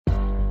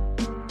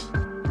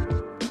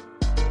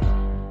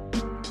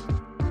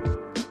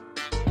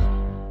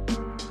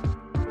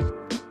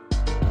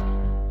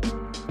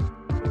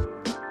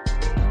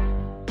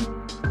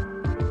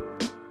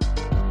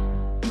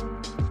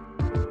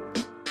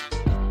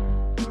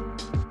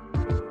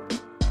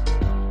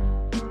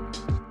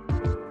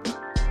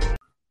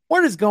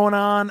What is going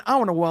on? I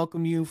want to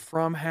welcome you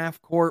from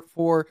Half Court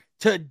for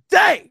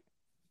today,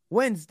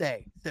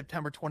 Wednesday,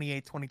 September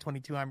 28th,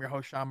 2022. I'm your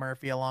host, Sean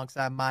Murphy,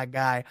 alongside my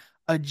guy,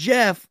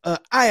 Jeff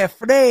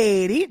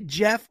Iafredi.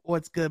 Jeff,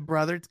 what's good,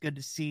 brother? It's good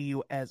to see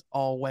you as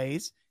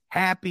always.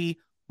 Happy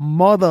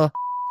mother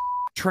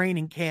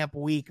training camp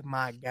week,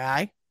 my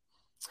guy.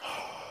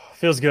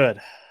 Feels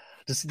good.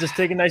 Just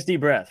take a nice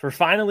deep breath. We're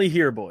finally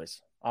here,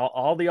 boys.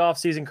 All the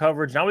off-season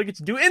coverage. Now we get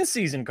to do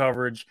in-season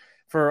coverage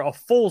for a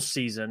full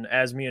season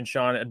as me and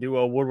Sean, a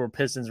duo Woodward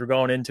Pistons, we're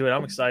going into it.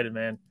 I'm excited,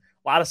 man.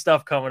 A lot of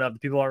stuff coming up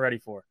that people aren't ready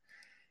for.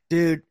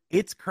 Dude,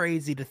 it's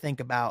crazy to think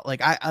about.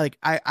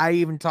 I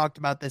even talked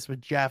about this with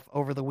Jeff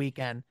over the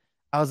weekend.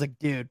 I was like,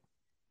 dude,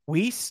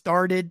 we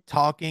started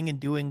talking and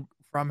doing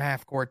From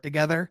Half Court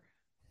together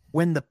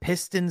when the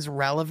Pistons'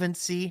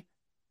 relevancy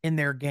in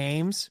their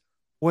games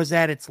was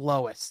at its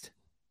lowest.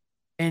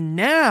 And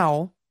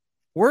now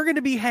we're going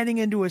to be heading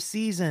into a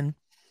season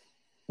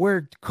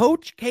where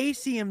Coach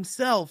Casey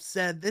himself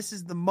said this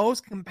is the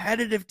most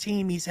competitive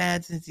team he's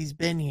had since he's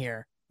been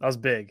here. That was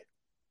big.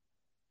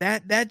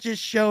 That just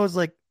shows,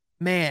 like,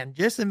 man,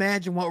 just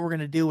imagine what we're going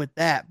to do with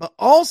that. But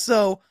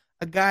also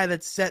a guy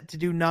that's set to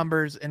do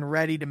numbers and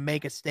ready to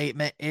make a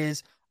statement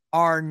is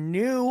our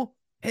new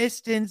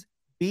Pistons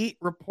beat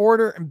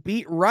reporter and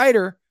beat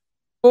writer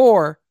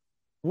for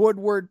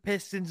Woodward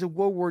Pistons and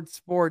Woodward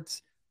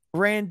Sports,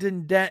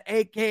 Brandon Dent,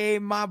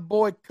 a.k.a. my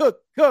boy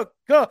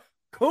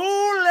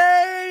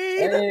Kool-Aid,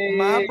 hey,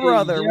 my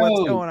brother.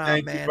 What's going on,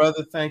 thank man? You,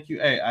 brother. Thank you.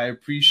 Hey, I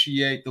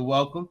appreciate the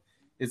welcome.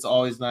 It's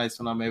always nice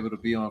when I'm able to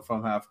be on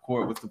From Half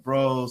Court with the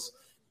bros,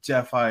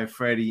 Jeff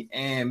Iafredi,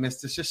 and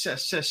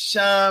Mr.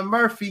 Sean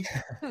Murphy.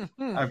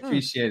 I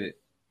appreciate it.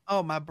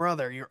 Oh, my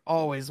brother, you're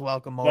always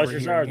welcome over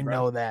here. Ours, you bro.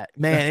 know that,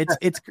 man.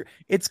 It's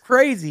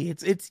crazy.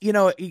 It's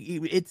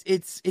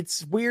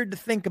weird to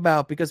think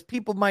about because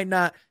people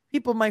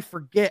might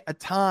forget a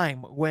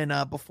time when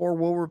before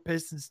Woodward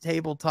Pistons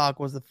Table Talk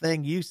was a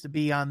thing. Used to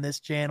be on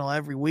this channel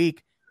every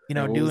week.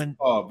 Doing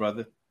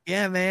brother.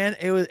 Yeah, man.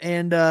 It was,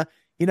 and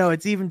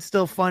it's even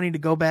still funny to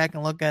go back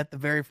and look at the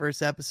very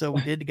first episode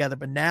we did together.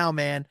 But now,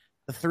 man,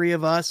 the three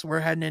of us, we're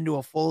heading into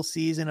a full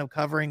season of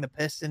covering the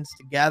Pistons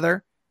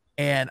together.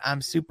 And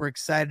I'm super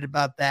excited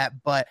about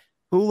that. But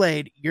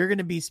Kool-Aid, you're going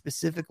to be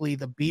specifically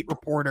the beat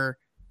reporter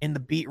and the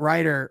beat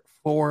writer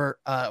for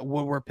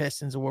Woodward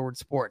Pistons and Woodward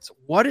Sports.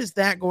 What is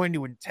that going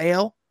to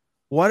entail?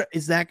 What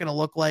is that going to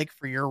look like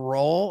for your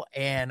role?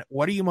 And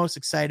what are you most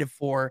excited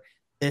for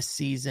this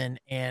season?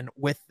 And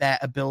with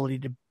that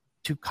ability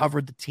to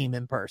cover the team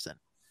in person?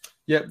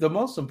 Yeah, the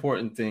most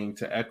important thing,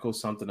 to echo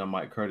something that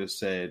Mike Curtis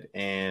said,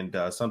 and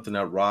something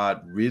that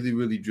Rod really,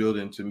 really drilled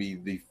into me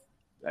the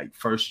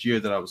first year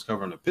that I was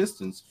covering the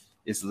Pistons,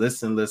 is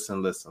listen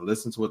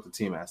to what the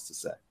team has to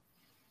say.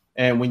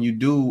 And when you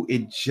do,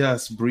 it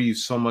just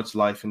breathes so much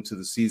life into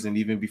the season,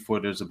 even before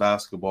there's a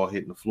basketball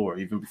hitting the floor,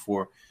 even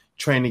before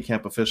training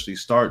camp officially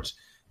starts.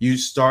 You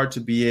start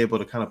to be able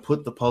to kind of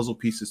put the puzzle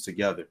pieces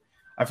together.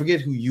 I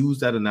forget who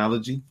used that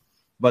analogy,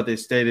 but they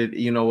stated,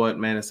 you know what,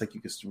 man, it's like you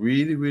can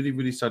really, really,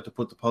 really start to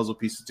put the puzzle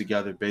pieces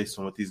together based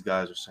on what these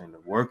guys are saying they're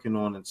working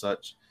on and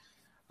such.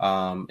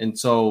 And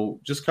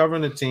so just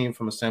covering the team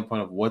from a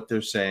standpoint of what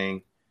they're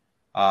saying,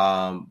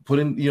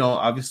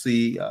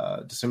 obviously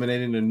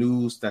disseminating the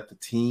news that the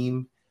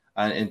team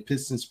and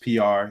Pistons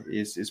PR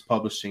is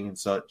publishing and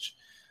such,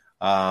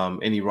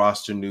 any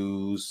roster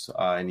news,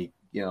 any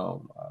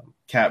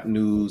cap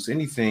news,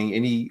 anything,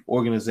 any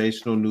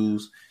organizational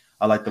news,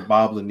 like the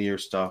Bob Lanier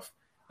stuff,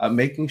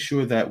 making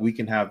sure that we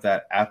can have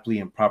that aptly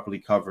and properly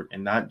covered,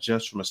 and not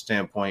just from a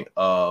standpoint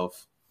of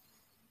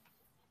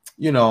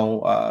kind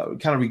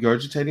of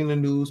regurgitating the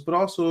news, but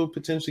also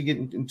potentially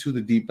getting into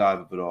the deep dive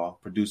of it all,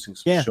 producing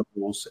some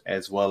shows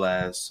as well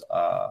as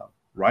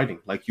writing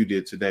like you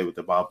did today with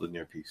the Bob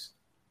Lanier piece.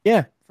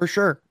 Yeah, for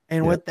sure.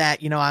 And with that,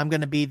 I'm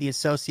going to be the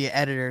associate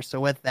editor. So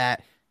with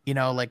that,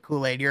 like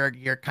Kool-Aid,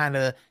 you're kind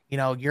of,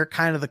 you're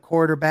kind of the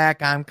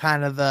quarterback. I'm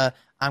kind of the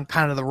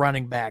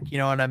running back. You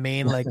know what I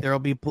mean? Like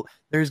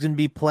there's going to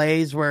be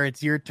plays where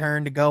it's your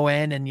turn to go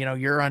in and,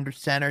 you're under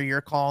center,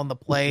 you're calling the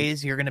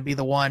plays. You're going to be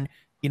the one,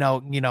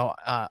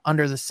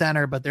 under the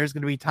center, but there's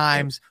going to be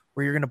times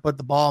where you're going to put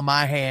the ball in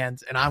my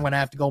hands and I'm going to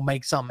have to go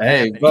make something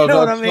happen. Bro, you know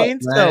what I mean?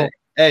 Man. So,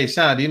 hey,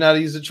 Sean, do you know how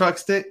to use a truck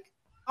stick?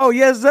 Oh,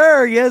 yes,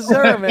 sir. Yes,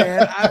 sir,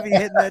 man. I be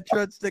hitting that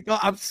truck stick.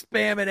 I'm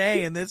spamming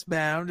A in this,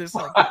 man. I'm just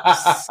like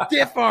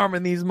stiff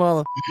arming these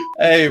mother.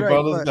 Hey,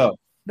 bro, let's go.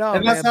 No,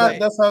 and man,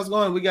 that's how it's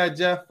going. We got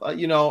Jeff,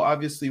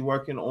 obviously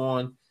working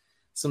on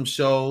some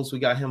shows. We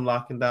got him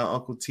locking down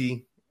Uncle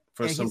T.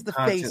 He's the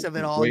face of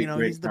it all,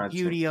 he's the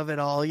beauty of it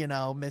all,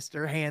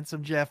 Mr.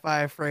 Handsome Jeff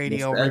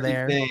Iafredi over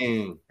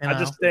everything. there. I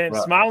just stand,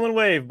 smile and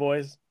wave,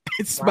 boys.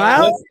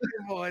 Smile,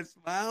 boys,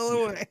 smile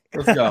away.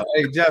 Let's go.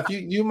 Hey, Jeff,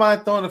 you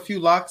mind throwing a few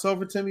locks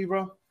over to me,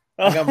 bro?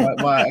 I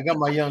got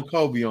my young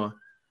Kobe on.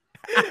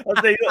 I'll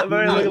say,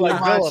 looking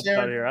like Phillips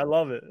out here. I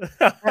love it.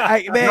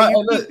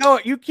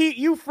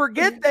 You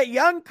forget that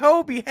young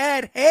Kobe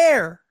had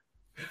hair.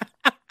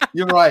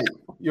 You're right.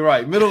 You're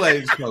right.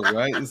 Middle-aged coach,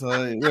 right? So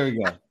there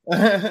we go.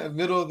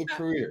 Middle of the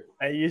career.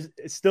 Hey, you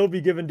still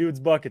be giving dudes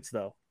buckets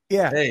though.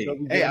 Yeah. Hey,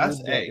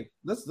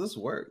 let's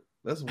work.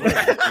 Let's work.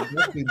 Let's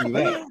definitely do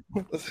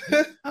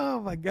that. Oh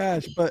my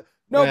gosh. But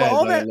no, Man, but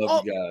all I that,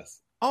 love you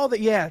guys. all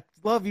that, yeah,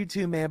 love you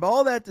too, man. But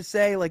all that to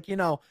say, like, you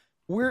know,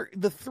 we're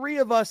the three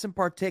of us in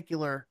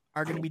particular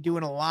are going to be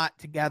doing a lot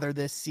together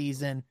this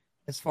season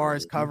as far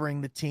as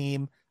covering the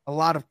team. A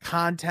lot of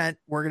content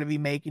we're going to be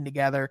making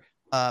together,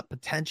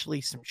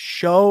 potentially some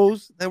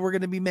shows that we're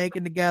going to be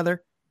making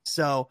together.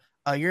 So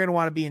you're going to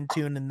want to be in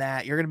tune in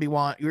that. You're going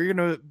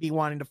to be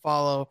wanting to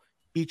follow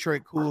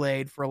Detroit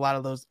Kool-Aid for a lot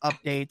of those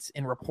updates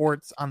and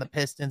reports on the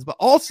Pistons, but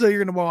also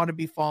you're going to want to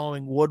be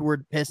following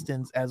Woodward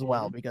Pistons as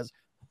well, because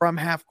From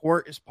Half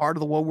Court is part of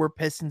the Woodward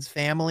Pistons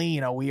family.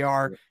 You know, we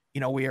are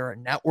a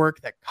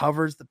network that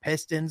covers the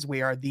Pistons.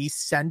 We are the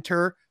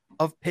center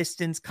of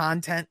Pistons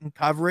content and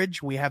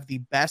coverage. We have the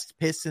best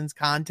Pistons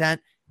content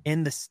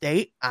in the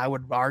state. I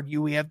would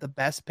argue we have the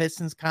best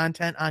Pistons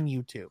content on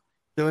YouTube.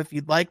 So if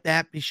you'd like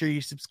that, be sure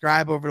you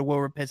subscribe over to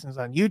Woodward Pistons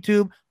on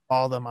YouTube,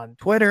 follow them on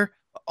Twitter,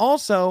 but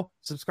also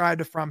subscribe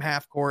to From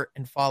Half Court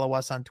and follow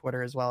us on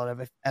Twitter as well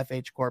at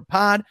FH Court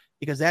Pod,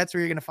 because that's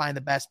where you're going to find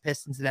the best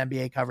Pistons and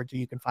NBA coverage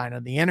you can find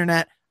on the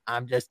internet.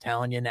 I'm just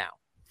telling you now.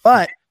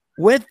 But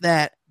with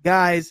that,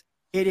 guys,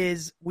 it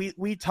is,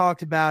 we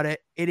talked about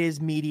it. It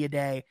is media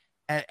day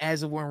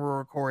as of when we're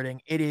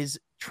recording. It is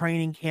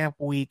training camp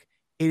week.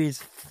 It is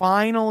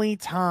finally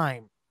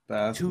time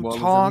to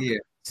talk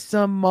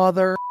some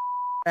mother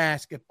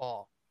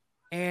basketball.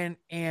 And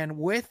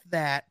with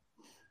that,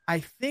 I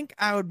think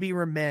I would be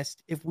remiss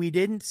if we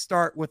didn't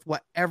start with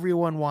what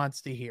everyone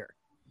wants to hear.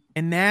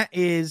 And that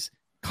is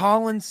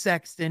Colin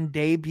Sexton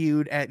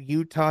debuted at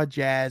Utah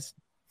Jazz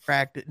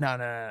practice.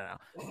 No.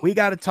 We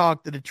got to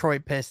talk the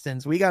Detroit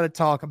Pistons. We got to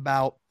talk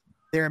about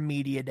their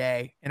media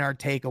day and our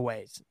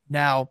takeaways.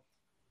 Now,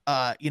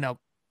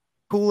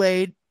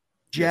 Kool-Aid,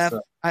 Jeff,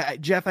 Yes,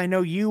 Jeff, I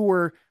know you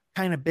were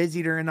kind of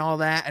busy during all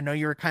that. I know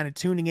you were kind of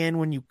tuning in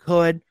when you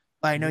could,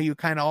 but I know you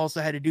kind of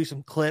also had to do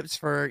some clips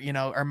for,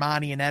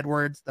 Armani and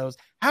Edwards.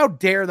 How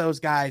dare those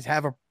guys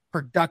have a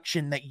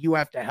production that you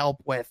have to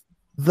help with?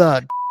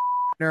 The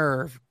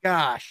nerve.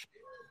 Gosh,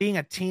 being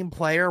a team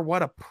player,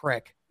 what a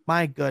prick.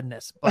 My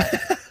goodness. But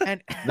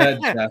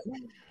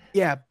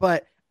yeah,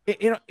 but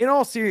in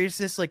all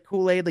seriousness, like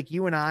Kool-Aid, like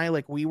you and I,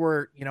 like we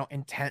were,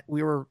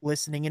 we were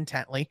listening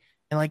intently.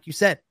 And like you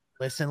said,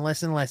 listen.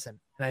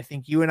 And I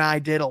think you and I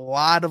did a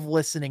lot of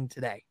listening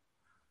today.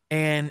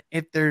 And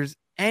if there's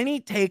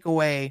any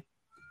takeaway,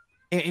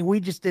 and we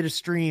just did a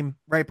stream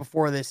right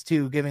before this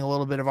too, giving a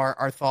little bit of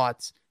our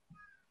thoughts.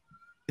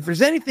 If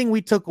there's anything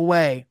we took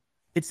away,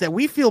 it's that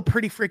we feel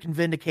pretty freaking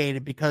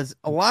vindicated, because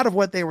a lot of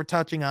what they were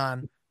touching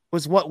on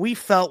was what we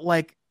felt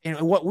like and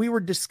what we were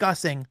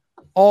discussing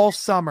all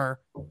summer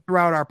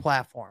throughout our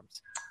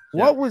platforms.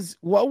 Yeah.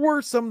 What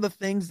were some of the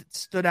things that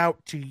stood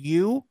out to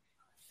you,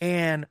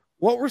 and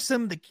what were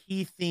some of the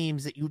key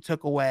themes that you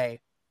took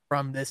away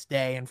from this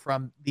day and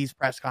from these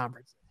press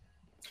conferences?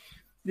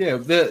 Yeah,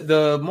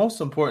 the most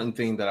important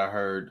thing that I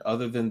heard,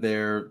 other than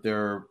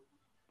the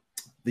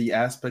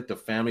aspect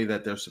of family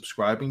that they're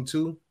subscribing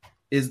to,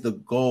 is the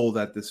goal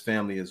that this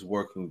family is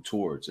working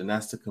towards, and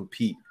that's to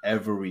compete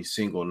every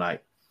single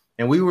night.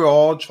 And we were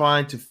all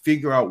trying to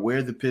figure out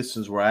where the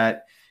Pistons were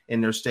at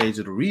in their stage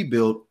of the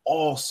rebuild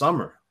all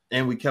summer.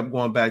 And we kept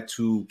going back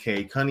to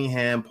Cade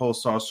Cunningham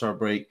post All-Star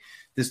break,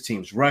 this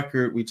team's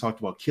record. We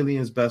talked about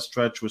Killian's best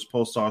stretch was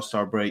post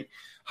All-Star break.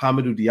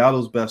 Hamidou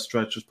Diallo's best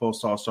stretch was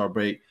post All-Star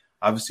break.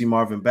 Obviously,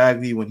 Marvin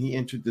Bagley, when he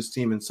entered this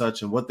team and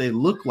such, and what they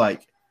looked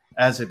like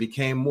as it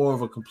became more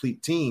of a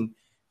complete team.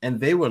 And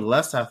they were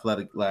less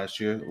athletic last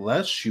year,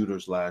 less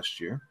shooters last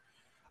year.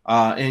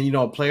 And,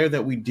 a player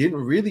that we didn't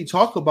really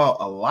talk about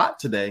a lot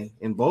today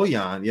in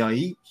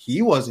Bojan,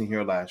 he wasn't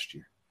here last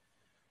year,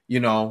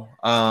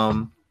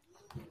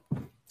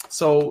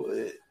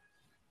 So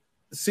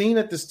seeing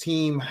that this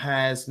team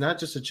has not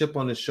just a chip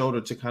on his shoulder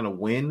to kind of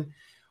win,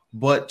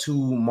 but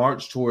to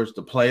march towards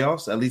the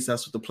playoffs, at least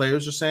that's what the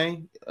players are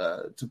saying.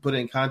 To put it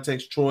in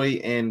context,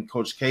 Troy and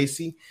Coach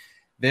Casey,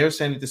 they're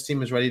saying that this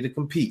team is ready to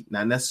compete,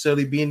 not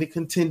necessarily be in the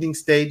contending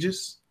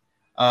stages,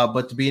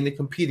 but to be in the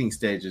competing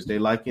stages. They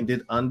likened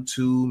it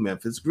unto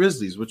Memphis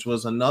Grizzlies, which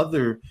was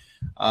another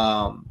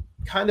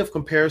kind of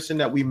comparison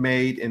that we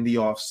made in the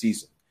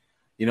offseason.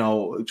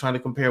 Trying to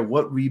compare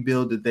what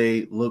rebuild did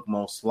they look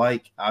most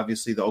like.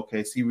 Obviously, the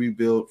OKC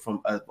rebuild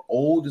from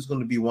old is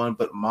going to be one,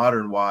 but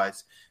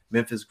modern-wise,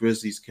 Memphis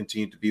Grizzlies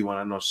continue to be one.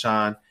 I know,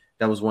 Sean,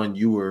 that was one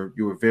you were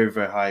very,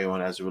 very high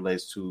on as it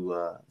relates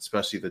to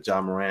especially the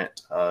Ja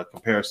Morant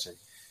comparison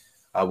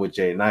with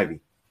Jaden Ivey.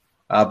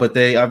 But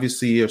they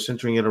obviously are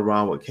centering it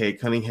around what Cade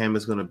Cunningham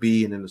is going to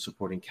be and then the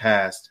supporting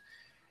cast,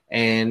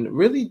 and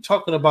really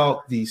talking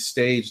about the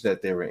stage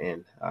that they were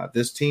in.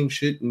 This team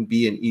shouldn't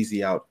be an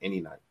easy out any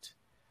night.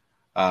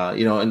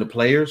 And the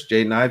players,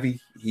 Jaden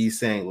Ivey, he's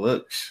saying,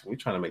 look, we're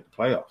trying to make the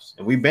playoffs.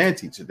 And we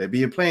banned each other. They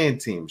be a playing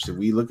team. Should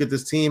we look at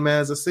this team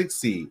as a 6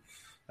 seed?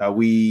 Are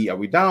we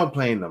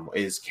downplaying them?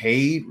 Is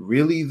Cade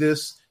really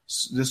this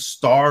this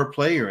star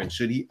player, and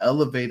should he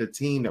elevate a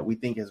team that we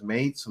think has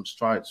made some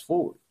strides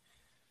forward?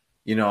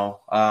 You know,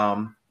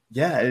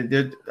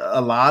 there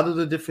a lot of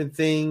the different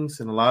things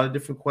and a lot of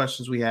different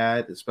questions we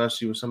had,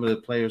 especially with some of the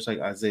players like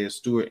Isaiah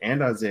Stewart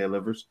and Isaiah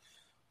Livers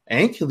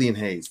and Killian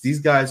Hayes. These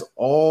guys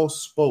all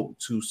spoke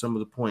to some of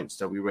the points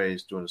that we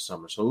raised during the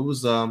summer. So it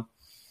was an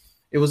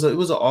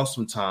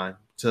awesome time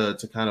to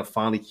kind of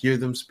finally hear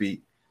them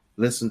speak,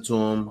 listen to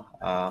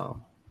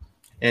them,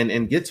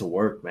 and get to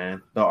work,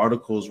 man. The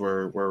articles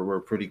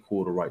were pretty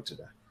cool to write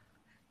today.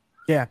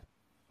 Yeah,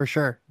 for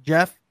sure.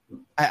 Jeff,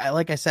 I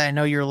like I said, I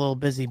know you're a little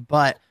busy,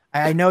 but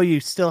I know you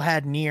still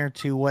had an ear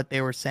to what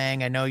they were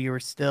saying. I know you were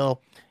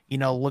still,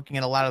 looking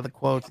at a lot of the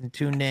quotes and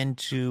tuned in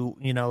to,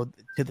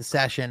 to the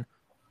session.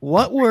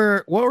 What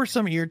were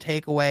some of your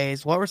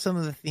takeaways? What were some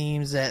of the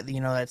themes that,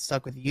 that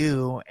stuck with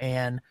you?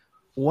 And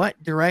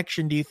what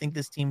direction do you think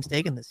this team's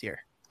taken this year?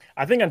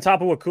 I think on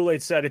top of what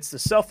Kool-Aid said, it's the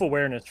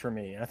self-awareness for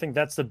me. I think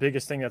that's the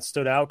biggest thing that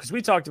stood out, because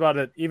we talked about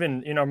it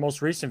even in our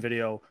most recent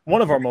video,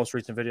 one of our most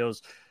recent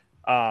videos,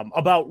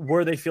 about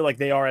where they feel like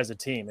they are as a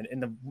team.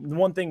 And the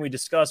one thing we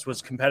discussed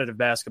was competitive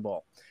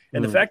basketball.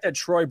 And the fact that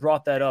Troy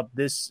brought that up,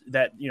 listen,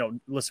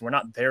 we're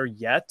not there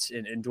yet,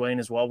 and Dwayne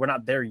as well, we're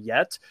not there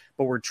yet,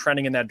 but we're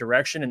trending in that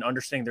direction and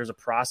understanding there's a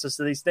process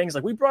to these things.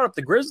 Like we brought up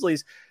the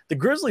Grizzlies. The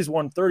Grizzlies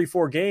won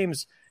 34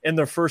 games in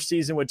their first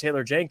season with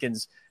Taylor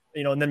Jenkins,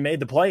 and then made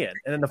the play-in.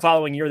 And then the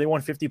following year, they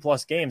won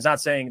 50-plus games.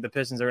 Not saying the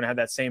Pistons are going to have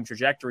that same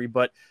trajectory,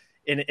 but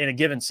in a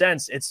given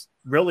sense, it's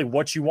really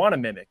what you want to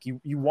mimic.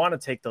 You want to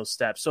take those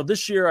steps. So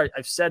this year,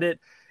 I've said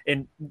it,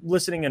 and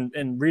listening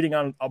and reading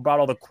about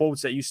all the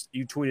quotes that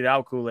you tweeted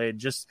out, Kool-Aid,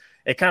 just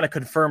it kind of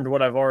confirmed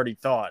what I've already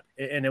thought.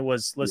 And it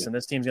was, listen,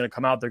 This team's going to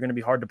come out. They're going to be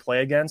hard to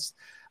play against.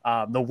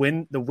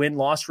 The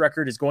win-loss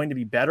record is going to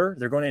be better.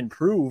 They're going to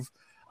improve.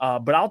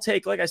 But I'll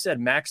take, like I said,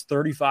 max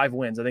 35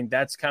 wins. I think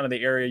that's kind of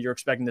the area you're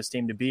expecting this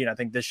team to be, and I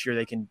think this year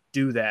they can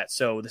do that.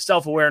 So the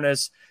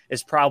self-awareness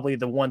is probably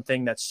the one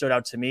thing that stood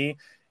out to me,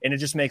 and it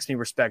just makes me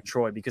respect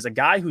Troy, because a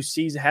guy who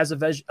has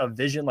a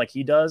vision like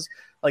he does,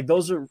 like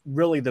those are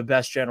really the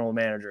best general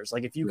managers.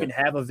 Like if you can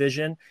have a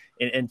vision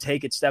and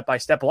take it step by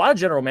step. A lot of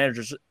general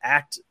managers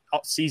act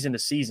season to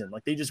season.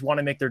 Like they just want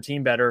to make their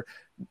team better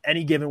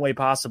any given way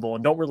possible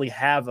and don't really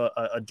have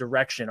a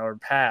direction or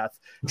path.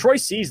 Troy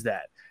sees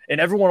that.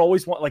 And everyone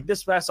always wants, like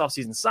this past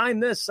offseason, sign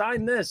this.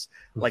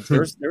 Like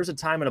there's a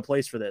time and a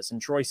place for this. And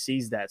Troy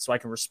sees that. So I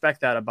can respect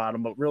that about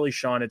him. But really,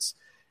 Sean, it's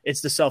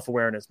the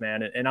self-awareness,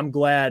 man. And I'm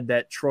glad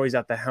that Troy's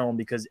at the helm,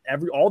 because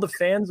all the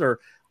fans are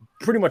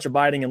pretty much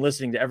abiding and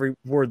listening to every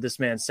word this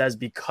man says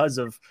because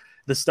of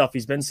the stuff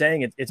he's been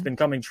saying. It's been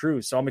coming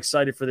true. So I'm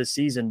excited for this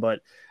season.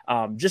 But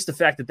just the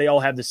fact that they all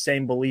have the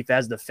same belief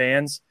as the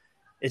fans,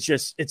 it's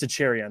a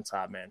cherry on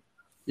top, man.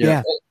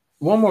 Yeah.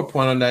 One more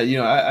point on that.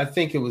 I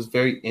think it was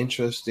very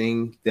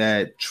interesting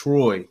that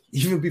Troy,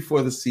 even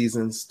before the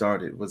season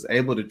started, was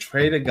able to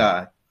trade a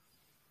guy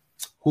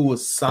who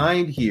was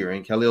signed here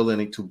in Kelly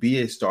Olynyk to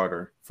be a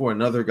starter for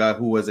another guy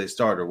who was a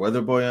starter,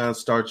 whether Bojan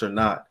starts or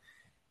not.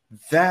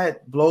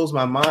 That blows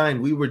my mind.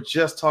 We were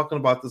just talking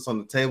about this on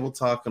the table,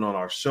 talking on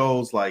our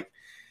shows. Like,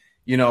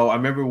 I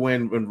remember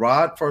when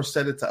Rod first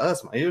said it to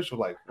us, my ears were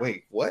like,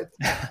 wait, what?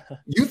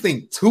 You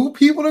think two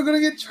people are going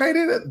to get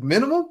traded at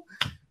minimum?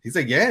 He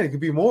said, yeah, it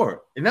could be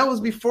more. And that was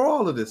before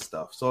all of this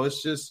stuff. So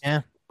it's just,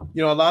 a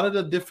lot of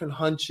the different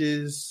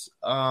hunches,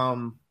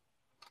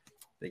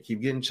 they keep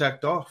getting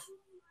checked off.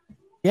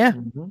 Yeah.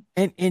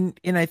 Mm-hmm.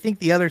 And I think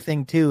the other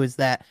thing too is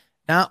that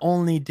not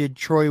only did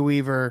Troy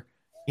Weaver,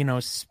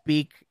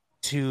 speak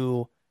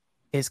to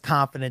his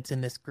confidence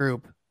in this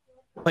group,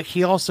 but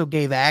he also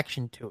gave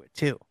action to it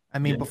too. I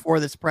mean,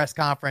 before this press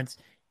conference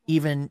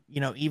even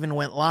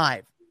went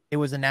live, it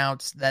was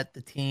announced that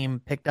the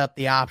team picked up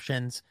the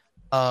options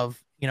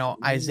of,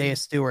 Isaiah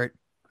Stewart,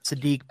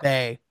 Saddiq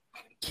Bey,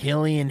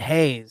 Killian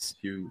Hayes,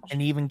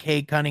 and even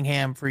Cade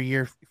Cunningham for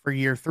year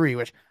 3,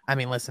 which, I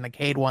mean, listen, a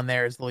Cade one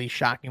there is the least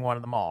shocking one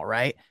of them all,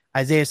 right?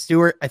 Isaiah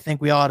Stewart, I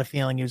think we all had a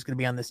feeling he was going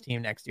to be on this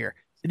team next year.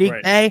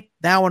 Saddiq Bey,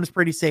 that one is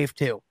pretty safe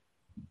too.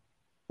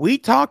 We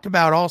talked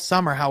about all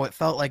summer how it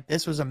felt like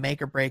this was a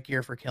make or break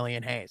year for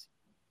Killian Hayes,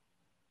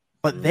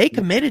 but they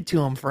committed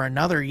to him for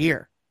another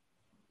year.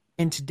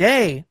 And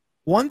today,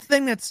 one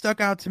thing that stuck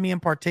out to me in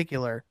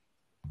particular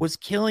was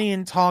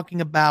Killian talking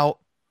about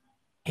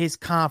his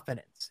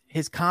confidence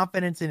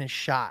in his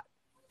shot,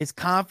 his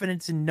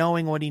confidence in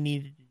knowing what he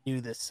needed to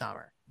do this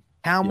summer,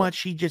 how much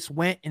he just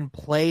went and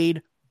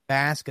played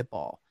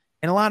basketball.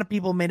 And a lot of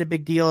people made a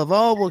big deal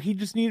of, he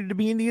just needed to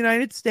be in the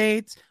United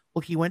States.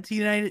 Well, he went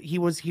to he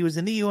was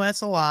in the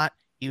US a lot.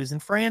 He was in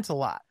France a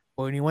lot.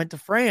 But when he went to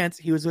France,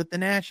 he was with the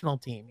national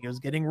team. He was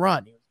getting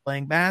run. He was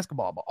playing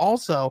basketball, but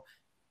also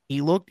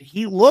he looked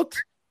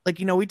like,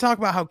 we talk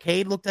about how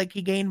Cade looked like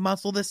he gained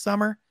muscle this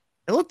summer.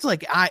 It looked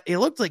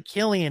like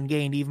Killian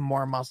gained even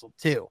more muscle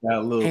too.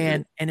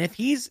 And if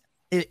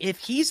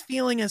he's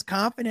feeling as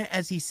confident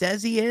as he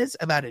says he is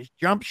about his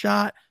jump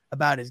shot,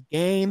 about his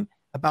game,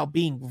 about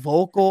being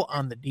vocal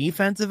on the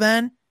defensive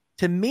end,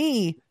 to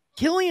me,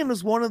 Killian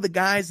was one of the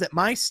guys that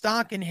my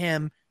stock in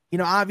him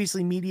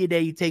obviously media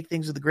day, you take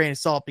things with a grain of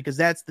salt because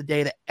that's the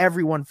day that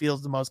everyone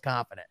feels the most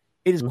confident.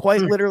 It is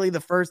quite literally the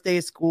first day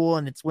of school,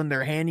 and it's when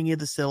they're handing you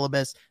the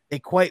syllabus.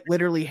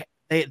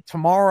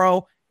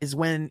 Tomorrow is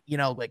when,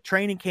 like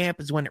training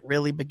camp is when it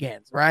really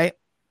begins, right?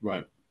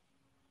 Right.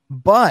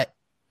 But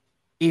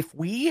if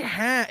we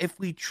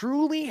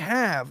truly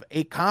have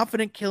a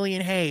confident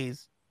Killian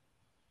Hayes,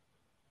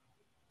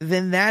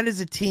 then that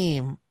is a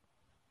team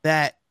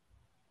that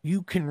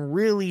you can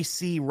really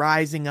see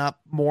rising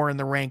up more in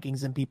the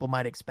rankings than people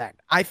might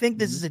expect. I think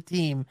this is a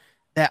team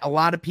that a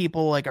lot of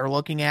people like are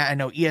looking at. I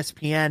know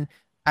ESPN,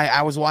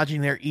 I was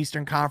watching their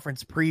Eastern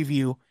Conference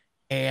preview,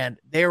 and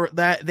they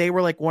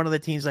were like one of the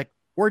teams like,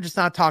 we're just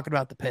not talking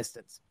about the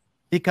Pistons,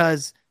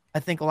 because I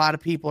think a lot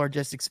of people are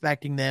just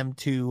expecting them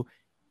to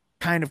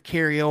kind of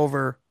carry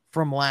over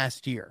from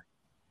last year.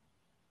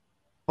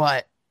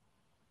 But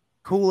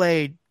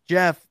Kool-Aid,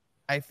 Jeff,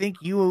 I think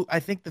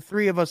the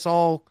three of us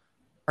all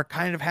are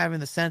kind of having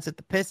the sense that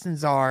the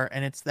Pistons are,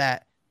 and it's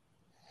that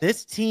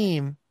this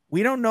team,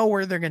 we don't know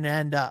where they're going to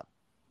end up,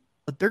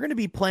 but they're going to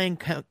be playing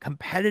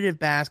competitive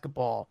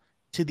basketball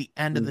to the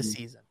end of the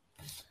season.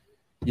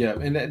 Yeah,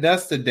 and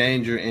that's the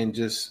danger in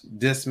just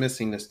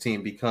dismissing this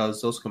team,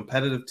 because those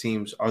competitive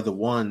teams are the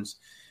ones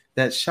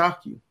that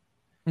shock you.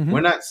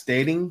 I'm not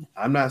stating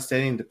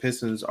the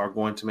Pistons are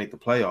going to make the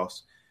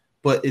playoffs,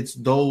 but it's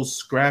those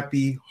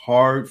scrappy,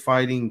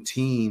 hard-fighting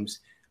teams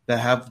that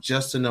have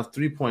just enough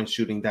three-point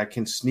shooting that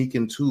can sneak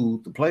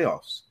into the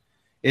playoffs.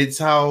 It's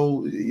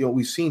how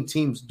we've seen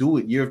teams do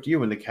it year after year.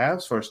 When the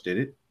Cavs first did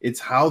it,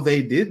 it's how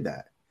they did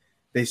that.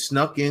 They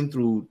snuck in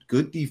through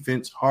good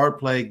defense, hard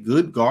play,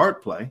 good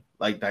guard play,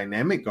 like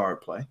dynamic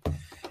guard play,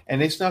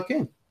 and they snuck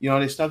in.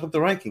 They snuck up the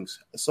rankings.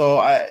 So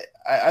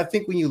I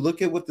think when you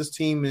look at what this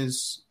team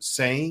is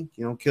saying,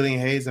 Killian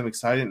Hayes, I'm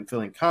excited and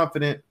feeling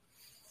confident,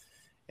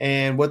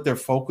 and what their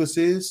focus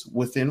is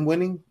within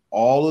winning.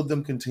 All of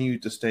them continue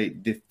to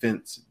state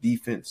defense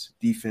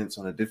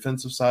on the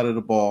defensive side of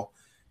the ball.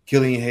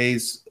 Killian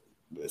Hayes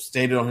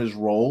stated on his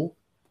role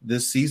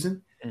this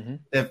season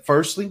that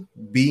firstly,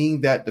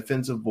 being that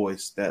defensive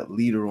voice, that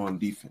leader on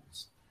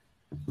defense.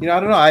 I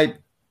don't know.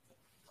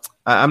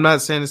 I'm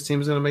not saying this team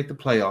is going to make the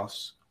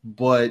playoffs,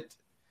 but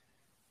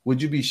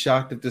would you be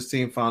shocked if this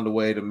team found a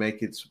way to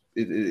make it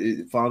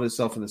found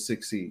itself in the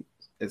 6th seed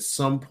at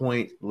some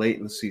point late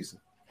in the season?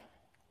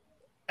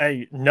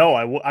 No,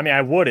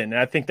 I wouldn't.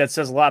 And I think that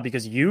says a lot,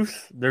 because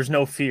youth, there's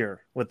no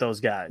fear with those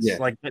guys. Yeah.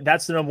 Like,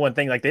 that's the number one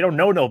thing. Like, they don't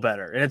know no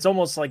better. And it's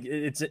almost like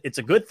it's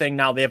a good thing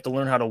now they have to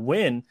learn how to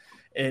win.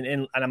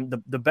 And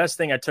the best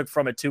thing I took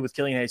from it too with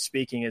Killian Hayes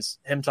speaking is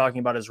him talking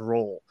about his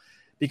role.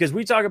 Because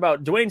we talk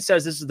about, Dwayne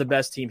says this is the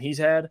best team he's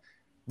had.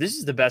 This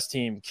is the best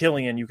team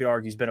Killian, you could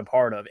argue, has been a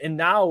part of. And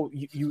now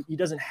he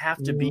doesn't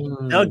have to be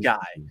the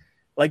guy.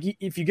 Like,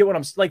 if you get what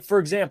I'm like, for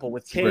example,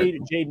 with Cade,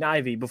 Jaden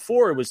Ivey,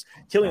 before it was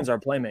Killian's our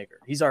playmaker.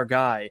 He's our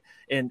guy.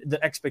 And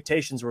the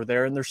expectations were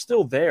there, and they're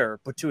still there.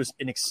 But to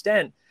an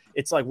extent,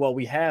 it's like, well,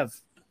 we have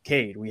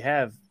Cade, we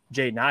have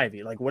Jaden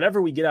Ivey. Like,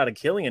 whatever we get out of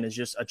Killian is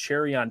just a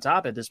cherry on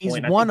top at this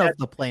point. He's one of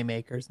the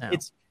playmakers now.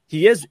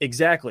 He is,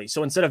 exactly.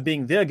 So instead of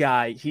being the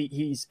guy,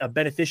 he's a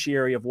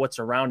beneficiary of what's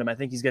around him. I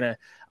think he's going to,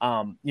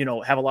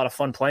 have a lot of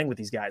fun playing with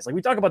these guys. Like,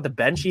 we talk about the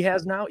bench he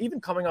has now,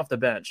 even coming off the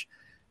bench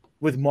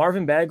with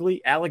Marvin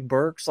Bagley, Alec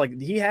Burks. Like,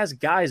 he has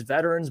guys,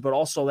 veterans, but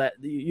also that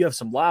you have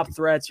some lob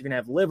threats. You're going to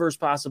have Livers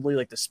possibly,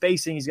 like the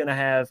spacing he's going to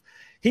have.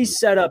 He's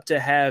set up to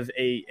have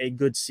a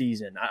good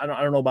season. I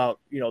don't know about,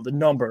 the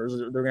numbers.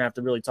 They're going to have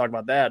to really talk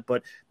about that.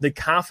 But the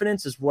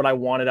confidence is what I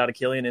wanted out of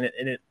Killian.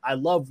 And I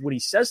love when he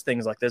says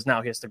things like this.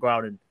 Now he has to go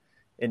out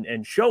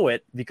and show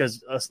it,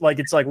 because it's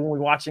like when we're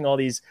watching all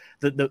these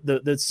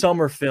the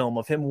summer film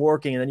of him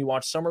working, and then you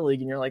watch Summer League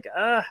and you're like,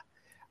 I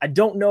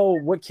don't know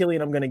what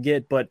Killian I'm going to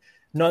get, but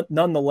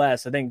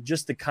nonetheless, I think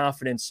just the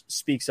confidence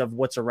speaks of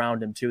what's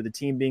around him too. The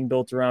team being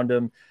built around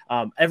him,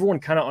 everyone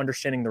kind of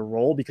understanding their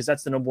role, because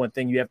that's the number one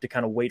thing you have to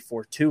kind of wait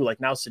for too. Like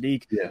now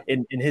Sadiq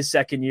in his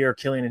second year,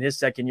 Killian in his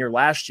second year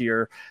last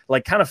year,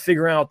 like kind of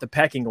figuring out the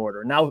pecking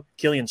order. Now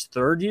Killian's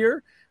third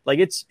year, like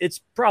it's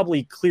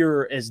probably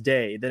clearer as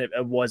day than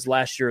it was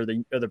last year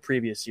or the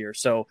previous year.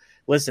 So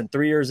listen,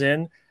 3 years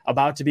in,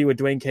 about to be with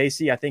Dwayne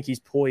Casey, I think he's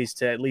poised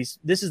to, at least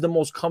this is the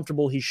most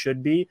comfortable he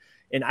should be.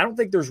 And I don't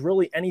think there's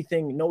really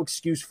no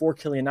excuse for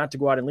Killian not to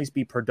go out and at least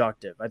be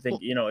productive. I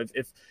think,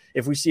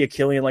 if we see a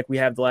Killian like we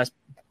have the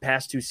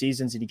past 2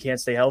 seasons and he can't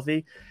stay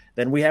healthy,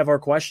 then we have our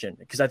question,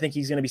 because I think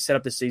he's going to be set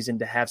up this season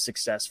to have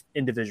success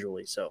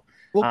individually. So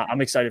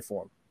I'm excited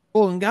for him.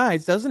 Well, and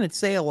guys, doesn't it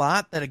say a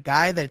lot that a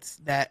guy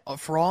that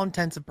for all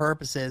intents and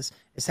purposes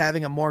is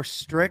having a more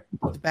strict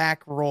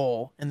back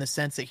role, in the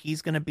sense that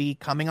he's going to be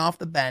coming off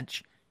the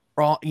bench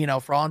for all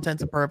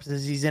intents and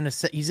purposes, he's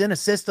in a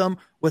system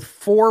with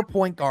 4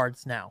 point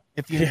guards now.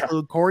 If you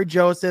include Corey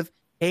Joseph,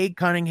 Cade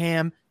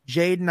Cunningham,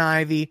 Jaden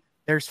Ivey,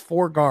 there's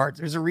 4 guards.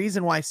 There's a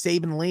reason why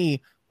Saben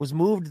Lee was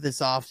moved this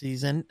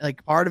offseason.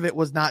 Like, part of it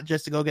was not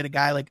just to go get a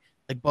guy like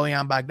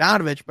Bojan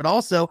Bogdanovic, but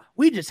also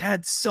we just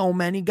had so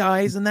many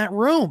guys in that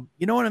room.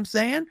 You know what I'm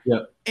saying?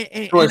 Yeah.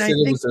 Troy said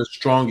it was their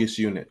strongest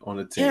unit on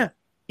the team.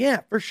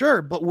 Yeah, for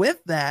sure. But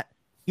with that,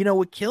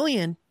 with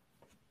Killian,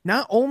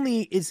 not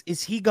only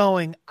is he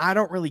going, I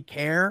don't really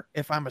care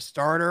if I'm a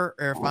starter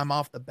or if I'm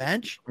off the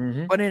bench,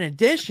 but in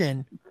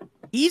addition,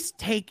 he's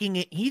taking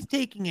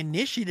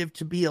initiative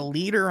to be a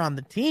leader on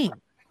the team.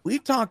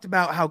 We've talked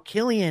about how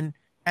Killian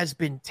has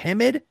been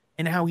timid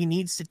and how he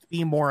needs to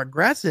be more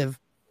aggressive.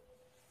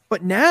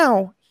 But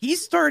now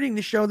he's starting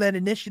to show that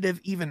initiative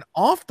even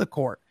off the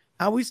court.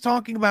 How he's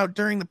talking about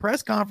during the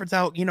press conference,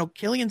 how,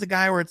 Killian's a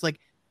guy where it's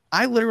like,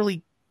 I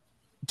literally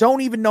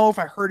don't even know if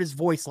I heard his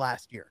voice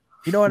last year.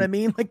 You know what I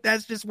mean? Like,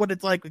 that's just what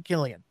it's like with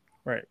Killian.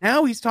 Right.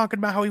 Now he's talking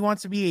about how he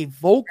wants to be a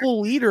vocal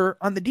leader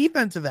on the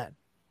defensive end.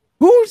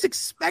 Who's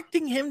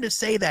expecting him to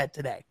say that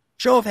today?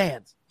 Show of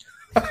hands.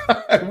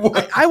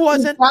 I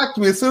wasn't. It shocked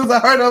me. As soon as I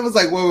heard it, I was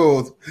like,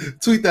 whoa.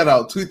 Tweet that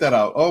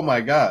out. Oh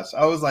my gosh.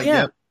 I was like,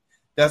 yep,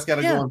 that's got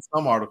to go in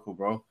some article,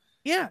 bro.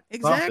 Yeah,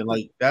 exactly. Something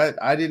like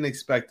that. I didn't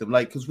expect him.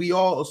 Like, because we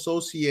all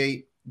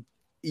associate,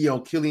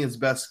 Killian's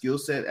best skill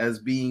set as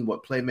being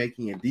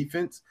playmaking and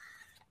defense.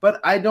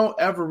 But I don't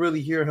ever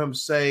really hear him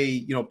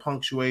say,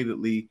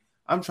 punctuatedly,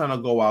 I'm trying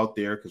to go out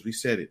there, because we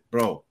said it,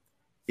 bro.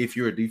 If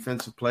you're a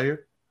defensive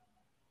player,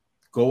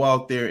 go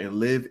out there and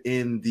live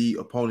in the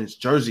opponent's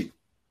jersey,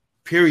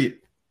 period.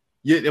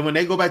 And when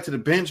they go back to the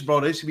bench,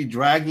 bro, they should be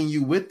dragging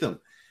you with them.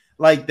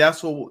 Like,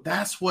 that's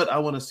what I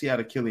want to see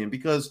out of Killian,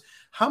 because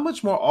how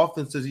much more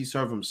offense does he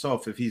serve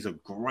himself if he's a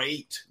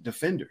great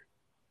defender?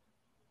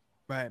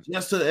 Right.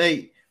 So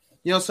it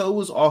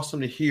was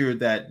awesome to hear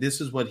that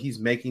this is what he's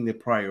making the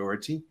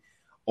priority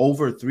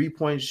over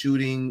 3-point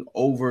shooting,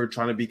 over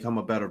trying to become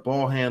a better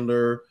ball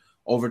handler,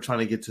 over trying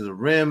to get to the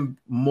rim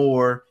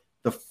more.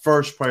 The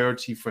first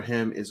priority for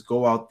him is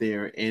go out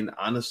there and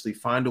honestly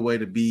find a way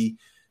to be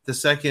the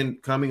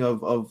second coming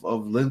of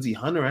Lindsey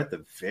Hunter at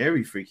the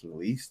very freaking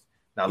least.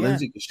 Now,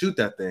 Lindsey can shoot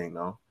that thing,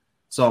 though.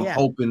 So I'm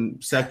hoping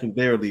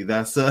secondarily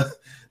that's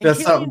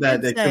something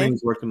that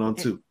Killian's working on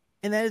too.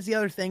 And that is the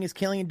other thing, is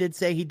Killian did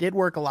say he did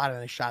work a lot on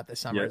his shot this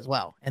summer as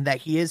well, and that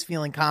he is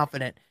feeling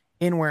confident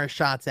in where his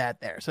shot's at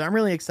there. So I'm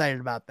really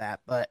excited about that.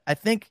 But I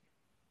think,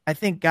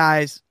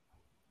 guys,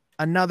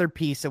 another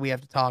piece that we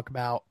have to talk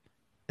about,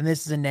 and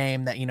this is a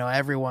name that,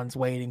 everyone's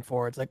waiting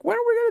for. It's like, when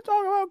are we going to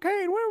talk about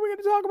Cade? When are we going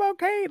to talk about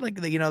Cade? Like,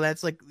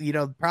 that's like,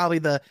 probably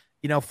the,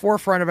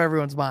 forefront of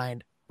everyone's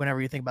mind whenever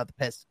you think about the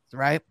Pistons,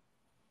 right?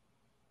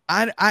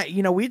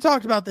 We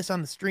talked about this on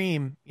the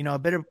stream, a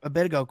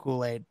bit ago,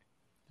 Kool-Aid.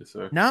 Yes,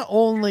 sir. Not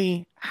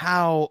only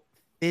how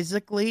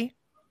physically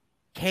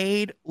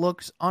Cade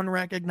looks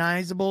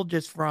unrecognizable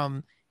just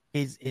from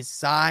his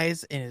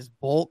size and his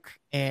bulk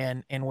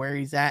and where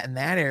he's at in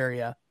that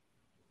area,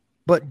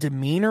 but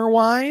demeanor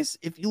wise,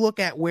 if you look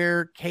at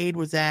where Cade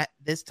was at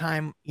this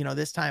time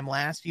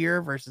last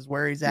year versus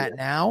where he's at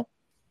now,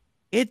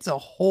 it's a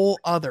whole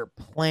other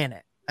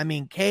planet. I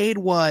mean, Cade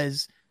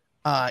was,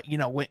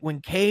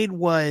 when Cade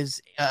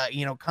was,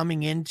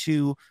 coming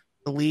into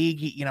the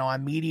league,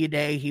 on media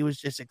day, he was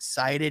just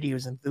excited. He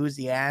was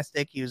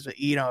enthusiastic. He was,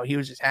 he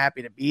was just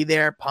happy to be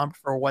there, pumped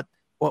for what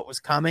was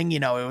coming.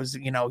 It was,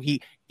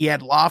 he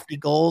had lofty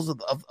goals of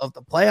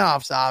the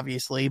playoffs,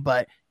 obviously,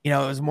 but, it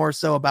was more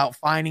so about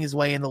finding his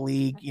way in the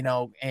league,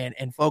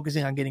 and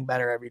focusing on getting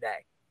better every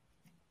day.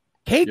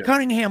 Cade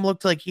Cunningham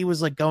looked like he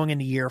was like going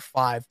into year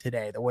 5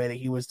 today, the way that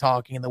he was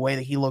talking and the way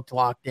that he looked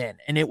locked in.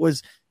 And it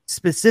was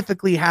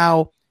specifically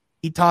how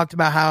he talked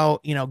about how,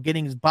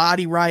 getting his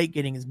body right,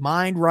 getting his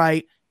mind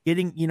right,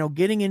 getting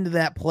into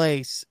that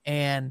place.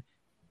 And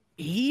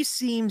he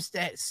seems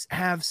to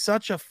have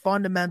such a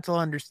fundamental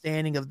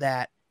understanding of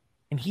that.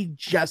 And he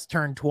just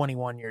turned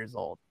 21 years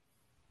old.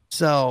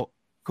 So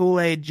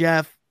Kool-Aid,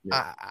 Jeff,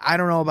 I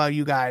don't know about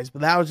you guys,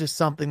 but that was just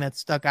something that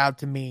stuck out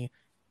to me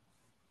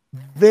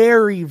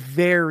very,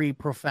 very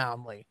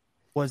profoundly,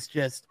 was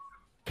just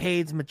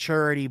Cade's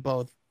maturity,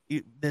 both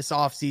this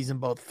offseason,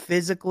 both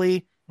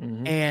physically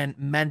and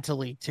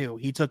mentally too.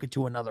 He took it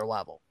to another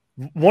level.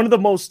 One of the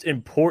most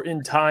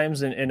important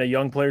times in a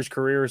young player's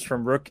career is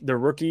from their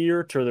rookie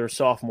year to their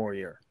sophomore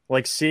year.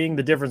 Like, seeing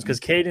the difference,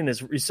 because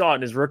Caden we saw it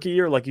in his rookie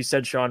year, like you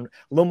said, Sean, a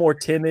little more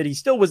timid. He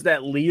still was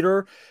that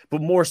leader,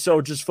 but more so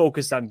just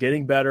focused on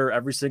getting better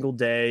every single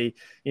day.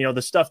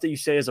 The stuff that you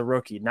say as a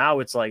rookie. Now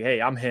it's like,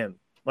 hey, I'm him.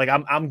 Like,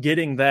 I'm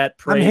getting that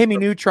praise. I'm Himmy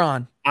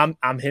Neutron. I'm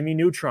Himmy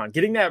Neutron.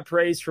 Getting that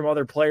praise from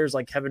other players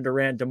like Kevin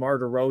Durant, DeMar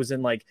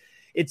DeRozan, like,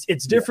 it's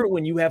different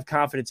when you have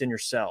confidence in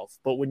yourself,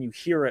 but when you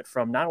hear it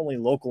from not only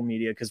local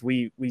media, because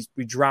we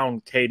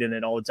drown Cade in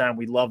it all the time.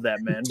 We love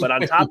that man. But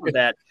on top of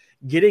that,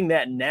 getting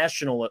that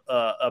national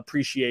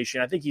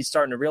appreciation, I think he's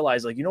starting to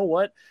realize, like, you know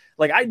what?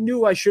 Like, I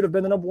knew I should have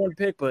been the number 1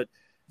 pick, but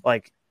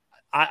like,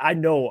 I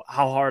know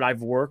how hard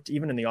I've worked,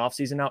 even in the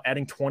offseason now,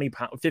 adding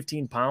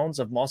 15 pounds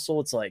of muscle.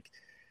 It's like,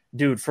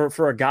 dude,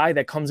 for a guy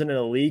that comes into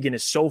the league and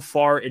is so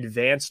far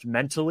advanced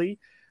mentally,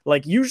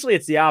 like, usually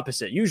it's the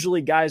opposite.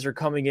 Usually guys are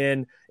coming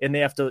in and they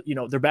have to,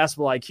 their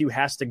basketball IQ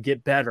has to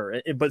get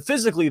better, but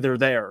physically they're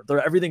there.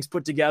 Everything's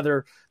put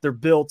together. They're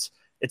built.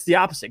 It's the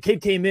opposite.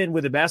 Cade came in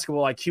with a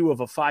basketball IQ of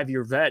a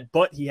 5-year vet,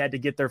 but he had to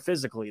get there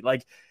physically.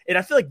 Like, and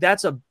I feel like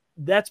that's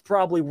that's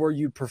probably where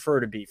you prefer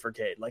to be for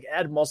Cade. Like,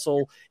 add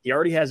muscle. He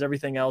already has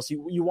everything else.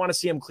 You want to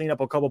see him clean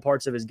up a couple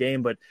parts of his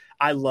game, but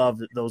I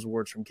love those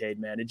words from Cade,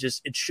 man.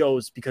 It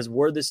shows, because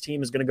where this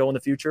team is going to go in the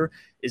future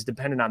is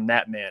dependent on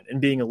that man and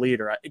being a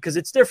leader. Because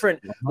it's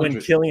different 100.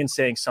 when Killian's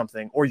saying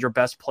something or your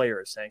best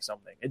player is saying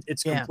something.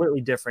 It's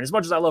completely different. As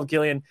much as I love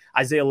Killian,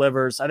 Isaiah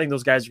Livers, I think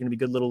those guys are going to be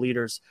good little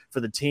leaders for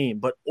the team.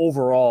 But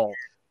overall,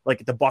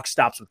 like, the buck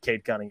stops with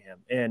Cade Cunningham.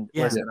 And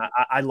listen,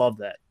 I love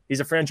that. He's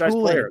a franchise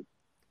player.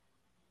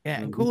 Yeah,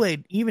 and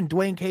Kool-Aid, even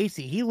Dwayne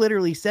Casey, he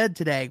literally said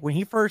today when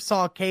he first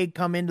saw Cade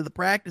come into the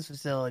practice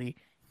facility,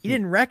 he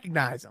didn't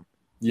recognize him.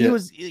 Yeah. He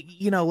was,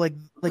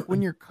 like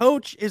when your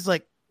coach is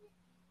like,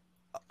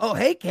 "Oh,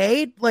 hey,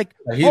 Cade," like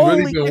he's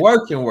really been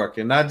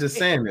working, not just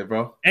saying it,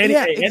 bro. And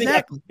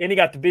exactly. And he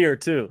got the beer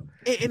too.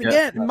 And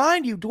again,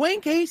 mind you,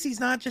 Dwayne Casey's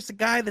not just a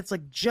guy that's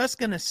like just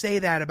gonna say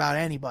that about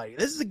anybody.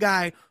 This is a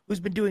guy who's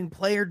been doing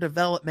player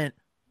development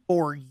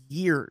for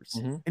years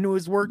and who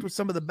has worked with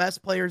some of the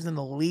best players in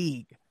the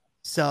league.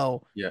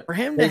 So for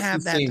him to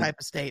have that type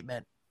of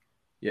statement.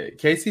 Yeah,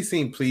 Casey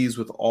seemed pleased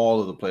with all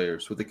of the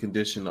players, with the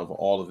condition of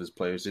all of his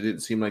players. It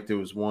didn't seem like there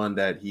was one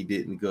that he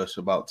didn't gush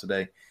about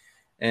today.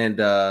 And,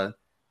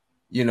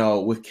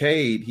 with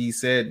Cade, he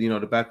said,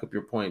 to back up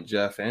your point,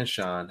 Jeff and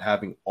Sean,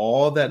 having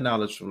all that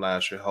knowledge from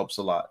last year helps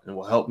a lot and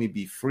will help me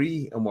be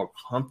free and more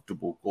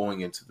comfortable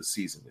going into the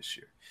season this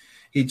year.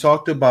 He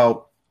talked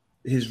about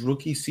his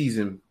rookie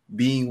season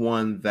being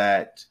one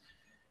that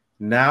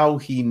now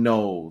he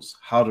knows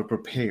how to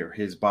prepare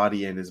his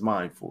body and his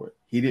mind for it.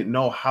 He didn't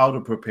know how to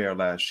prepare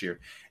last year.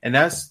 And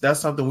that's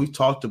something we've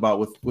talked about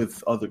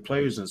with other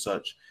players and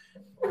such.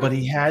 But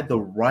he had the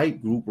right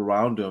group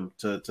around him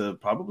to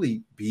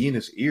probably be in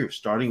his ear,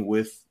 starting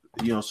with,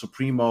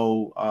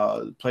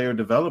 Supremo player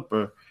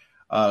developer,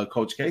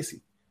 Coach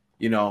Casey.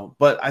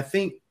 But I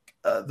think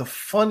the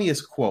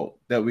funniest quote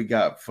that we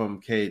got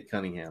from Cade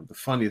Cunningham,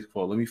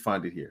 let me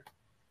find it here.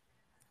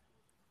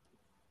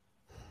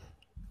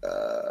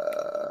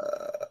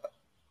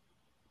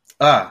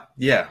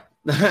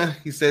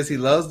 He says he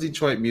loves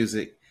Detroit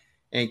music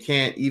and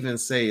can't even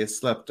say it's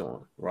slept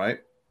on, right?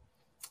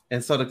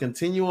 And so to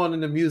continue on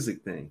in the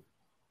music thing,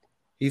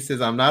 he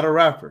says, "I'm not a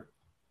rapper.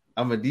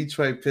 I'm a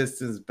Detroit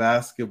Pistons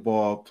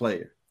basketball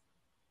player."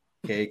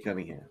 Cade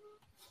Cunningham.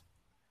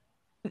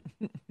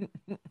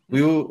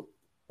 We will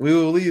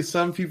leave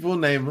some people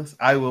nameless.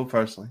 I will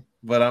personally,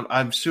 but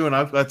I'm sure, and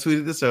I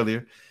tweeted this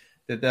earlier,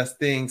 that's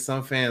things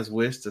some fans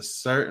wish a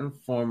certain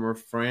former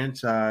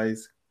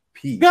franchise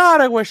piece. God,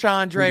 I wish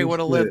Andre would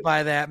have lived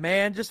by that,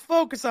 man. Just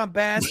focus on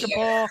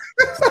basketball.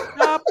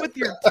 Stop with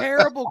your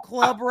terrible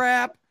club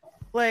rap.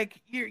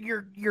 Like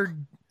your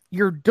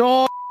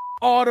dog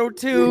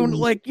auto-tune.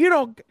 Like you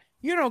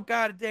don't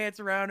gotta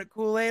dance around it,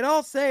 Kool-Aid.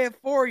 I'll say it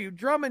for you.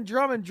 Drumming.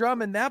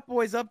 That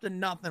boy's up to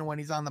nothing when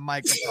he's on the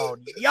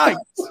microphone.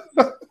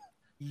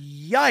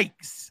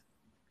 Yikes.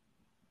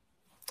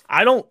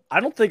 I don't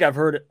think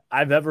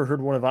I've ever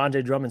heard one of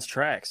Andre Drummond's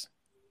tracks.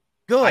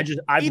 Good.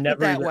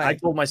 I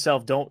told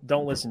myself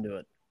don't listen to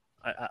it.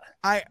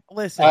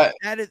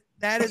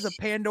 That is a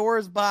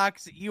Pandora's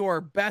box that you are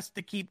best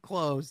to keep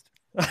closed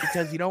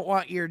because you don't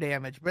want ear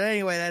damage. But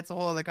anyway, that's a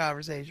whole other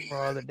conversation for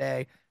another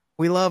day.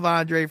 We love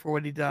Andre for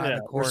what he done on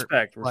the court.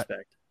 Respect.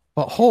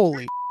 But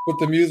holy with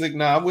the music,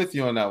 I'm with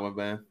you on that one,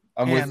 man.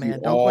 I'm with you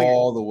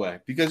all the way.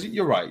 Because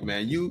you're right,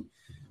 man. You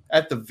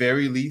at the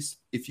very least,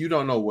 if you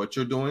don't know what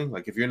you're doing,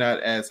 like if you're not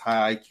as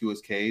high IQ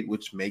as Cade,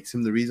 which makes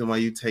him the reason why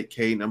you take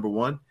Cade number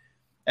one,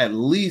 at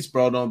least,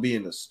 bro, don't be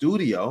in the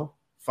studio.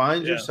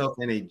 Find yourself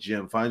in a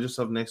gym. Find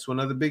yourself next to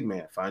another big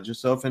man. Find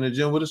yourself in a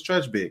gym with a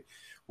stretch big.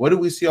 What did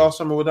we see all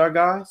summer with our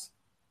guys?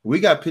 We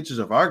got pictures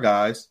of our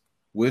guys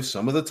with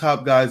some of the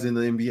top guys in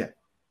the NBA.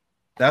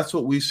 That's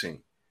what we've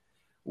seen.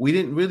 I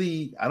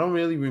don't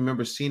really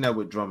remember seeing that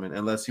with Drummond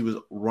unless he was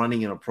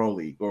running in a pro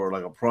league or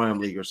like a pro-am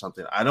league or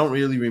something. I don't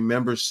really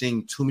remember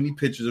seeing too many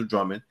pictures of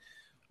Drummond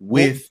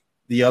with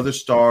the other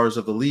stars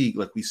of the league,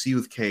 like we see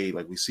with Cade,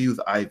 like we see with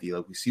Ivy,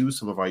 like we see with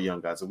some of our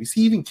young guys, like we see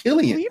even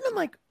Killian. Well, even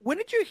like, when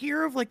did you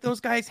hear of like those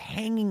guys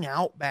hanging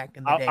out back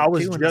in the day? I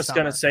was just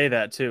gonna say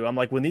that too. I'm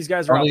like, when these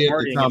guys are out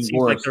partying, it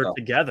seems like they're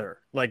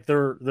together, like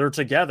they're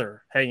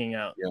together hanging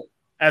out,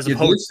 as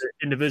opposed to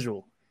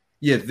individual.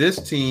 Yeah,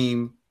 this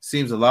team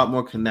seems a lot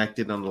more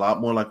connected and a lot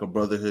more like a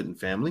brotherhood and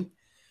family.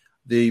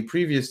 The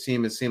previous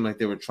team, it seemed like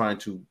they were trying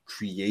to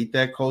create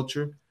that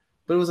culture,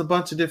 but it was a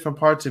bunch of different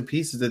parts and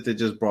pieces that they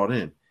just brought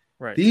in.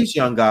 Right. These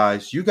young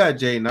guys, you got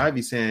Jay and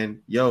Ivy saying,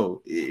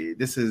 yo,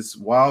 this is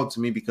wild to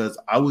me because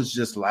I was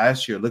just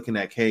last year looking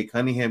at Cade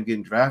Cunningham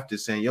getting drafted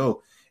saying,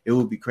 yo, it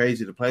would be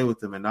crazy to play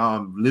with him. And now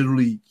I'm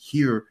literally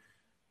here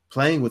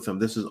playing with him.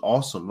 This is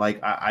awesome. Like,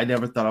 I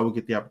never thought I would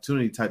get the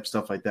opportunity type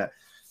stuff like that.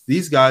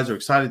 These guys are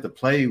excited to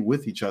play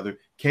with each other.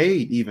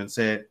 Cade even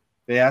said,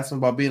 they asked him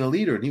about being a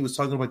leader, and he was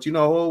talking about,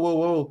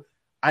 whoa.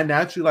 I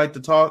naturally like to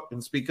talk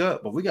and speak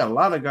up, but we got a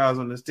lot of guys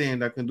on this team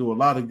that can do a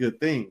lot of good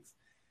things.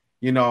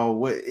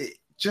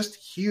 Just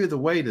hear the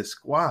way the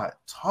squad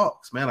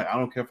talks, man. Like, I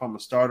don't care if I'm a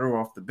starter or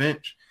off the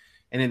bench.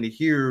 And then to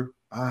hear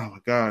oh my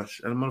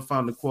gosh, and I'm gonna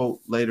find the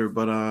quote later,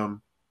 but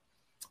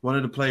one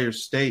of the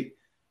players state,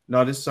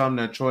 no, this is something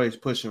that Troy is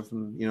pushing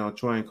from,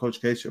 Troy and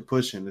Coach Casey are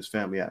pushing this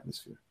family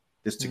atmosphere,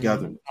 this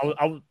togetherness.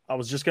 I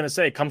was just gonna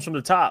say, it comes from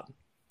the top.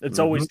 It's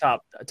always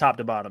top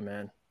to bottom,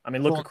 man. I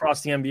mean, look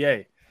across the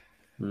NBA.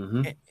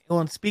 Well,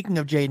 and speaking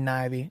of Jaden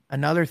Ivey,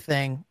 another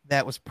thing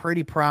that was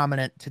pretty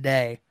prominent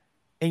today,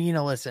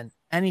 and listen,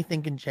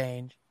 anything can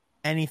change,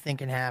 anything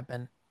can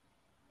happen,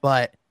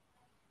 but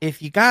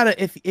if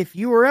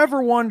you were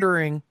ever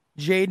wondering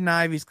Jaden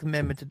Ivey's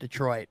commitment to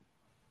Detroit,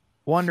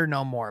 wonder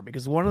no more,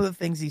 because one of the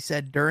things he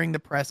said during the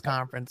press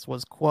conference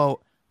was,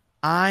 quote,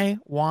 "I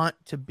want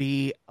to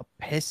be a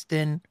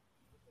Piston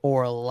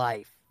for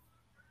life."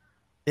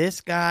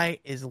 This guy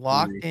is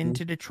locked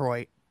into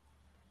Detroit.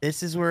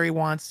 This is where he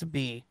wants to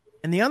be.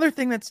 And the other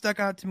thing that stuck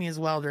out to me as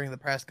well during the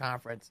press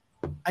conference,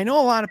 I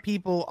know a lot of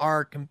people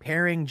are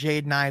comparing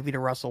Jaden Ivey to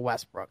Russell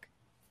Westbrook.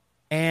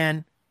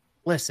 And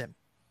listen,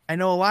 I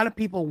know a lot of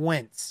people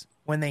wince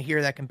when they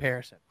hear that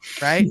comparison,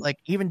 right? Like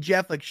even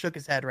Jeff shook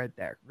his head right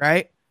there,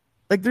 right?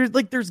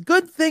 There's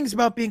good things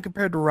about being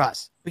compared to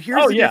Russ. But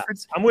here's the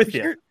difference. I'm with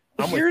you.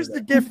 Here's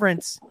the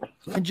difference.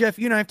 And Jeff,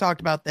 you and I have talked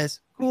about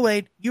this.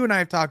 Kool-Aid, you and I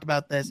have talked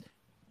about this.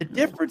 The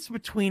difference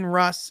between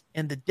Russ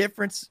and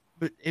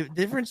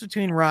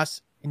between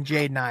Russ and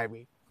Jaden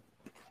Ivey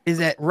is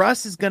that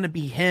Russ is going to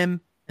be him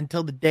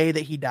until the day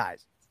that he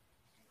dies.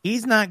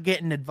 He's not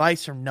getting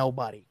advice from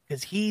nobody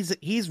because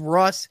he's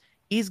Russ.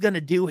 He's going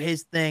to do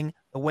his thing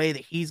the way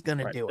that he's going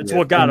to do it. It's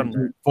what got him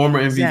there. Former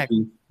MVP.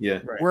 Exactly.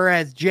 Yeah. Right.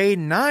 Whereas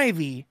Jaden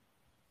Ivey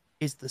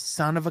is the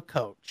son of a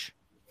coach,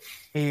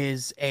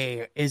 is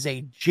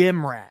a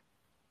gym rat.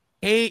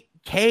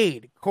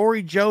 Cade,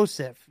 Corey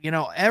Joseph,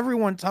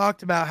 everyone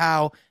talked about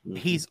how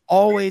he's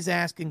always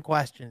asking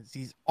questions.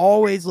 He's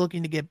always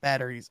looking to get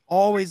better. He's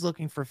always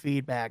looking for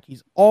feedback.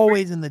 He's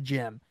always in the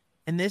gym.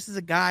 And this is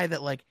a guy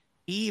that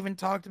he even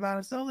talked about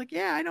himself.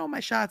 Yeah, I know my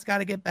shot's got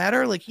to get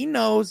better. He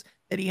knows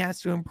that he has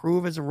to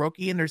improve as a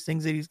rookie and there's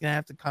things that he's going to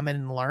have to come in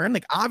and learn.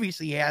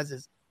 Obviously he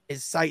has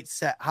his sights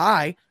set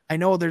high. I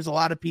know there's a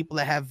lot of people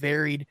that have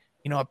varied,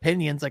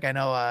 opinions. I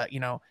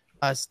know,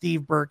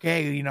 Steve Burke,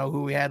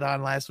 who we had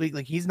on last week,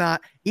 he's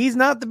not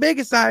the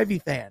biggest Ivy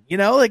fan,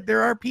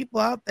 there are people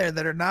out there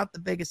that are not the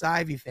biggest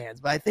Ivy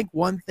fans. But I think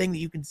one thing that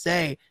you can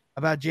say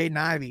about Jaden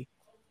Ivey,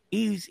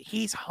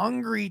 he's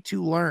hungry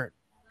to learn.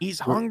 He's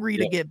hungry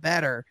to get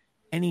better,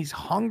 and he's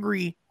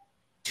hungry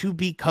to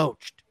be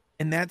coached.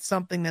 And that's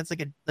something that's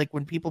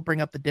when people bring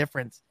up the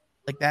difference,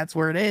 that's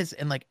where it is.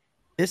 And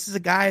this is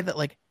a guy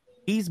that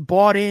he's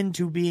bought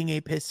into being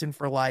a Piston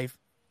for life,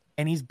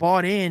 and he's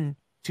bought in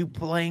to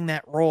playing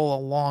that role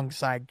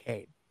alongside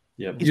Cade.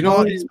 Yep.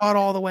 He's bought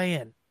all the way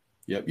in.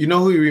 Yep. You know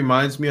who he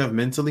reminds me of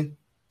mentally?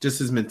 Just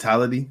his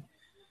mentality?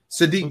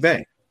 Sadiq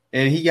Bey.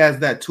 And he has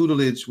that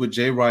tutelage with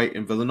Jay Wright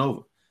and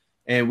Villanova.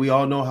 And we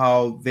all know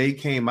how they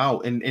came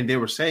out and they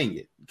were saying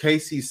it.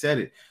 Casey said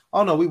it.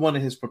 Oh, no, we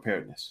wanted his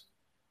preparedness.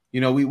 We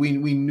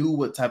knew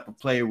what type of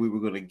player we were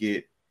going to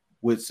get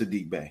with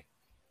Sadiq Bey.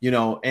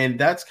 And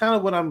that's kind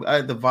of what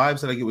the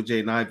vibes that I get with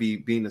Jaden Ivey,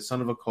 being the son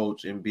of a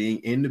coach and being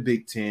in the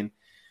Big Ten.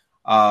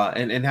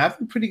 And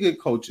having pretty good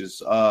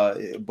coaches,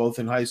 both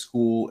in high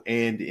school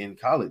and in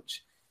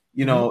college,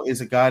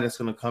 is a guy that's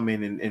going to come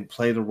in and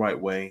play the right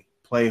way,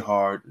 play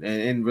hard,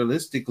 and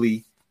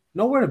realistically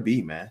know where to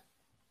be, man.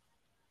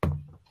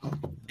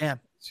 Yeah,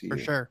 for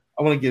sure.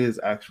 I want to get his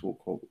actual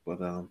quote, but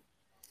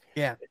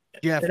yeah.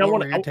 Jeff, what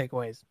were your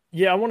takeaways?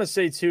 Yeah, I want to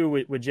say too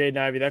with Jaden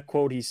Ivey, that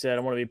quote he said,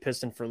 "I want to be a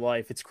Piston for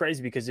life." It's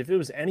crazy because if it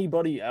was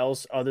anybody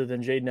else other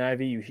than Jaden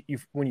Ivey, you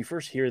when you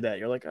first hear that,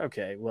 you're like,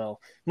 okay,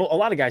 well, a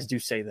lot of guys do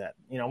say that.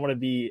 I want to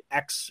be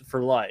X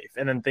for life,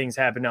 and then things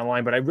happen down the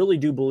line. But I really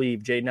do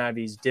believe Jaden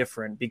Ivey's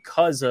different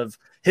because of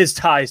his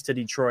ties to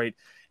Detroit.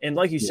 And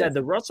like you said,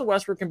 the Russell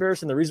Westbrook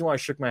comparison, the reason why I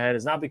shook my head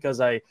is not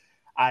because I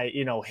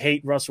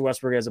hate Russell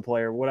Westbrook as a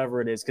player,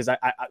 whatever it is, because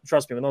I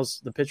trust me, when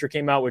the picture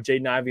came out with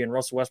Jaden Ivey and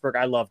Russell Westbrook,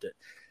 I loved it.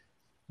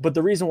 But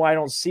the reason why I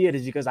don't see it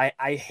is because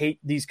I hate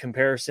these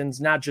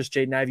comparisons, not just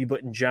Jaden Ivey,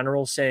 but in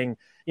general, saying,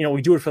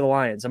 we do it for the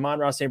Lions.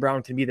 Amon-Ra St.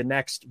 Brown can be the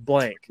next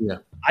blank. Yeah.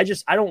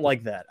 I don't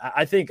like that.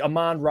 I think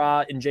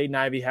Amon-Ra and Jaden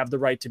Ivey have the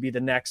right to be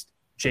the next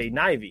Jaden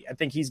Ivey. I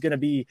think he's going to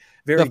be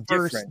very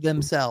different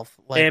themselves.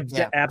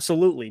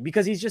 Absolutely.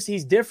 Because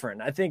he's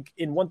different. I think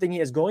in one thing he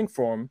has going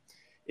for him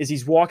is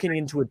he's walking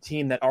into a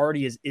team that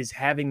already is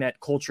having that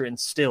culture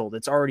instilled.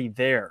 It's already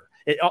there.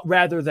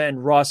 Rather than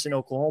Russ in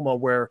Oklahoma,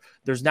 where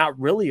there's not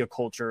really a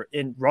culture,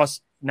 and Russ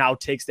now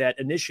takes that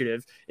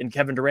initiative, and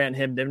Kevin Durant and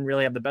him didn't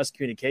really have the best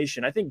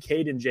communication. I think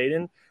Cade and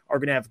Jaden are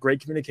going to have great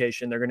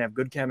communication. They're going to have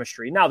good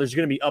chemistry. Now, there's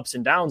going to be ups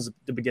and downs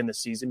to begin the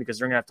season because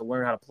they're going to have to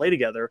learn how to play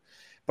together.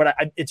 But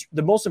it's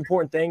the most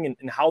important thing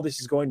in how this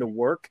is going to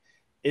work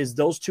is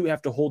those two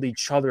have to hold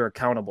each other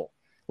accountable.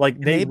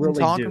 They've been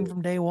talking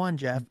from day one,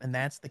 Jeff, and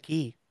that's the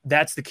key.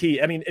 That's the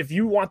key. I mean, if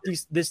you want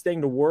this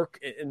thing to work,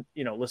 and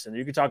listen,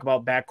 you could talk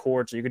about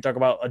backcourts, or you could talk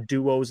about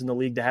duos in the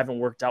league that haven't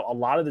worked out. A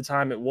lot of the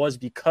time, it was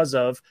because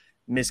of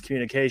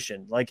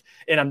miscommunication. Like,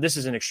 and this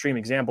is an extreme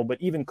example,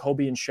 but even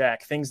Kobe and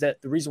Shaq, things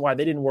that the reason why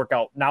they didn't work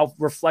out, now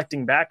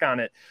reflecting back on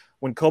it,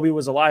 when Kobe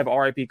was alive,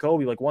 RIP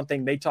Kobe, like one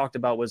thing they talked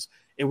about was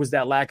it was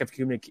that lack of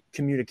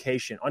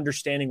communication,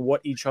 understanding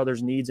what each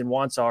other's needs and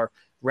wants are,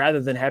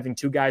 rather than having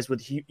two guys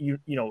with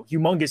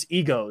humongous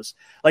egos.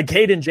 Like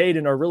Cade and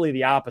Jaden are really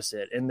the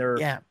opposite, and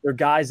they're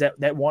guys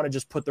that want to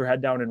just put their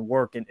head down and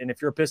work. And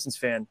if you're a Pistons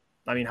fan,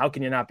 I mean, how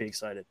can you not be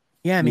excited?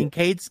 Yeah, I mean,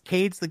 Cade's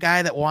the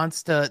guy that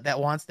wants to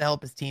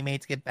help his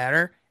teammates get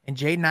better, and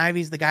Jaden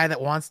Ivey's the guy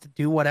that wants to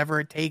do whatever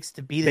it takes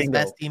to be the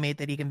best teammate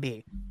that he can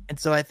be. And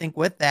so I think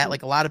with that,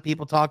 like a lot of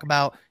people talk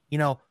about,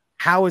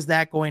 how is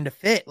that going to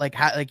fit? Like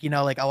how, like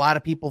a lot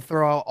of people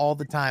throw out all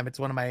the time. It's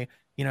one of my,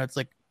 it's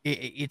like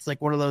it's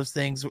like one of those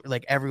things where,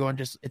 like everyone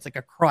it's like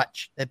a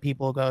crutch that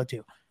people go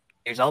to.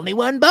 There's only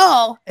one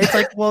ball. It's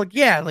like, well,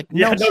 yeah, like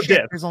no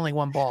shit. There's only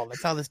one ball.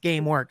 That's how this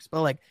game works.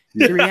 But like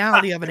the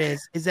reality of it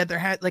is that there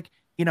had like.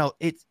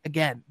 It's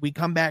again, we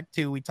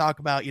talk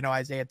about,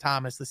 Isaiah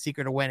Thomas, the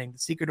secret of winning,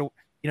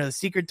 the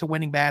secret to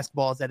winning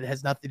basketball is that it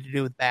has nothing to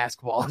do with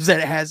basketball. Is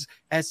that it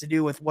has to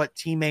do with what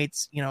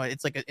teammates,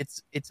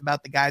 it's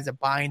about the guys that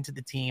buy into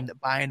the team, that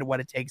buy into what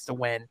it takes to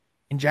win.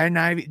 And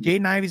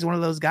Jaden Ivey's one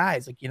of those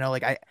guys.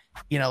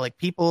 Like,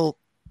 people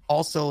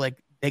also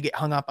like they get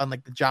hung up on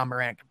like the Ja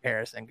Morant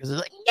comparison because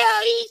it's like,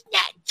 no, he's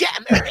not Ja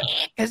Morant.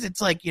 Because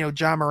it's like,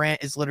 Ja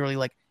Morant is literally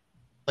like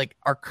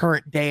our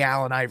current day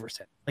Allen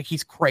Iverson. Like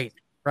he's crazy.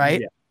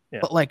 Right. Yeah.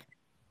 But like,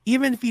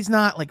 even if he's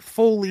not like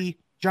fully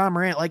Ja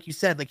Morant, like you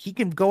said, like he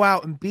can go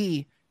out and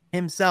be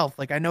himself.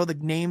 Like I know the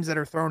names that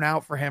are thrown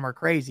out for him are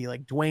crazy,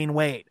 like Dwayne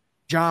Wade,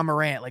 Ja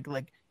Morant,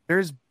 like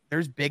there's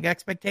big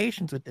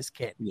expectations with this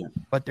kid,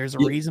 but there's a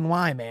reason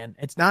why, man.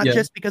 It's not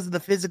just because of the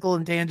physical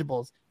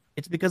intangibles.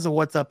 It's because of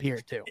what's up here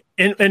too.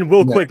 And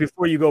real quick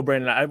before you go,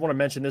 Brandon, I want to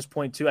mention this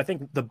point too. I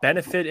think the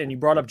benefit, and you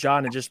brought up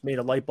John and just made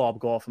a light bulb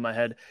go off in my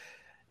head.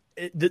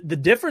 The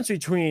difference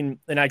between,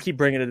 and I keep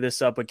bringing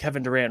this up, but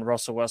Kevin Durant,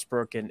 Russell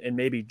Westbrook, and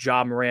maybe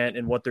Ja Morant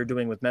and what they're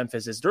doing with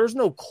Memphis is there's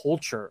no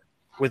culture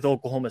with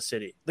Oklahoma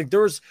City. Like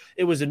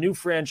it was a new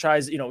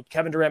franchise.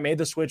 Kevin Durant made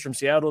the switch from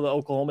Seattle to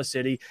Oklahoma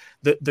City.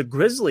 The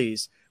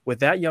Grizzlies with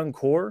that young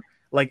core,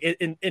 like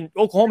in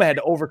Oklahoma had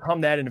to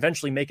overcome that and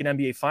eventually make an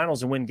NBA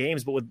Finals and win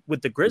games. But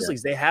with the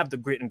Grizzlies, they have the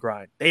grit and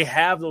grind. They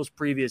have those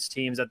previous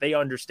teams that they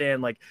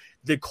understand. Like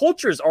the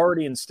culture is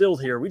already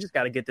instilled here. We just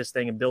got to get this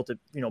thing and built it,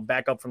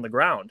 back up from the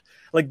ground.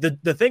 Like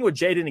the thing with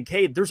Jaden and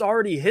Cade, there's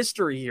already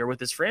history here with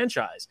this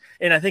franchise,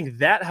 and I think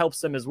that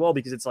helps them as well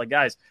because it's like,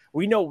 guys,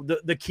 we know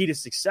the key to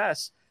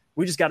success.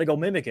 We just got to go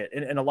mimic it.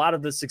 And a lot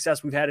of the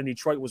success we've had in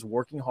Detroit was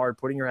working hard,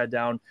 putting your head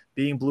down,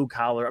 being blue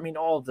collar. I mean,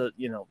 all of the,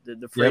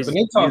 the phrase. Yeah, but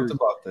they talked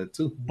about that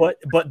too. But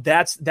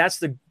that's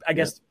the, I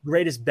guess,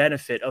 greatest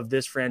benefit of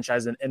this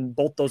franchise. And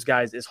both those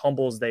guys, as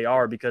humble as they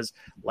are, because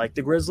like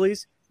the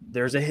Grizzlies,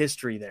 there's a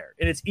history there.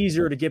 And it's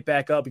easier to get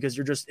back up because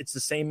it's the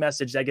same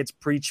message that gets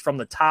preached from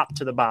the top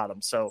to the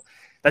bottom. So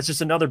that's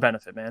just another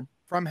benefit, man.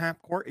 From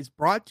Half Court is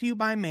brought to you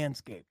by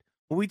Manscaped.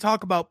 When we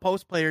talk about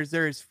post players,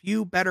 there is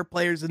few better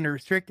players in the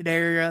restricted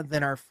area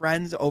than our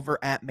friends over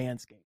at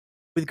Manscaped.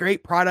 With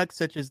great products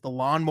such as the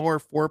Lawnmower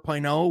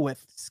 4.0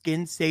 with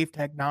skin-safe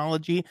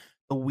technology,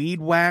 the Weed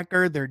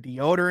Whacker, their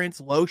deodorants,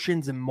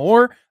 lotions, and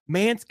more,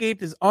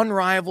 Manscaped is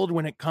unrivaled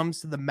when it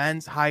comes to the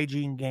men's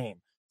hygiene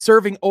game,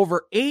 serving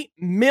over 8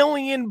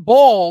 million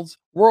balls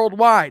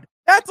worldwide.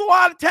 That's a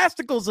lot of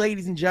testicles,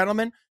 ladies and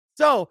gentlemen.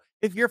 So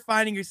if you're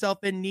finding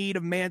yourself in need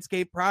of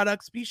Manscaped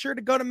products, be sure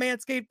to go to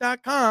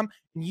manscaped.com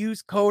and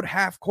use code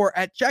HALFCOURT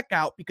at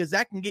checkout because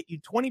that can get you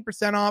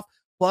 20% off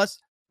plus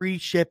free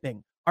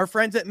shipping. Our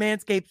friends at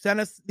Manscaped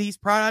sent us these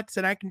products,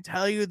 and I can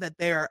tell you that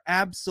they are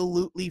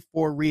absolutely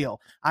for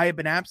real. I have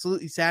been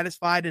absolutely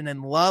satisfied and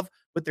in love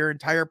with their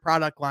entire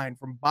product line,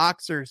 from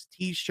boxers,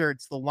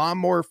 t-shirts, the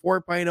Lawnmower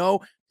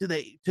 4.0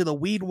 to the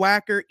Weed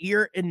Whacker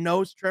ear and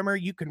nose trimmer.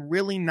 You can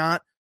really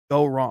not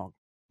go wrong.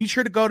 Be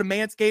sure to go to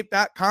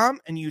manscaped.com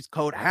and use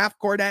code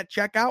HALFCOURT at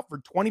checkout for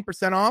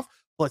 20% off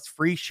plus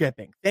free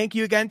shipping. Thank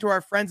you again to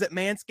our friends at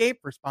Manscaped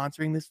for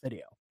sponsoring this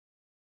video.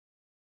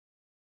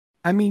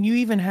 I mean, you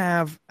even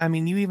have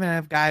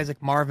guys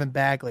like Marvin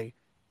Bagley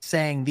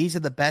saying these are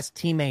the best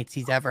teammates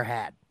he's ever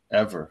had.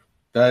 Ever.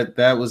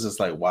 That was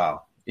just like,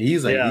 wow.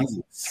 He's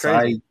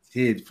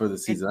excited for the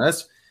season.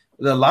 That's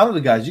a lot of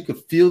the guys, you could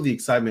feel the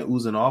excitement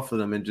oozing off of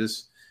them, and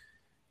just,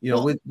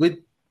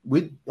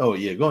 oh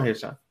yeah, go ahead,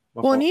 Sean.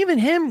 Well, and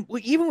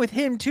even with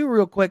him too,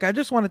 real quick, I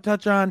just want to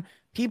touch on,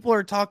 people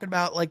are talking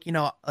about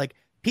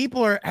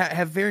people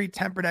have very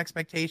tempered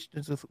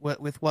expectations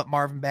with what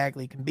Marvin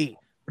Bagley can be.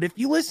 But if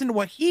you listen to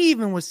what he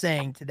even was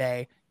saying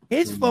today,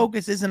 his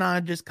focus isn't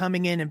on just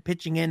coming in and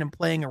pitching in and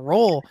playing a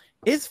role.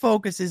 His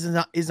focus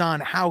is on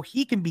how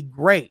he can be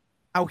great,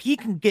 how he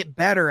can get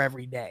better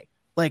every day.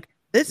 Like,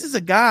 this is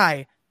a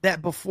guy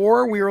that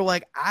before we were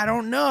like, I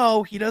don't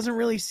know, he doesn't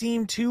really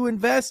seem too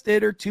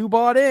invested or too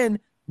bought in.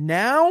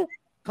 Now,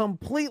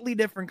 completely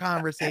different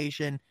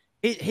conversation.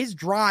 His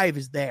drive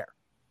is there.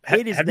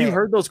 Have you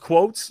heard those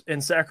quotes in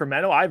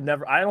Sacramento? I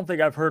don't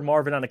think I've heard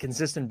Marvin on a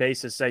consistent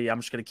basis say, I'm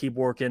just going to keep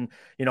working.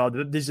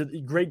 These are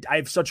great. I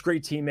have such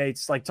great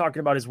teammates, like talking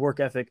about his work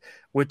ethic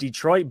with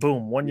Detroit.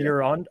 Boom. 1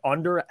 year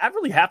under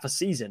really half a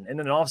season in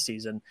an off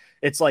season.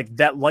 It's like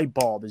that light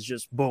bulb is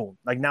just boom.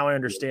 Like now I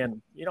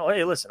understand,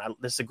 hey, listen,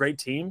 this is a great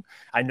team.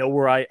 I know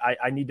where I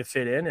need to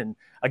fit in. And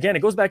again,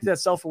 it goes back to that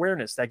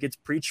self-awareness that gets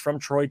preached from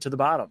Troy to the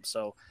bottom.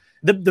 So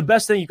the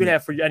best thing you could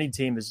have for any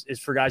team is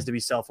for guys to be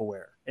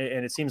self-aware.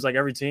 And it seems like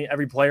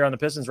every player on the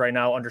Pistons right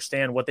now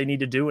understand what they need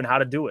to do and how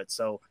to do it.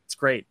 So it's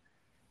great.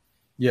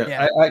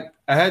 Yeah.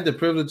 I had the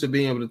privilege of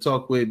being able to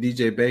talk with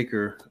DJ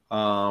Baker,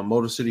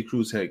 Motor City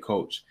Cruise head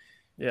coach.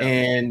 Yeah.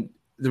 And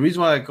the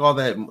reason why I call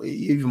that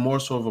even more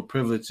so of a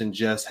privilege than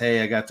just,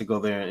 hey, I got to go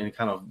there and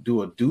kind of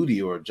do a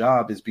duty or a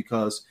job is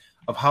because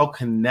of how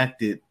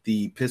connected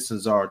the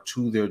Pistons are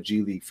to their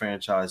G League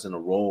franchise and the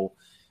role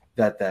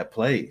that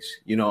plays,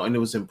 and it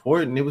was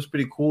important. It was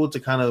pretty cool to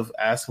kind of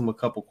ask them a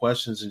couple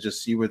questions and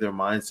just see where their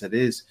mindset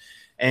is.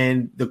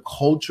 And the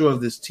culture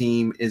of this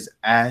team is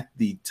at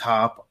the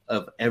top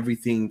of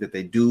everything that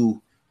they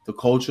do. The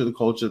culture.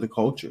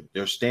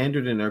 Their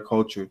standard and their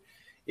culture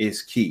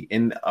is key.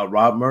 And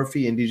Rob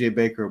Murphy and DJ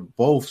Baker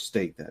both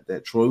state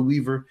that Troy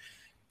Weaver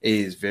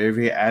is very,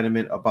 very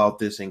adamant about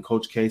this. And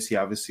Coach Casey,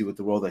 obviously, with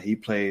the role that he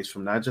plays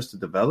from not just the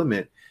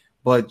development,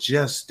 but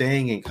just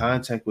staying in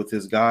contact with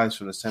his guys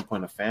from the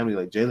standpoint of family,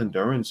 like Jalen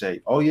Duren say,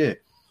 oh, yeah,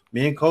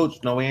 me and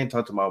Coach, no, we ain't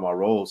talked about my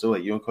roles. So,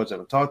 like, you and Coach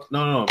haven't talked?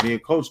 No, me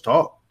and Coach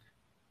talk.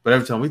 But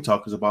every time we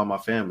talk, it's about my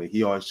family.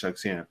 He always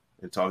checks in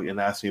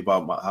and asks me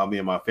about how me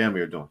and my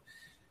family are doing.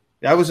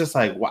 I was just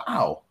like,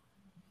 wow.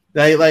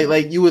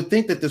 Like you would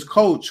think that this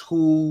coach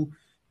who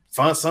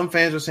some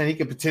fans are saying he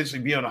could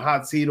potentially be on a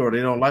hot seat or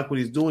they don't like what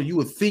he's doing, you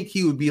would think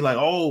he would be like,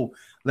 oh,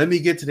 let me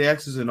get to the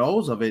X's and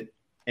O's of it.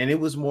 And it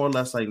was more or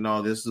less like,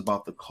 no, this is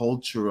about the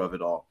culture of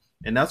it all.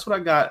 And that's what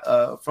I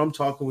got from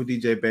talking with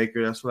DJ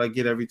Baker. That's what I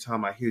get every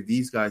time I hear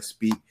these guys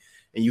speak.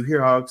 And you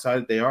hear how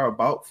excited they are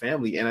about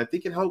family. And I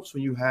think it helps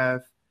when you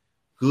have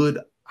good,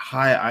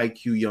 high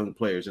IQ young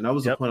players. And that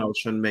was the point I was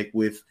trying to make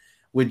with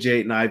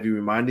Jaden Ivey,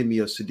 reminding me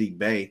of Sadiq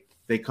Bey.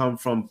 They come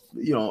from,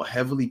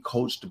 heavily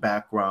coached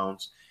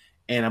backgrounds.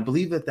 And I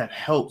believe that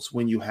helps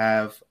when you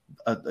have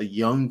a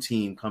young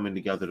team coming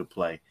together to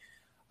play.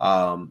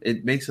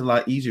 It makes it a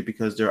lot easier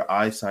because their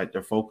eyesight,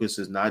 their focus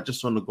is not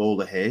just on the goal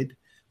ahead,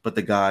 but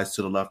the guys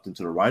to the left and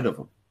to the right of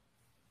them.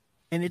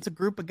 And it's a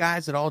group of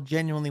guys that all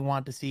genuinely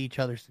want to see each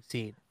other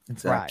succeed and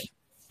thrive.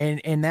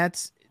 And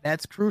that's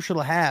crucial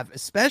to have,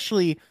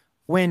 especially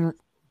when,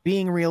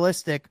 being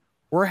realistic,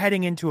 we're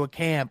heading into a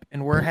camp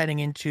and we're heading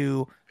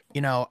into,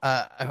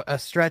 a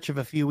stretch of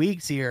a few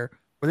weeks here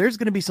where there's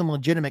going to be some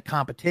legitimate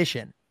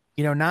competition,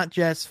 not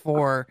just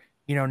for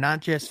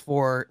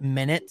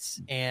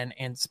minutes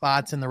and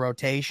spots in the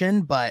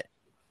rotation, but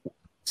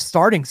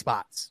starting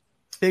spots,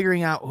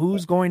 figuring out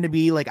who's going to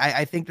be like,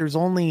 I think there's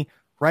only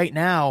right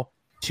now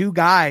 2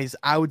 guys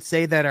I would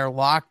say that are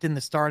locked in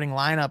the starting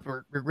lineup,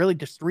 or really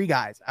just 3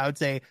 guys. I would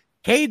say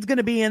Cade's going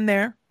to be in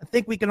there. I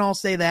think we can all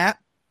say that.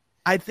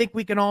 I think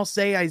we can all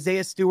say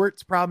Isaiah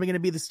Stewart's probably going to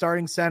be the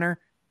starting center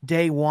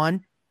day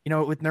one,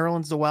 with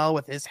Nerlens Noel,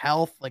 with his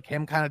health, like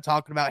him kind of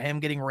talking about him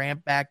getting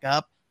ramped back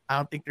up. I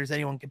don't think there's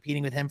anyone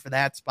competing with him for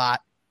that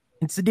spot.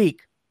 And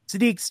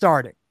Sadiq's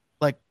starting.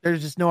 Like,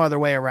 there's just no other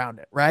way around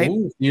it, right?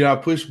 Ooh, you got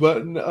a push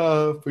button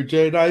for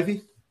Jaden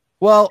Ivey?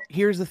 Well,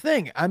 here's the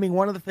thing. I mean,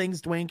 one of the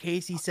things Dwayne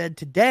Casey said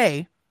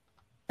today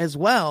as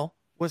well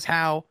was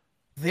how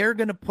they're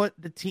going to put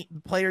the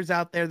players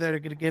out there that are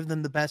going to give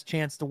them the best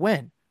chance to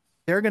win.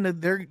 They're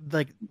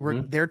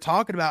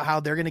talking about how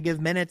they're going to give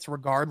minutes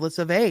regardless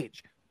of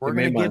age. We're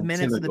going to give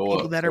minutes to the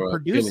people that are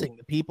producing,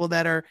 the people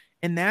that are,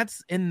 and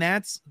that's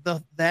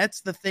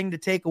the thing to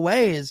take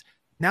away is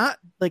not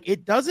like,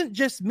 it doesn't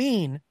just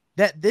mean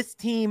that this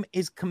team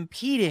is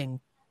competing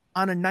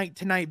on a night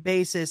to night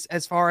basis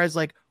as far as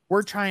like,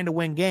 we're trying to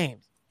win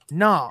games.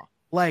 No,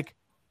 like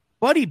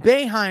Buddy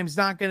Boeheim's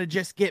not going to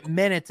just get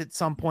minutes at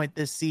some point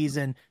this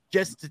season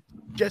just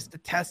to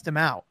test him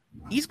out.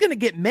 He's going to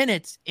get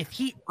minutes if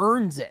he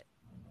earns it.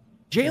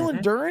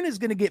 Jalen Duren is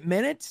going to get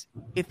minutes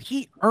if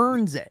he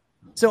earns it.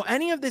 So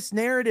any of this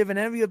narrative and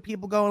any of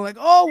people going like,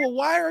 oh, well,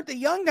 why aren't the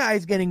young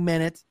guys getting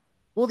minutes?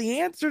 Well, the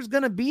answer is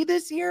going to be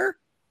this year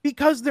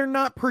because they're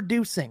not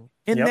producing.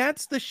 And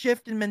that's the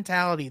shift in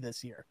mentality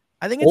this year.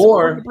 I think it's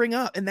important to bring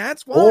up. And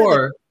that's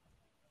why.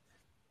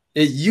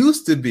 It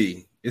used to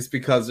be it's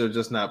because they're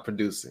just not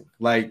producing.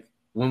 Like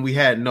when we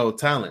had no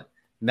talent.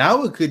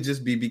 Now it could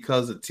just be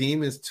because the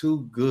team is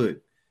too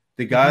good.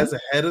 The guys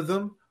ahead of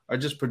them are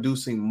just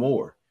producing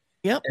more.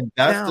 Yep. And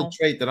that's the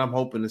trait that I'm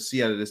hoping to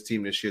see out of this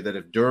team this year, that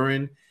if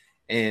Duren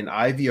and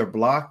Ivy are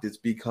blocked, it's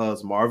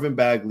because Marvin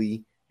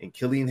Bagley and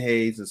Killian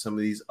Hayes and some of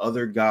these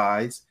other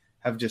guys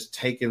have just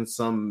taken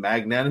some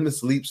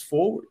magnanimous leaps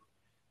forward.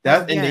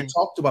 And they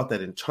talked about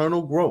that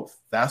internal growth.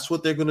 That's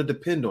what they're going to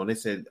depend on. They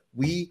said,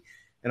 in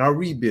our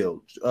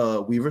rebuild,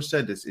 Weaver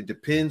said this, it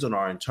depends on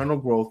our internal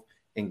growth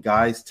and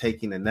guys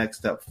taking the next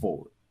step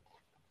forward.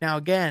 Now,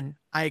 again,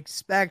 I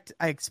expect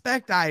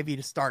Ivy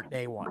to start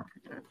day one.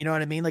 You know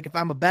what I mean? Like if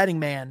I'm a betting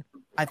man,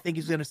 I think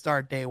he's going to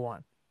start day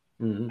one.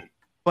 Mm-hmm.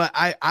 But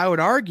I would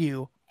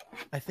argue,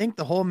 I think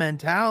the whole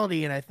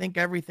mentality and I think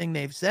everything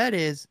they've said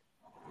is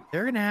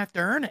they're going to have to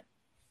earn it.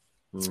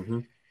 Mm-hmm.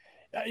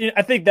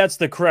 I think that's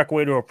the correct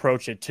way to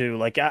approach it too.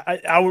 Like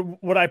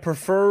would I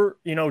prefer,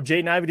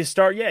 Jaden Ivey to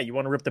start? Yeah, you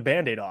want to rip the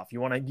Band-Aid off. You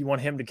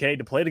want him to Cade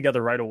to play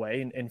together right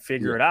away and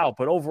figure it out.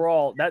 But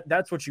overall,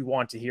 that's what you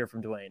want to hear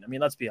from Dwayne. I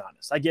mean, let's be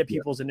honest. I get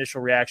people's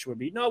initial reaction would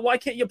be, no, why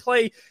can't you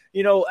play,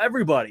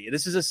 everybody?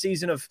 This is a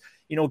season of,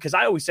 because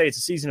I always say it's a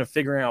season of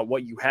figuring out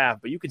what you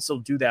have, but you can still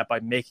do that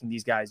by making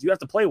these guys. You have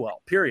to play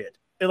well, period.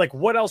 And like,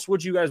 what else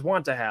would you guys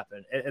want to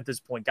happen at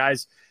this point?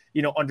 Guys,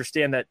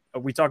 understand that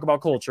we talk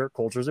about culture.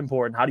 Culture is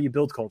important. How do you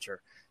build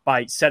culture?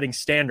 By setting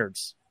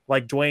standards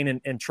like Dwayne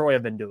and Troy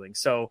have been doing.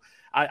 So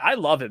I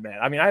love it, man.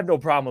 I mean, I have no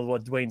problem with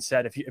what Dwayne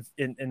said.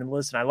 And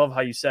listen, I love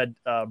how you said,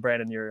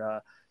 Brandon,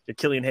 your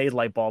Killian Hayes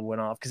light bulb went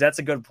off, because that's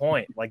a good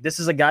point. Like, this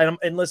is a guy,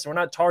 and listen, we're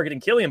not targeting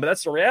Killian, but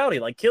that's the reality.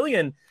 Like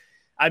Killian,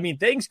 I mean,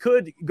 things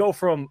could go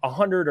from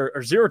 100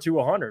 or 0 to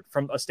 100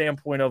 from a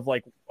standpoint of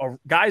like a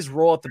guy's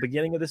role at the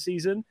beginning of the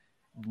season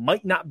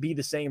might not be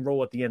the same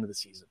role at the end of the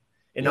season.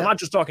 And I'm not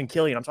just talking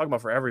Killian, I'm talking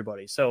about for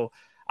everybody. So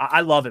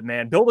I love it,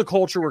 man. Build a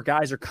culture where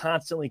guys are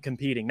constantly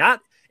competing,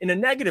 not in a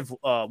negative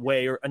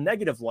way or a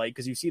negative light,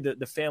 because you see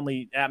the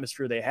family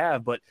atmosphere they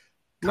have, but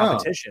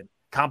competition.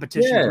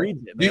 Competition breeds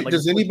it, man.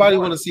 Does anybody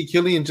want to see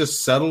Killian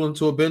just settle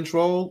into a bench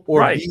role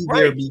or be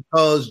there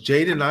because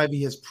Jaden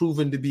Ivey has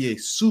proven to be a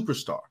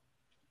superstar?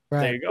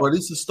 Right. There you go. Or at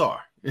least a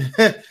star. You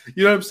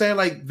know what I'm saying?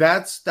 Like,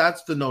 that's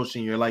the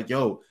notion. You're like,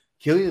 yo,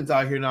 Killian's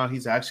out here now.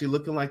 He's actually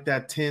looking like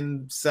that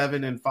 10,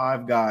 7, and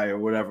 5 guy or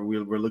whatever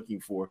we're looking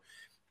for.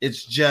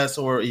 It's just,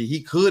 or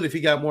he could, if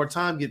he got more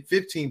time, get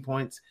 15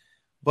 points.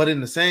 But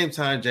in the same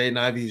time, Jaden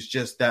Ivey is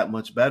just that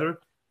much better.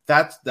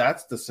 That's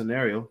the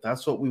scenario.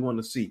 That's what we want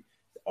to see.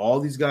 All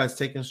these guys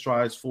taking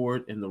strides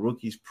forward, and the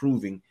rookies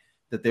proving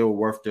that they were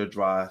worth their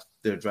draft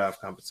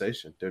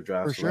compensation, their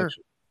draft For selection.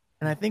 sure.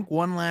 And I think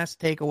one last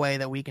takeaway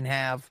that we can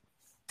have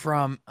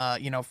from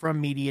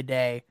from Media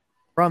Day,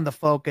 from the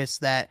focus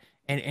that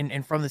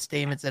and from the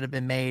statements that have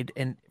been made,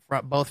 and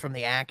both from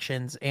the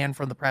actions and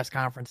from the press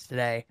conference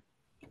today,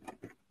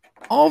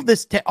 all of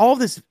this,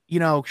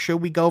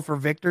 should we go for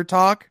Victor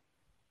talk?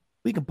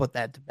 We can put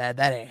that to bed.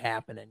 That ain't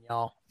happening,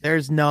 y'all.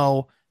 There's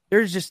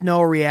just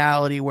no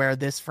reality where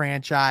this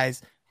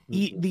franchise,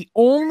 the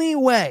only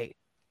way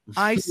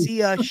I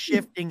see us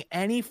shifting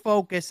any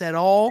focus at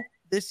all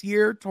this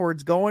year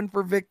towards going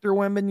for Victor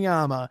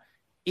Wembanyama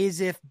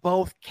is if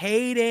both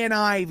Cade and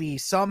Ivy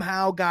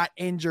somehow got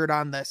injured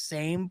on the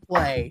same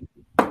play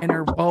and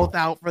are both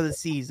out for the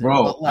season.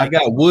 Bro, I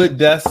got wood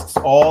desks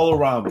all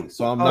around me,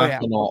 so I'm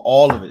knocking on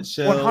all of it.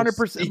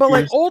 100%. But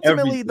like,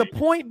 ultimately, the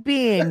point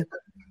being,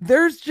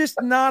 there's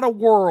just not a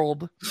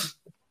world.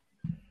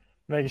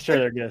 Making sure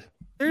they're good.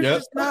 There's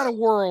just not a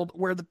world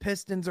where the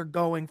Pistons are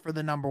going for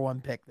the number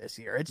 1 pick this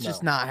year. It's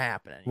just not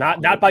happening.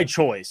 Not by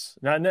choice.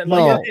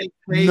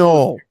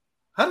 No.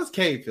 How does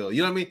Cade feel?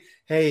 You know what I mean?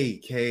 Hey,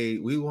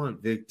 Cade, we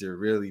want Victor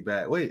really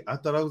bad. Wait, I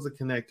thought I was a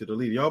connected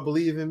leader. Y'all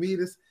believe in me?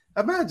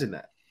 Imagine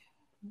that.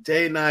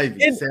 Jaden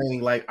Ivey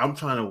saying, like, I'm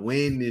trying to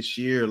win this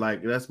year.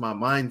 Like, that's my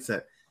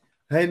mindset.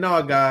 Hey,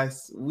 no,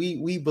 guys,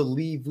 we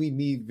believe we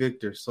need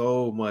Victor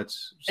so much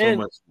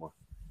more.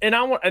 And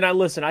I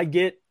listen, I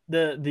get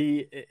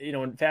the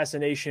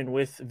fascination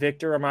with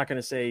Victor. I'm not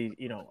going to say,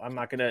 I'm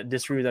not going to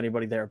disagree with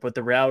anybody there, but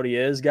the reality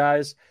is,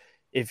 guys,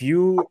 if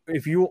you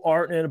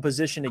aren't in a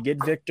position to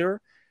get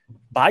Victor,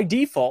 by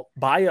default,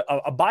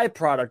 a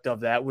byproduct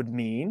of that would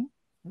mean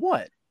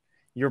what?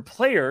 Your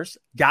players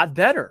got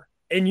better.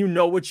 And you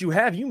know what you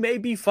have. You may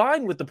be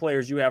fine with the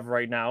players you have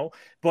right now,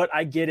 but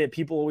I get it.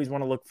 People always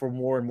want to look for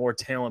more and more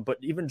talent. But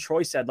even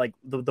Troy said, like,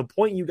 the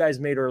point you guys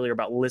made earlier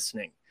about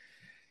listening.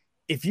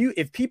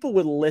 If people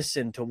would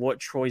listen to what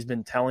Troy's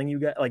been telling you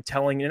guys, I'm not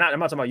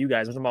talking about you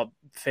guys, I'm talking about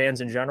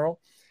fans in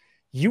general,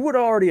 you would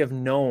already have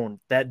known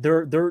that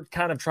they're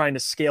kind of trying to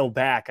scale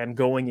back on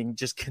going and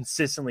just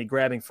consistently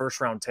grabbing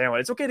first-round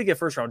talent. It's okay to get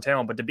first-round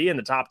talent, but to be in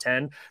the top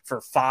 10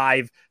 for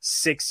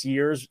 5-6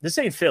 years, this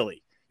ain't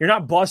Philly. You're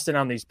not busting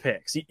on these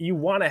picks. You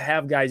want to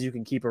have guys you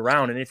can keep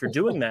around. And if you're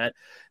doing that,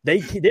 they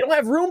don't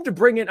have room to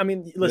bring in. I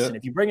mean, listen,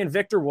 if you bring in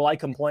Victor, will I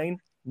complain?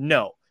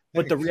 No.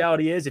 But the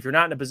reality is, if you're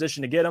not in a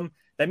position to get him,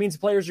 that means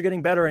players are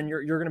getting better and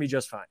you're going to be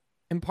just fine.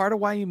 And part of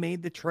why you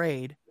made the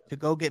trade to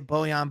go get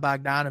Bojan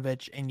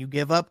Bogdanovic and you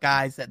give up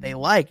guys that they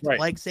liked,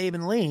 like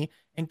Saban Lee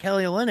and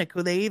Kelly Olynyk,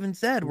 who they even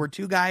said were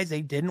 2 guys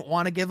they didn't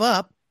want to give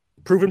up.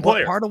 Proven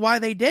player. Part of why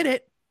they did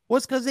it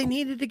was because they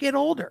needed to get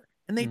older.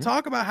 And they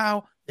talk about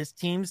how this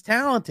team's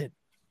talented.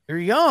 They're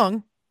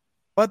young,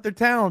 but they're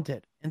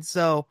talented. And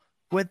so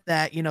with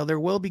that, there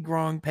will be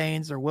growing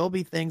pains. There will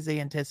be things they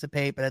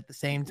anticipate, but at the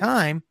same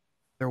time,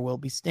 there will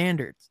be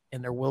standards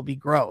and there will be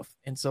growth.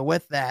 And so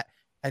with that,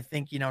 I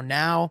think,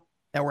 now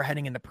that we're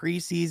heading into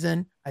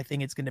preseason, I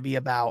think it's going to be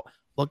about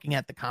looking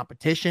at the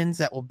competitions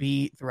that will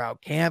be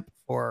throughout camp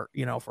for,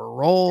 for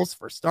roles,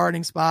 for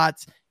starting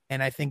spots,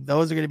 And I think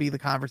those are going to be the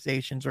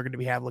conversations we're going to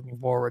be having looking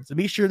forward. So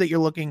be sure that you're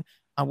looking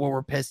on What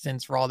We're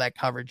Pistons for all that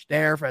coverage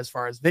there for as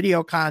far as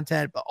video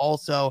content, but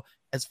also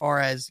as far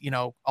as,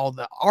 all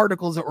the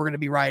articles that we're going to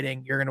be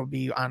writing, you're going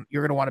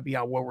to want to be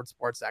on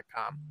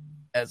woodwardsports.com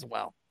as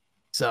well.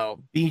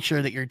 So be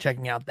sure that you're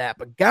checking out that.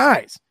 But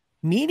guys,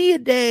 media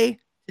day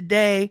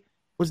today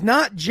was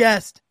not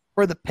just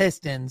for the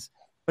Pistons,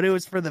 but it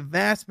was for the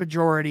vast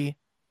majority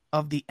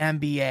of the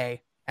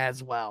NBA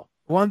as well.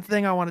 One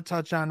thing I want to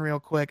touch on real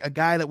quick, a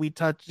guy that we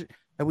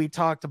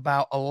talked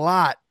about a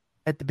lot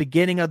at the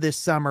beginning of this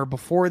summer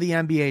before the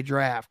NBA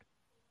draft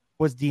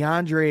was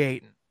DeAndre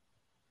Ayton.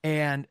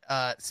 And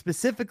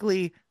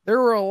specifically, there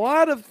were a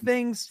lot of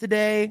things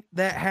today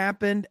that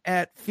happened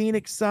at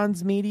Phoenix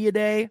Suns Media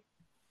Day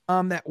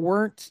that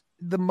weren't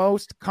the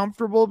most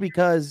comfortable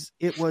because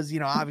it was,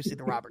 obviously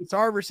the Robert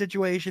Sarver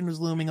situation was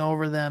looming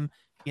over them.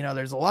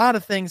 There's a lot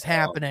of things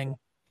happening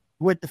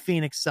with the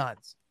Phoenix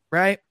Suns,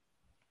 right?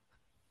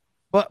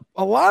 But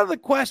a lot of the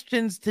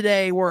questions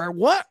today were,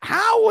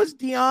 how was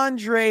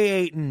DeAndre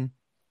Ayton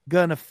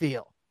going to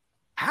feel?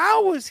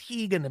 How was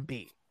he going to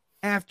be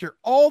after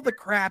all the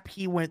crap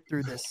he went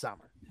through this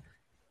summer?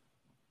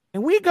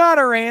 And we got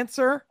our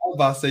answer. I was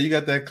about to say, you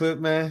got that clip,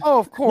 man? Oh,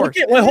 of course.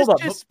 Hold on.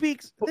 This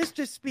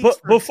just speaks.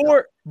 But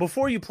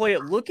before you play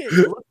it, look at,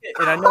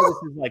 and I know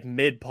this is like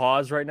mid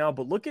pause right now,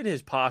 but look at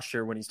his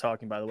posture when he's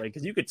talking. By the way,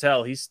 because you could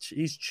tell he's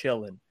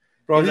chilling.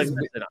 Bro, he's like,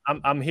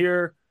 listen, I'm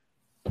here.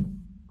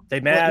 They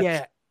match.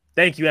 Yeah.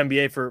 Thank you,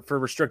 NBA, for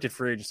restricted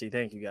free agency.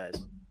 Thank you, guys.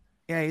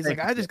 Yeah, he's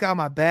I just got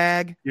my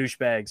bag.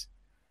 Douchebags.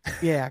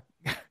 Yeah.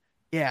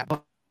 Yeah.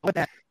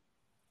 But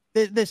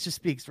this just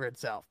speaks for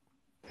itself.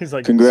 He's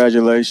like,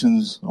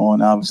 congratulations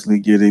on obviously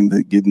getting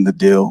the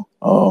deal.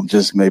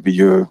 Just maybe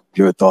your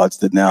thoughts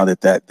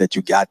that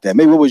you got that.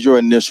 Maybe what was your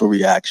initial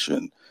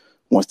reaction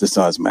once the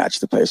Suns matched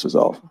the Pacers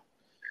offer?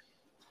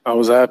 I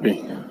was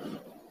happy.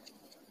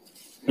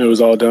 It was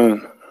all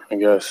done, I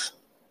guess.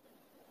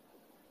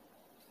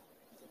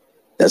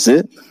 That's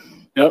it?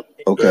 Yep.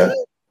 Okay.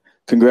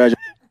 Congratulations.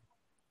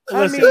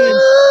 I mean,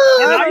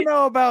 I don't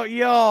know about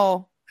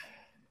y'all,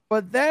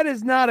 but that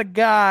is not a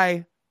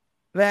guy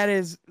that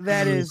is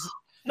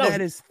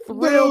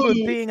thrilled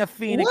with being a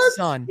Phoenix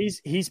Sun.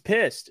 He's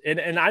pissed,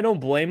 and I don't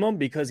blame him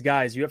because,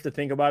 guys, you have to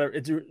think about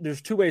it.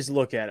 There's two ways to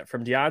look at it: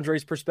 from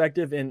DeAndre's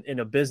perspective and in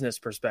a business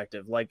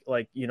perspective, like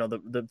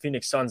the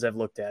Phoenix Suns have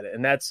looked at it,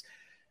 and that's,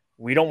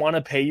 we don't want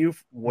to pay you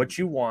what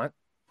you want,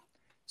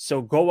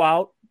 so go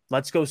out,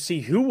 let's go see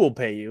who will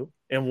pay you,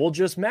 and we'll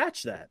just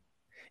match that.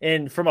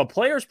 And from a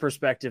player's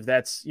perspective,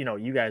 that's,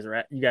 you guys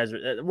are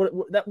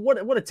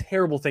what a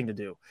terrible thing to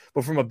do.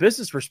 But from a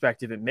business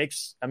perspective,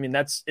 it's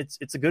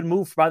a good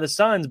move by the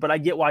Suns. But I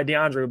get why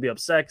DeAndre would be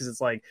upset, because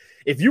it's like,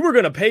 if you were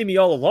going to pay me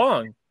all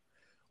along,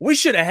 we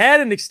should have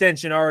had an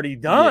extension already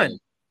done.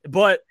 Yeah.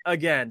 But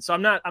again, so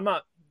I'm not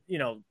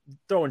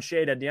throwing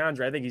shade at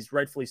DeAndre. I think he's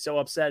rightfully so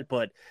upset,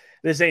 but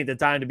this ain't the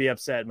time to be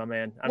upset, my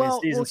man. I mean,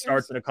 season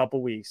starts in a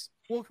couple weeks.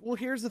 Well,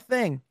 here's the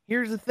thing.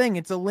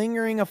 It's a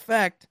lingering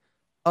effect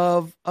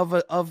of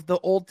the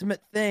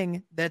ultimate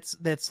thing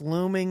that's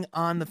looming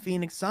on the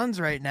Phoenix Suns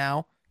right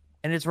now,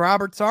 and it's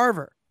Robert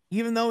Sarver.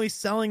 Even though he's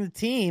selling the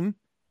team,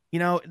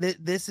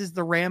 this is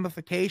the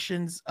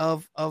ramifications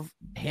of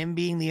him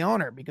being the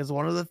owner, because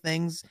one of the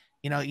things,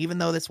 even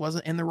though this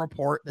wasn't in the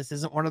report, this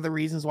isn't one of the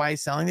reasons why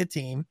he's selling the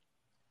team.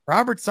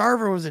 Robert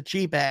Sarver was a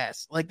cheap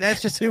ass. Like,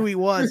 that's just who he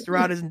was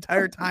throughout his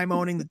entire time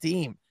owning the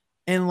team.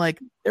 And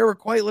there were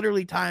quite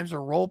literally times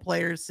where role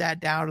players sat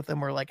down with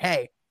him, were like,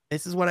 hey,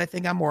 this is what I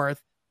think I'm worth.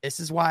 This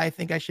is why I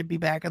think I should be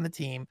back on the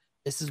team.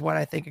 This is what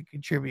I think I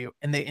contribute.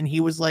 And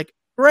he was like,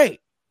 great.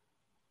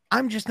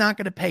 I'm just not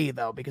going to pay you,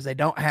 though, because I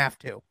don't have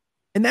to.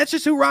 And that's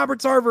just who Robert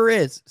Sarver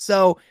is.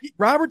 So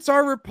Robert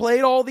Sarver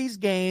played all these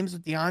games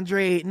with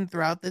DeAndre Ayton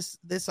throughout this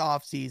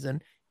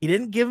offseason. He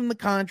didn't give him the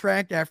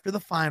contract after the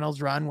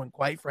finals run, when,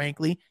 quite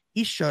frankly,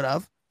 he should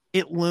have.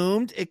 It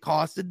loomed. It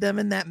costed them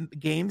in that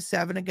Game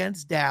 7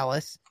 against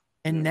Dallas.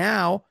 And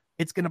now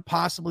it's going to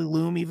possibly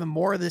loom even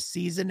more this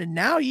season. And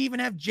now you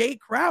even have Jay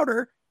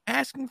Crowder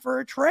asking for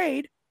a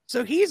trade.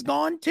 So he's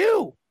gone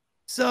too.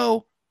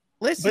 So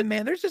listen,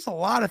 man, there's just a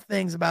lot of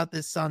things about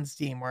this Suns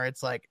team where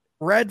it's like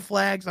red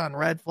flags on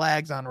red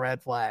flags on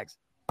red flags.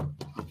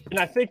 And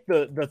I think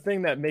the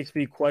thing that makes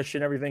me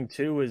question everything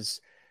too is,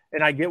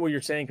 and I get what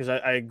you're saying, because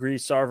I agree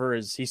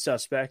Sarver he's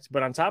suspect.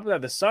 But on top of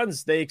that, the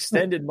Suns, they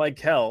extended Mike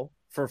Kell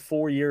for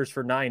 4 years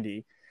for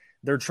 $90.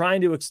 They're trying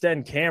to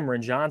extend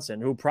Cameron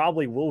Johnson, who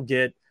probably will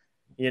get,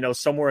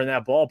 somewhere in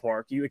that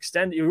ballpark. You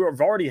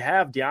already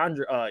have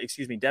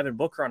Devin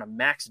Booker on a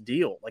max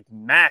deal, like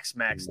max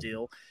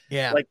deal.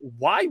 Yeah. Like,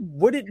 why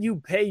wouldn't you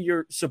pay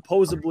your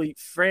supposedly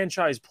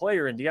franchise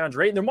player in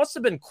DeAndre? And there must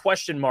have been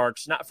question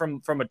marks, not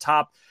from a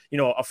top,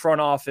 a front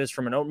office,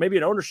 maybe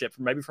an ownership,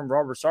 maybe from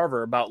Robert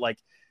Sarver, about like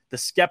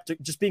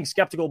just being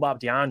skeptical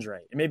about DeAndre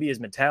and maybe his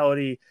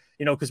mentality,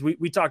 because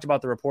we talked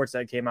about the reports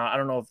that came out. I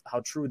don't know how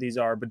true these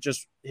are, but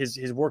just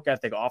his work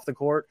ethic off the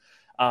court.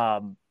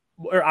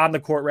 or on the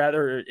court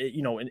rather,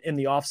 in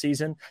the off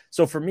season.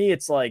 So for me,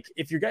 it's like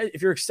if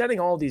you're extending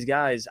all these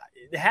guys,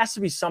 it has to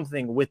be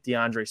something with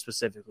DeAndre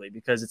specifically,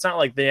 because it's not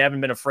like they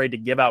haven't been afraid to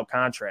give out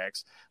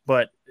contracts,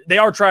 but they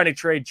are trying to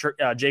trade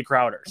Jay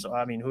Crowder. So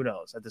I mean, who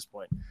knows at this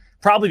point?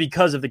 Probably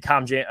because of the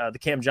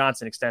Cam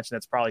Johnson extension,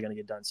 that's probably going to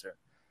get done soon.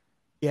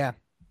 Yeah,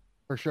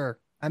 for sure.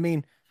 I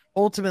mean,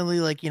 ultimately,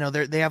 like,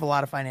 they have a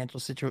lot of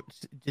financial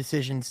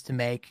decisions to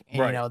make, and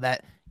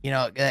right.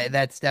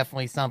 that's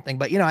definitely something.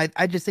 But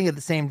I just think at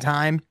the same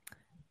time,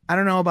 I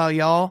don't know about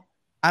y'all.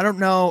 I don't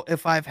know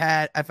if I've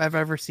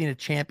ever seen a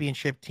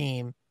championship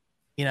team,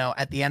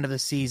 at the end of the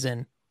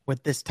season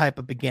with this type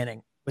of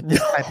beginning, with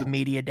this type of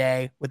media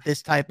day, with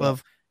this type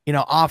of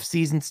off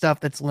season stuff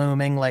that's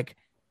looming. Like,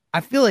 I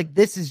feel like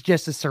this is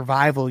just a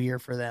survival year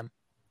for them.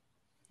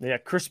 Yeah,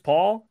 Chris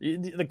Paul,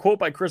 the quote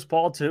by Chris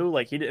Paul too,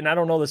 like and I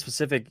don't know the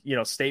specific,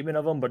 statement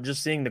of him, but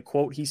just seeing the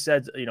quote he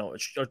said,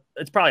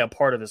 it's probably a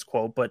part of his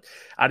quote, but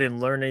I didn't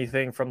learn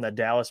anything from the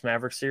Dallas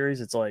Mavericks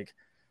series. It's like,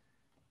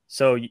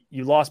 so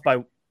you lost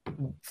by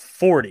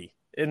 40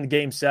 in the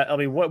game set. I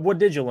mean, what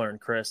did you learn,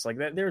 Chris? Like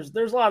there's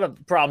a lot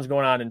of problems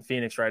going on in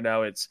Phoenix right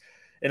now.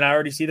 And I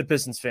already see the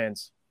Pistons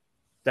fans,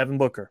 Devin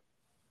Booker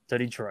to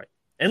Detroit.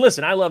 And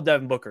listen, I love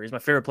Devin Booker. He's my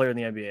favorite player in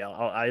the NBA.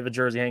 I have a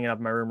jersey hanging up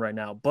in my room right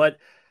now, but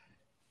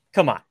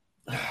Come on.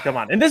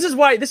 And this is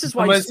why you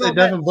smell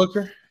Devin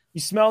Booker.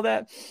 You smell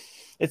that?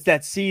 It's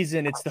that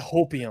season. It's the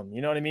hopium.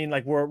 You know what I mean?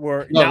 Like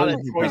we're now that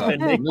Troy's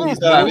been making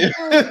these moves.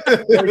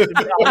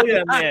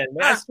 Man,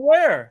 I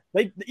swear,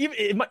 it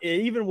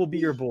even will be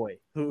your boy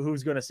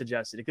who's going to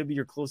suggest it. It could be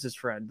your closest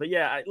friend. But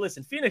yeah,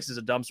 listen, Phoenix is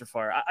a dumpster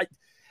fire.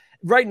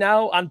 Right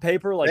now on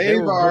paper, like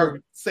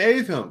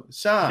save him,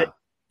 Sean.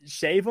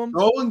 Shave him.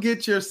 Go and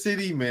get your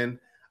city men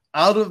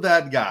out of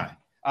that guy.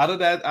 Out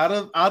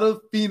of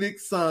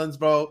Phoenix Suns,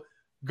 bro.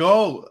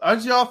 Go.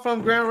 Aren't y'all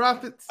from Grand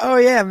Rapids? Oh,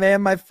 yeah,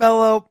 man. My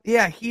fellow.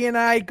 Yeah, he and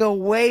I go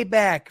way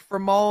back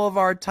from all of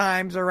our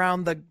times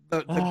around the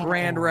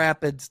Grand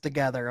Rapids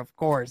together, of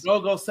course.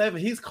 Go save him.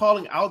 He's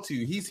calling out to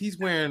you. He's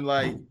wearing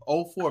like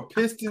 04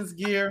 Pistons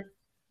gear.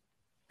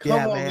 Come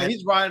on, man.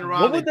 He's riding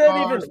around in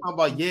cars talking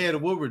about, the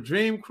Woodward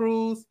Dream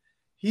Cruise.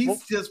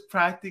 He's just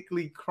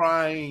practically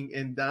crying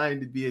and dying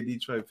to be a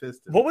Detroit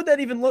Piston. What would that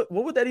even look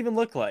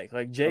like?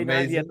 Like Jay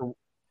Navi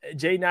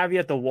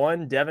at the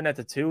 1, Devin at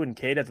the 2, and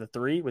Cade at the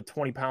 3 with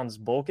 20 pounds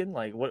bulking.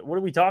 Like, what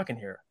are we talking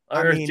here?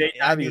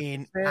 I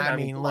mean,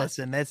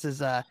 listen, this is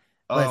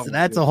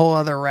that's a whole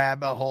other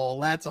rabbit hole.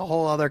 That's a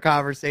whole other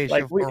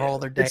conversation for a whole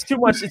other day. It's too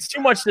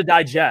much to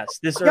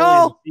digest this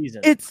early in the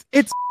season.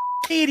 It's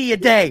media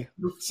day.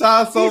 These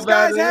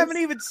guys haven't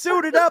even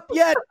suited up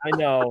yet. I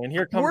know, and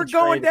here comes we're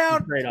going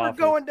down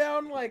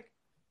like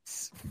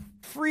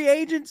free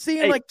agency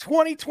in like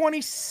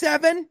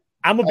 2027.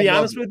 I'm gonna be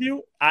honest with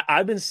you. I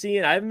haven't been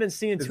seeing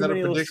too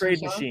many of those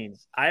trade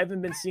machines. I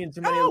haven't been seeing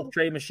too many of those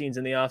trade machines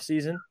in the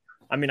offseason.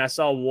 I mean, I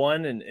saw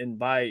one and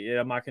by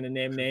I'm not going to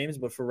name names,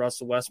 but for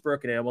Russell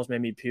Westbrook, and it almost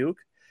made me puke.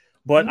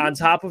 But on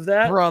top of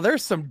that, bro,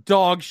 there's some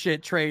dog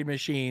shit trade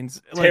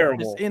machines.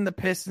 Terrible. Just in the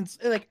Pistons.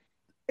 Like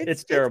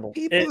it's terrible.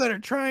 It's people that are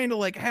trying to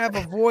like have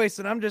a voice,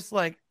 and I'm just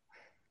like,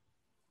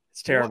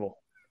 it's terrible. What?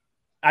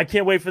 I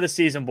can't wait for the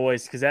season,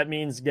 boys, because that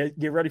means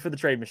get ready for the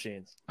trade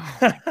machines.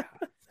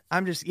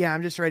 I'm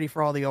just ready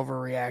for all the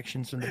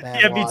overreactions from the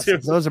bad losses. Me too.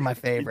 Those are my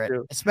favorite,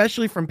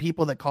 especially from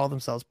people that call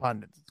themselves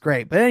pundits. It's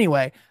great. But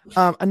anyway,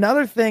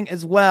 another thing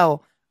as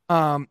well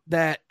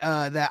that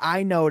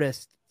I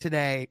noticed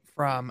today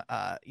from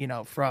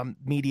from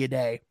Media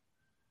Day,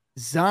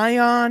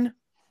 Zion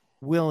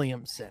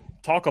Williamson.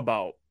 Talk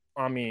about,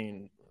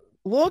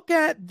 look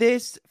at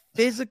this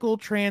physical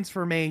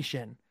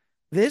transformation.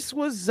 This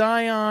was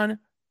Zion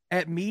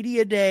at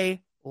Media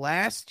Day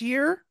last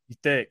year. You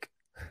think?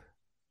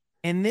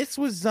 And this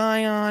was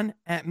Zion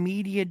at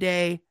Media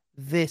Day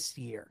this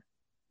year.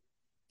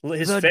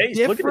 His face.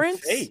 Look at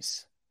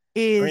his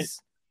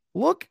face.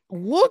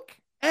 Look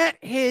at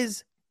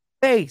his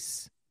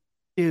face,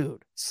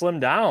 dude. Slim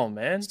down,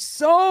 man.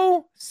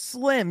 So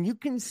slim. You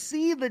can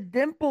see the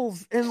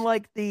dimples in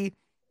the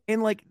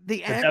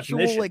actual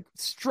definition.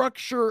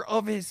 Structure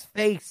of his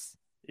face.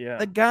 Yeah.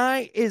 The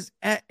guy is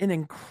at an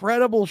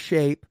incredible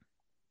shape.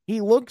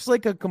 He looks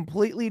like a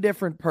completely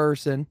different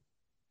person.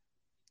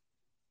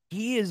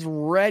 He is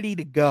ready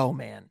to go,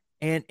 man.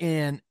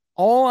 And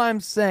all I'm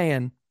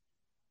saying,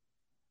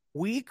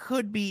 we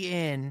could be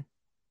in.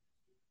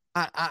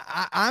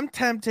 I'm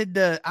tempted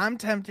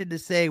to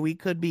say we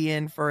could be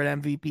in for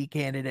an MVP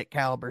candidate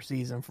caliber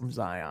season from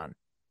Zion.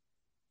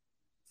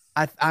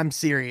 I'm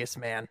serious,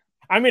 man.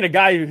 I mean, a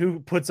guy who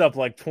puts up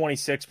like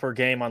 26 per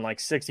game on like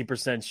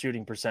 60%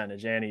 shooting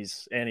percentage, and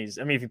he's. I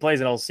mean, if he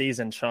plays an whole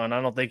season, Sean,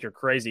 I don't think you're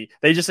crazy.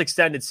 They just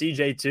extended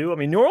CJ too. I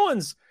mean, New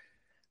Orleans.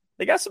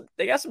 They got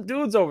some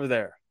dudes over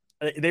there.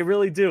 They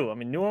really do. I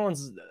mean, New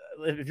Orleans,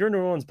 if you're a New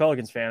Orleans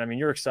Pelicans fan, I mean,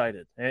 you're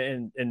excited.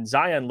 And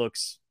Zion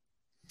looks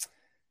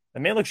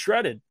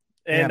shredded.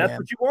 And that's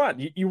what you want.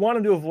 You want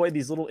him to avoid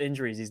these little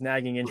injuries, these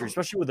nagging injuries,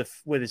 especially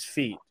with his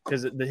feet,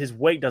 because his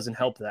weight doesn't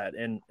help that.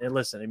 And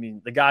listen, I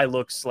mean, the guy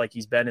looks like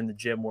he's been in the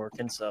gym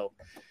working. So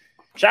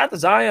Shout out to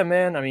Zion,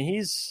 man. I mean,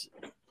 he's.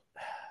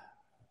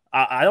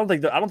 I don't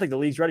think the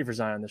league's ready for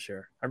Zion this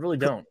year. I really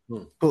don't.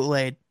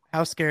 Kool-Aid,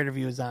 how scared are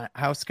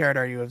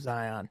you of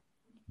Zion?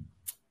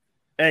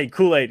 Hey,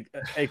 Kool-Aid.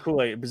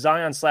 If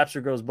Zion slaps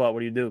your girl's butt, what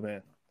do you do,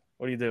 man?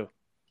 What do you do?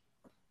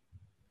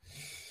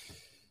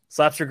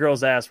 Slaps your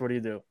girl's ass, what do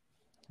you do?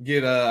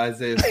 Get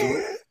Isaiah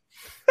Stewart.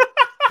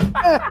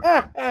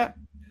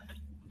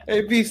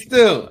 Hey, be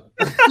still.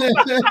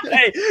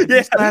 Hey,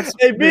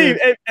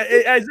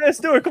 Isaiah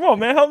Stewart, come on,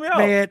 man, help me out.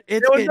 Man,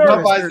 it's If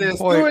Isaiah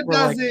Stewart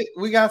does it,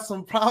 we got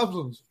some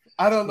problems.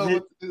 I don't know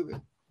what to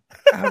do.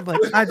 I'm like,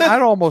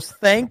 I'd almost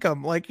thank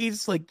him. Like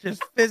he's like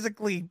just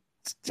physically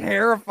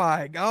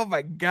terrifying. Oh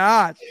my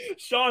god.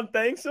 Sean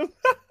thanks him.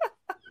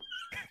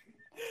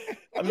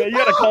 I mean, you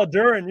gotta call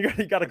Duran. You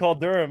gotta call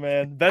Duran,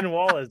 man. Ben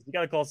Wallace. You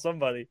gotta call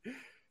somebody.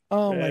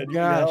 Oh man, my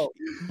gosh.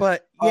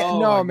 But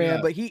yeah,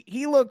 man. But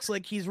he looks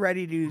like he's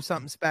ready to do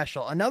something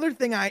special. Another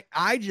thing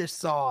I just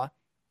saw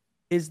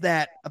is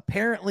that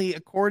apparently,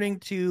 according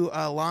to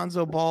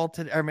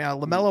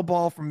LaMelo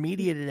Ball from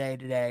Media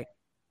Today,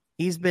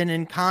 he's been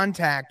in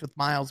contact with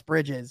Miles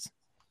Bridges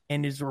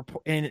and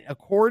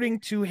according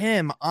to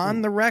him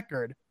on the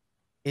record,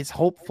 is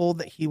hopeful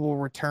that he will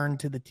return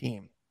to the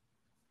team.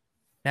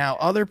 Now,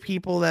 other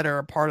people that are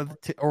a part of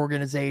the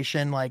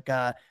organization, like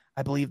I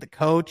believe the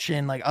coach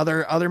and like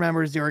other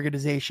members of the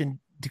organization,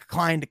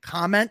 declined to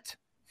comment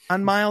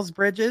on Miles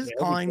Bridges,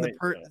 calling the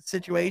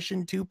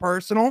situation too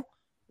personal.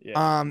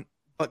 Yeah.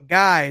 But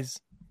guys,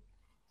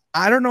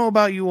 I don't know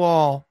about you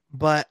all,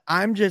 but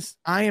I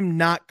am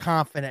not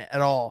confident at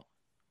all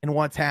in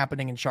what's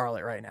happening in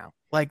Charlotte right now.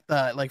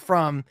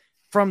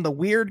 From the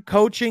weird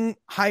coaching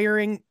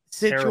hiring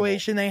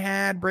situation they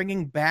had,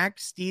 bringing back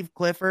Steve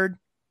Clifford,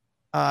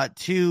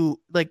 to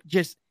like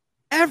just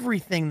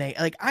everything they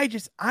like.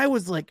 I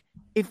was like,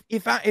 if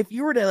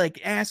you were to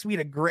like ask me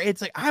to grade,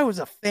 it's like I was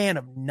a fan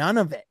of none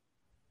of it.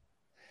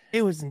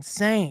 It was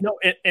insane. No,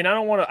 and I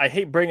don't want to. I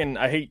hate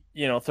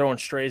throwing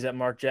strays at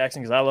Mark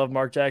Jackson because I love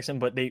Mark Jackson,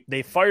 but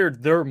they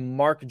fired their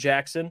Mark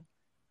Jackson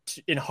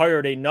and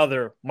hired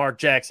another Mark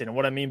Jackson. And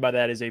what I mean by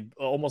that is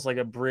almost like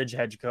a bridge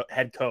head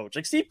coach,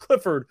 like Steve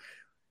Clifford.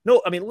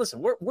 No, I mean, listen,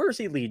 where is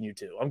he leading you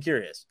to? I'm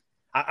curious.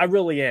 I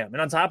really am.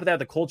 And on top of that,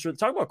 the culture.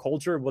 Talk about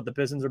culture. What the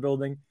Pistons are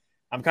building.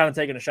 I'm kind of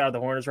taking a shot at the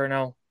Hornets right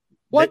now.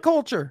 What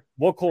culture?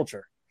 What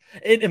culture?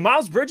 And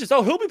Miles Bridges.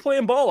 Oh, he'll be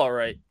playing ball all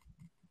right.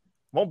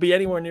 Won't be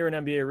anywhere near an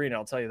NBA arena,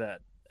 I'll tell you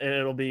that.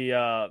 It'll be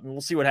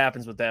we'll see what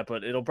happens with that,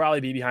 but it'll probably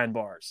be behind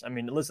bars. I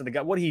mean, listen, the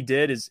guy, what he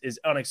did is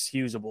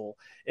unexcusable.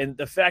 And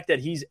the fact that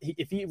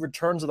if he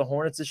returns to the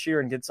Hornets this year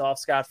and gets off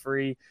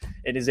scot-free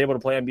and is able to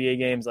play NBA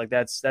games, like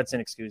that's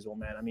inexcusable,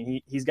 man. I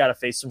mean, he's got to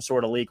face some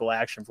sort of legal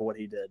action for what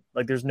he did.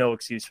 Like there's no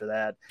excuse for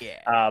that.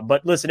 Yeah.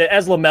 But listen,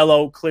 as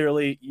LaMelo,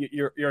 clearly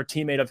you're a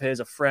teammate of his,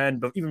 a friend,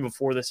 but even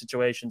before this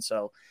situation.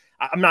 So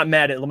I'm not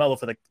mad at LaMelo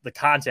for the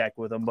contact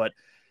with him, but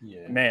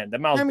yeah, man,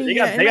 that Miles. I mean, they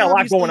got a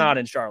lot going on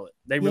in Charlotte.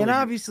 They really and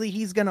obviously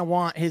he's gonna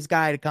want his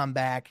guy to come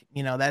back.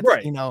 You know, that's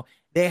right. You know,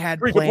 they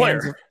had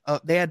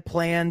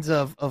plans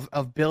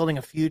of building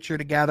a future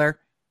together,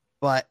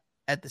 but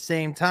at the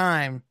same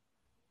time,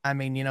 I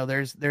mean, you know,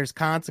 there's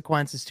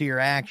consequences to your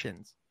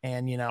actions,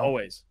 and you know,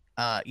 always.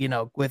 You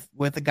know,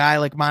 with a guy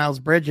like Miles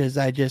Bridges,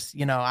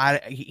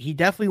 he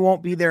definitely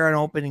won't be there on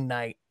opening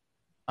night.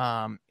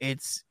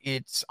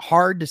 It's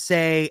hard to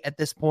say at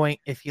this point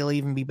if he'll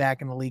even be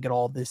back in the league at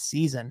all this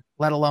season,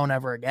 let alone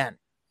ever again.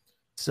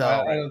 So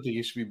I don't think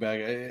he should be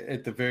back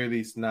at the very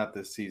least, not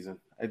this season.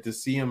 To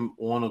see him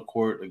on a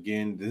court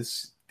again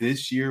this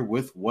year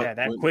with what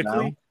that quickly.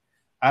 Now,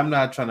 I'm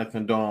not trying to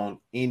condone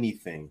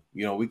anything.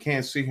 You know, we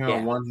can't sit here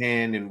on one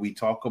hand and we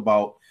talk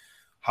about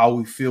how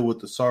we feel with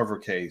the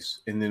Sarver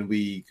case, and then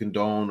we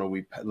condone or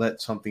we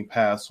let something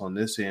pass on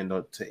this end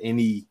or to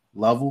any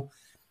level.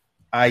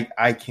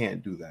 I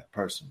can't do that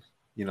personally.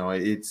 You know,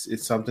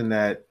 it's something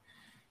that,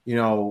 you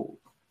know,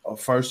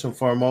 first and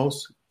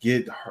foremost,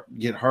 get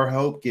her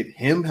help, get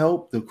him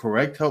help, the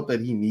correct help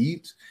that he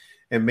needs,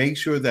 and make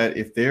sure that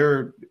if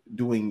they're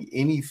doing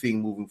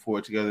anything moving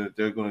forward together, that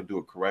they're going to do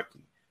it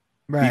correctly.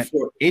 Right.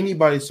 Before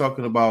anybody's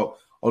talking about,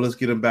 let's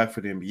get him back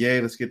for the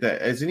NBA, let's get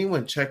that. Is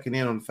anyone checking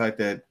in on the fact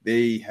that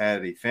they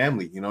had a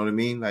family? You know what I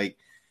mean? Like,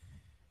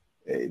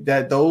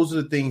 that those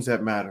are the things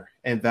that matter,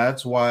 and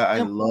that's why I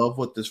love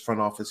what this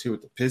front office here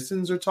with the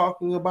Pistons are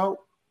talking about,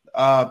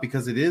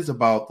 because it is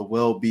about the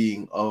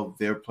well-being of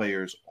their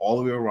players all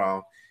the way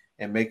around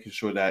and making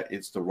sure that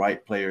it's the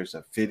right players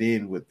that fit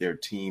in with their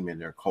team and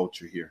their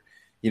culture here.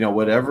 You know,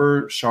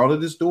 whatever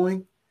Charlotte is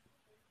doing,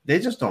 they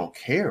just don't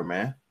care,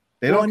 man.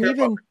 They don't care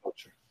about the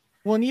culture.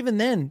 Well, and even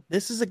then,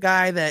 this is a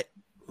guy that,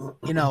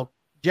 you know,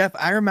 Jeff,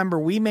 I remember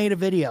we made a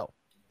video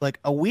like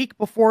a week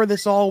before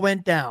this all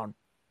went down,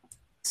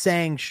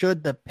 saying,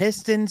 should the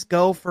Pistons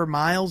go for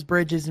Miles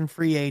Bridges in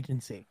free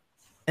agency?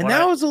 And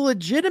that was a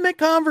legitimate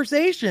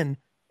conversation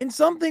and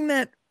something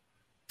that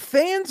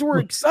fans were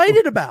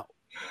excited about.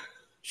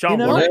 Sean,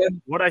 You know?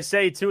 what I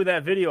say too in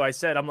that video, I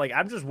said, I'm like,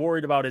 I'm just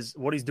worried about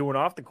what he's doing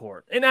off the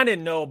court. And I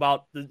didn't know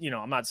about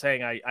I'm not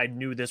saying I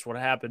knew this would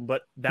happen,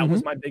 but that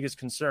was my biggest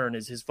concern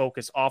is his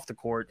focus off the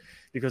court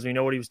because we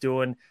know what he was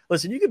doing.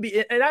 Listen, you could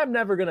be, and I'm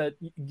never going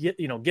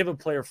to give a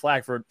player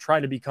flag for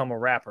trying to become a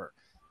rapper.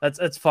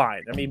 That's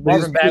fine. I mean,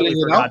 Marvin Bagley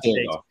for God's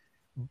sake.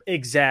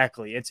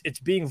 Exactly. It's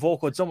being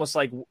vocal. It's almost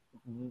like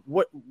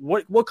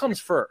what comes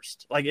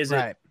first? Like, is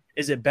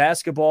it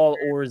basketball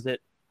or is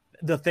it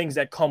the things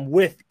that come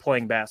with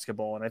playing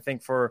basketball? And I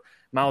think for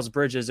Miles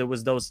Bridges, it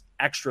was those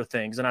extra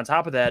things. And on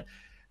top of that,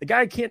 the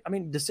guy can't,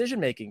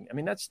 decision making.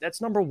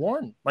 That's number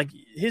one. Like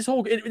his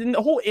whole, the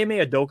whole Ime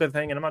Udoka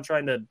thing, and I'm not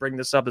trying to bring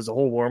this up as a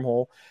whole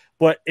wormhole,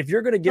 but if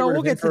you're going to get rid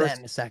of him to that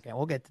in a second.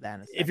 We'll get to that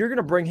in a second. If you're going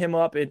to bring him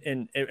up if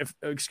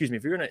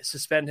you're going to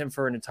suspend him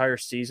for an entire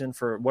season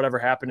for whatever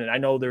happened, and I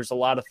know there's a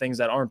lot of things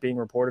that aren't being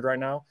reported right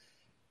now,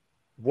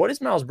 what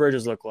does Miles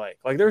Bridges look like?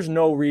 Like, there's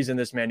no reason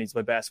this man needs to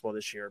play basketball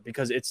this year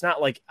because it's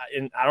not like,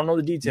 and I don't know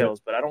the details,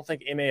 but I don't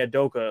think Ime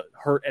Udoka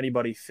hurt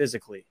anybody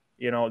physically.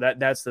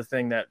 That's the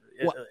thing that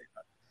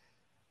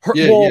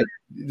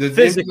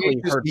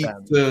physically hurt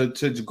them.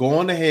 To go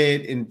on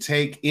ahead and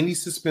take any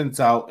suspense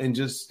out and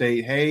just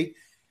state, hey,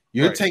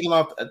 you're taking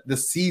off the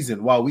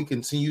season while we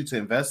continue to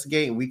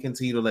investigate and we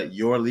continue to let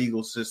your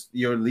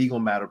legal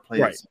matter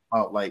play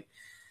out. Like,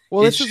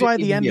 well, this is why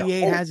the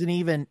NBA hasn't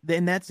even,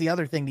 and that's the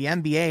other thing, the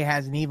NBA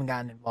hasn't even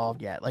gotten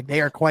involved yet. Like,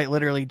 they are quite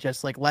literally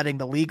just like letting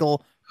the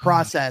legal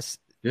process,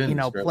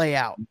 play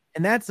out.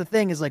 And that's the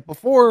thing is like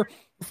before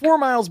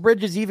Miles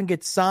Bridges even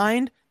gets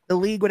signed, the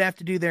league would have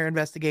to do their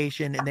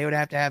investigation and they would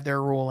have to have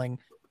their ruling.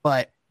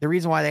 But the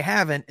reason why they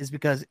haven't is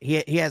because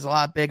he has a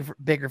lot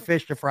bigger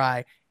fish to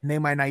fry, and they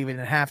might not even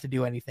have to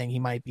do anything. He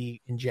might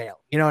be in jail.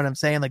 You know what I'm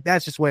saying? Like,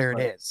 that's just where it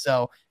is.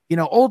 So,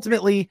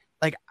 ultimately,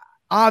 like,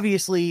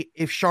 obviously,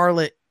 if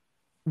Charlotte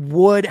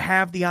would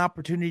have the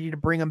opportunity to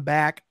bring him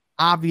back,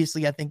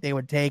 obviously, I think they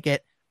would take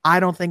it. I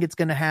don't think it's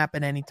going to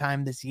happen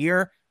anytime this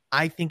year.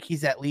 I think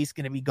he's at least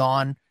going to be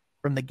gone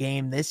from the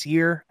game this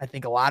year. I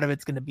think a lot of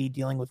it's going to be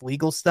dealing with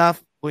legal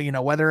stuff.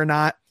 Well, whether or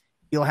not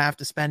he'll have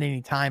to spend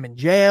any time in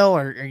jail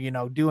or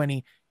do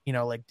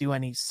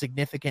any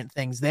significant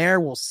things there,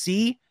 we'll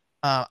see.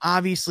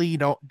 Obviously, you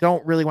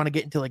don't really want to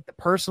get into like the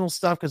personal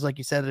stuff because, like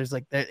you said, there's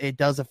like it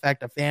does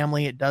affect a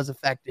family, it does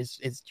affect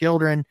his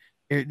children.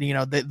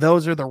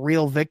 Those are the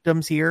real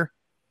victims here.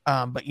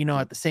 But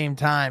at the same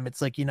time,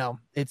 it's like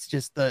it's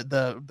just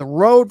the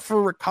road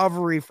for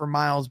recovery for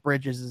Miles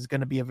Bridges is going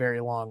to be a very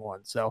long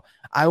one. So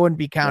I wouldn't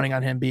be counting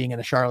on him being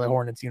in a Charlotte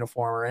Hornets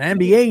uniform or an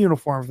NBA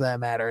uniform for that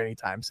matter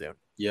anytime soon.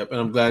 Yep,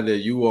 and I'm glad that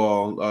you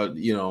all,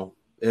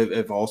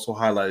 have also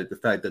highlighted the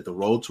fact that the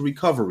road to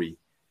recovery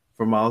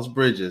for Miles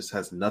Bridges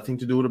has nothing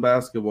to do with the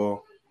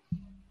basketball.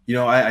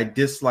 I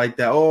dislike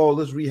that. Oh,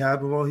 let's rehab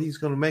him. Oh, he's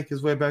going to make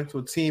his way back to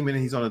a team, and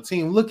he's on a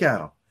team. Look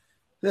at him.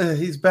 Yeah,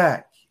 he's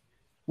back.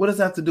 What does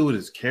that have to do with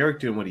his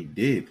character and what he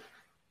did?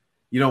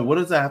 What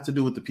does that have to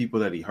do with the people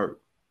that he hurt?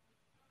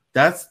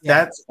 That's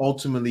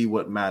ultimately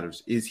what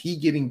matters. Is he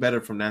getting better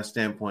from that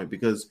standpoint?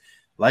 Because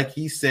like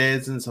he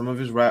says in some of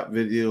his rap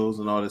videos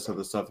and all this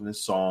other stuff in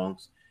his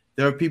songs,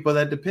 there are people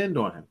that depend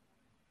on him.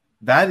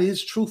 That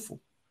is truthful.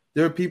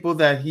 There are people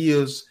that he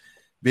has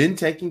been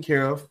taking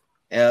care of,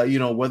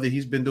 whether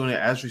he's been doing it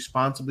as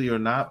responsibly or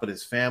not, but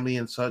his family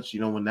and such,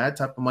 when that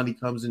type of money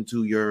comes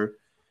into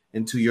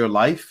your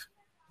life,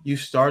 you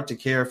start to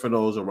care for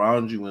those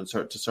around you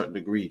to certain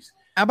degrees.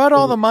 How about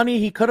all the money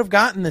he could have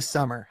gotten this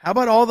summer? How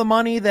about all the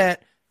money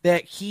that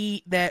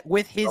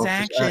with his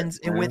actions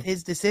and with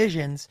his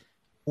decisions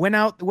went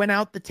out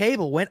the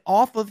table, went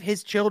off of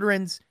his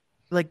children's,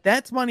 like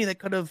that's money that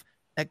could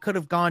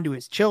have gone to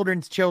his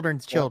children's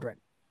children.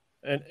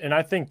 And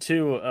I think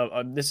too,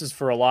 this is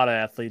for a lot of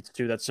athletes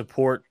too that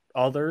support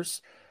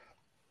others.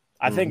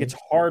 I think it's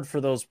hard for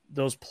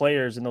those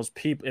players and those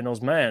people and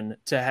those men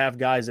to have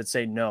guys that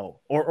say no,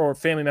 or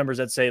family members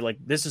that say like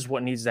this is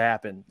what needs to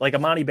happen. Like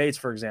Amani Bates,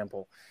 for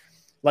example.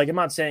 Like I'm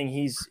not saying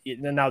he's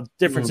now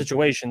different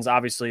situations.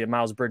 Obviously,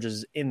 Miles Bridges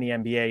is in the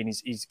NBA and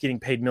he's getting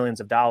paid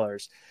millions of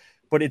dollars,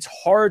 but it's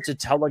hard to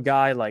tell a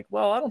guy like,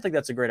 well, I don't think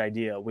that's a great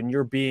idea when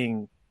you're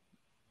being,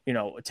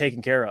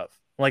 taken care of.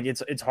 Like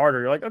it's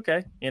harder. You're like,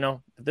 okay,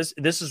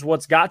 this is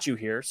what's got you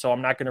here, so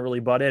I'm not going to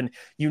really butt in.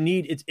 You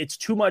need it's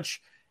too much.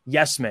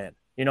 Yes, man.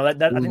 I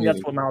think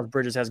that's what Miles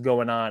Bridges has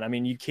going on. I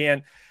mean, you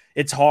can't.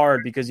 It's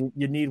hard because you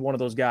need one of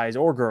those guys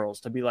or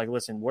girls to be like,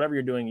 listen, whatever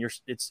you're doing,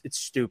 it's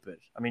stupid.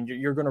 I mean,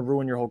 you're going to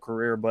ruin your whole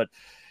career. But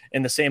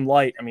in the same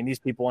light, I mean, these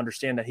people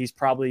understand that he's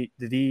probably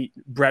the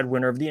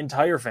breadwinner of the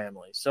entire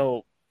family.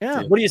 So,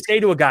 what do you say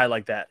to a guy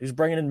like that who's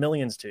bringing in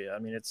millions to you? I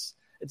mean, it's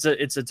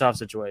a tough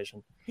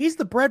situation. He's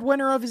the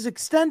breadwinner of his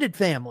extended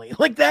family.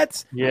 Like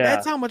that's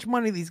how much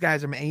money these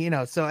guys are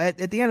making, So at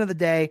the end of the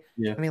day,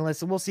 I mean,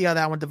 listen, we'll see how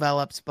that one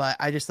develops, but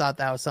I just thought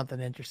that was something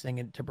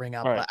interesting to bring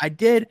up. Right. But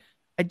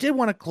I did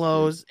want to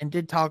close and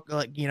did talk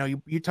like,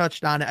 you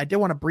touched on it. I did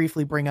want to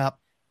briefly bring up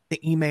the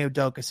Ime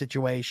Udoka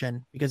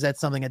situation because that's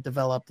something that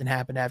developed and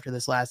happened after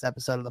this last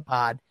episode of the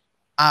pod.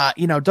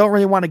 Don't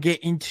really want to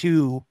get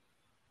into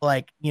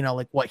like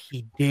what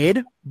he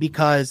did,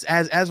 because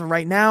as of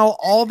right now,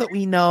 all that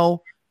we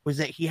know was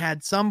that he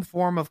had some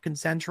form of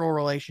consensual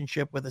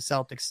relationship with a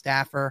Celtics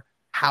staffer.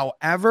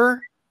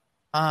 However,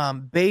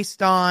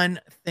 based on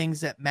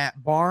things that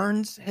Matt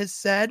Barnes has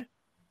said,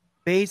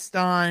 based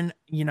on,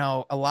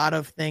 a lot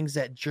of things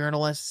that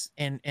journalists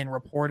and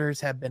reporters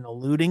have been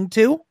alluding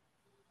to,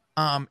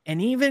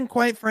 and even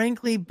quite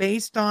frankly,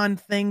 based on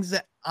things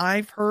that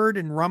I've heard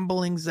and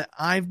rumblings that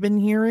I've been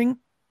hearing,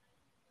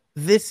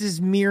 this is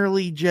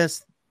merely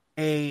just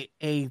a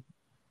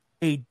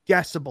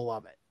decibel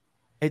of it.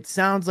 It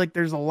sounds like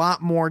there's a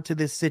lot more to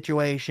this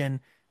situation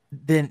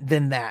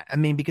than that. I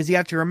mean, because you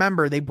have to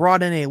remember, they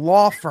brought in a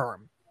law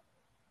firm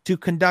to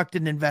conduct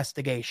an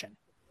investigation.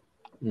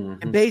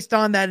 Mm-hmm. And based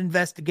on that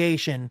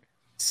investigation,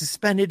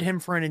 suspended him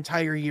for an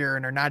entire year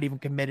and are not even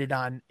committed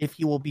on if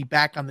he will be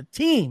back on the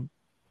team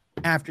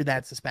after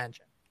that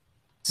suspension.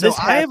 So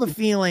I have a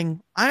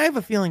feeling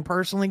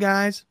personally,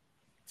 guys,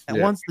 that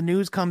once the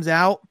news comes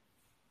out,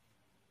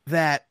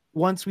 that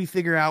once we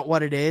figure out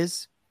what it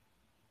is,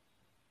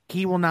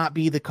 he will not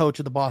be the coach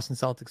of the Boston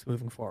Celtics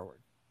moving forward.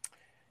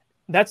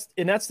 That's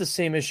the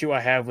same issue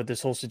I have with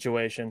this whole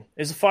situation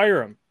is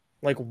fire him.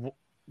 Like,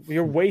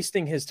 you're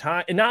wasting his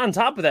time. And not on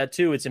top of that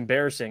too, it's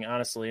embarrassing,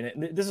 honestly.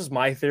 And this is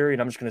my theory,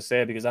 and I'm just going to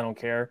say it because I don't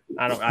care.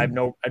 I have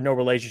no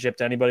relationship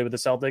to anybody with the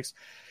Celtics.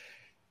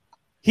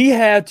 He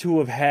had to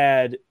have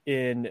had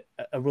in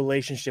a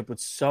relationship with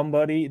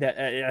somebody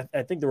that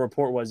I think the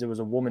report was it was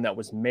a woman that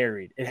was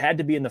married. It had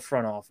to be in the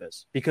front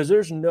office, because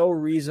there's no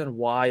reason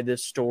why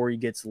this story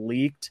gets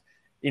leaked,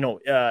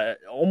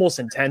 almost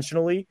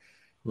intentionally,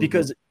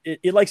 because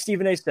it like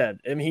Stephen A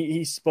said, I mean,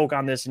 he spoke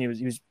on this and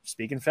he was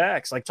speaking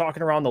facts, like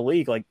talking around the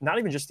league, like not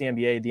even just the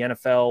NBA, the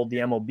NFL, the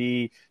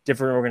MLB,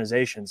 different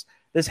organizations.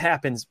 This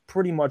happens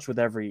pretty much with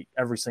every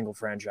single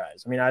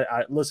franchise. I mean,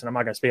 I listen, I'm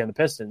not going to speak on the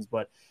Pistons,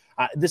 but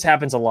this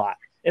happens a lot.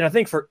 And I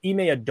think for Ime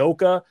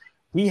Udoka,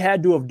 he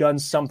had to have done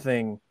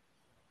something.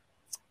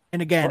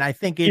 And again, I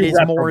think it is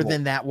more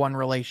than that one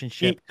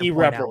relationship.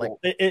 Irreparable.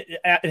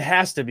 It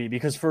has to be,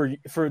 because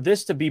for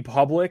this to be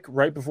public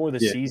right before the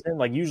season,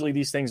 like usually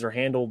these things are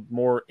handled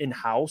more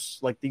in-house.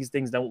 Like these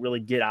things don't really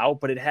get out,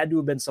 but it had to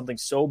have been something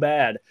so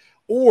bad,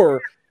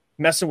 or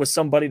messing with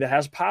somebody that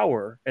has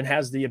power and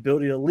has the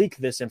ability to leak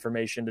this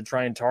information to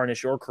try and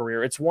tarnish your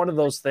career. It's one of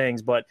those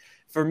things, but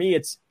for me,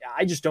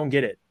 I just don't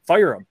get it.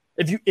 Fire him.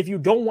 If you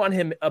don't want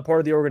him a part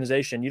of the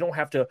organization, you don't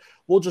have to.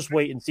 We'll just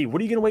wait and see. What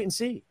are you going to wait and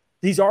see?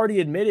 He's already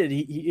admitted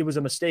it was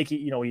a mistake.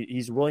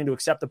 He's willing to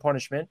accept the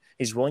punishment.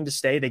 He's willing to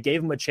stay. They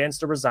gave him a chance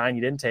to resign.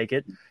 He didn't take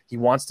it. He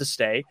wants to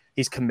stay.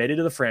 He's committed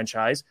to the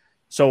franchise.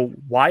 So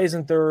why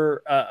isn't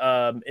there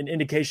an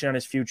indication on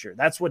his future?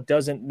 That's what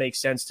doesn't make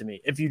sense to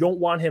me. If you don't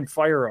want him,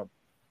 fire him.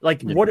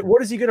 Like,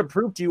 what is he going to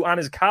prove to you on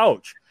his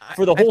couch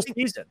for the whole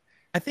season?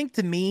 I think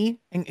to me,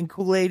 and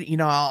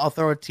Kool-Aid, I'll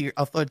throw it to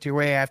your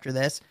way after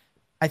this.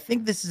 I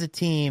think this is a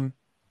team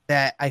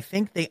that I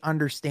think they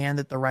understand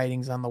that the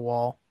writing's on the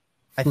wall.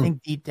 I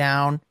think deep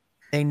down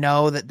they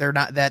know that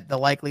that the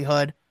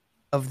likelihood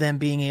of them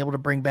being able to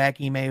bring back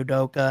Ime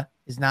Udoka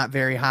is not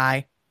very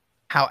high.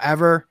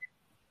 However,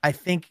 I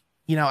think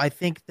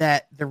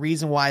that the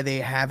reason why they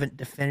haven't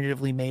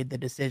definitively made the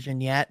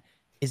decision yet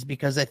is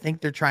because I think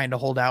they're trying to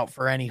hold out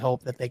for any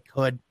hope that they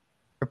could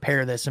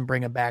prepare this and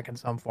bring it back in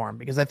some form,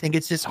 because I think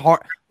it's just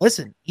hard.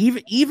 Listen,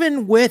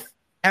 even with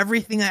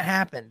everything that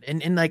happened,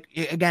 and like,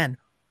 again,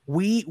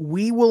 we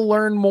will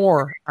learn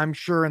more, I'm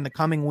sure, in the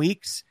coming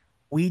weeks.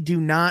 We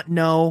do not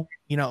know,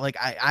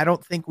 I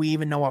don't think we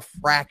even know a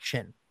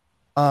fraction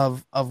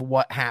of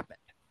what happened.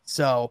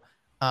 So,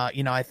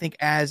 I think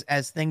as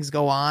things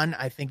go on,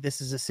 I think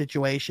this is a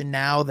situation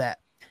now that,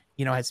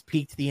 has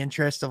piqued the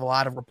interest of a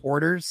lot of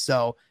reporters.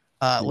 So,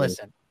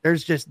 listen,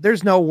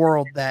 there's no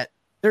world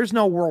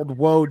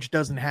Woj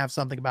doesn't have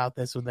something about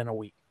this within a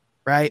week,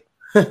 right?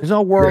 There's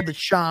no world that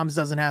Shams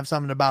doesn't have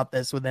something about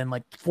this within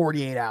like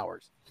 48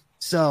 hours.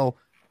 So,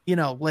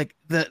 like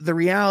the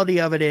reality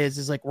of it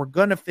is like, we're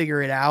going to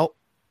figure it out.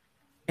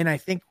 And I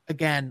think,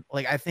 again,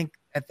 I think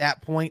at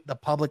that point, the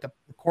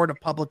court of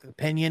public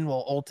opinion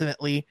will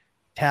ultimately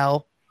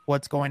tell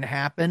what's going to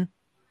happen.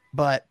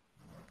 But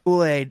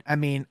Kool-Aid, I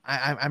mean,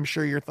 I'm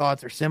sure your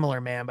thoughts are similar,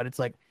 man, but it's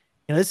like,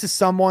 this is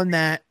someone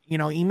that, Ime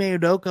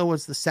Udoka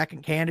was the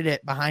second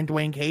candidate behind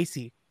Dwayne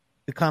Casey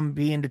to come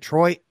be in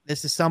Detroit.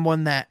 This is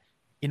someone that,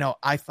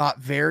 I thought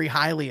very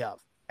highly of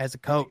as a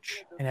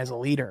coach and as a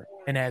leader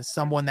and as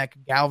someone that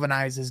could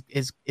galvanize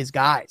his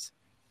guys.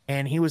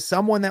 And he was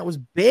someone that was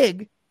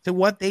big to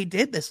what they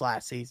did this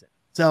last season.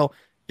 So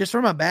just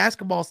from a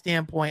basketball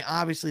standpoint,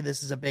 obviously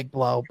this is a big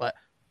blow, but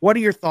what are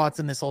your thoughts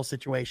on this whole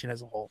situation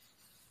as a whole?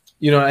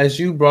 As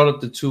you brought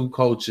up the two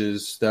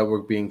coaches that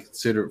were being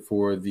considered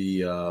for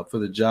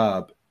the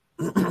job,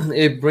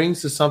 it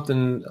brings to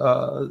something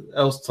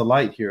else to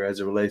light here as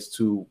it relates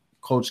to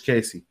Coach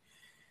Casey.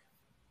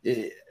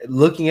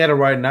 Looking at it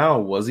right now,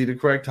 was he the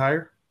correct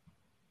hire?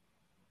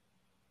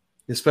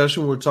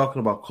 Especially when we're talking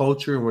about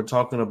culture and we're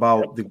talking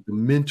about the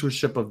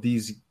mentorship of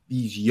these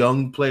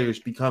young players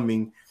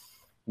becoming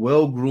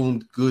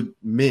well-groomed, good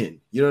men.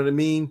 You know what I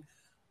mean?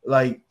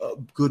 Like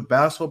good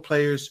basketball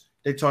players.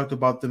 They talked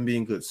about them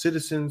being good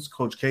citizens.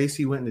 Coach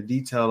Casey went into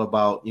detail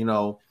about,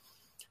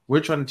 we're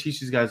trying to teach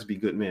these guys to be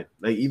good men.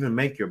 Like even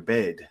make your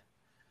bed.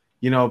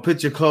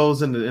 Put your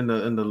clothes in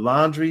the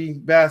laundry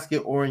basket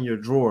or in your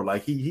drawer.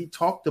 Like he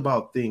talked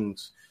about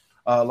things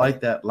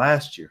like that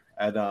last year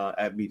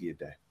at Media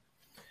Day.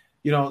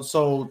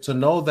 So to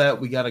know that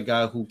we got a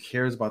guy who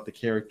cares about the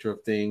character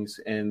of things,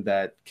 and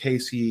that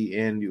Casey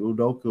and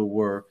Udoka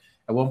were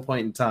at one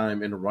point in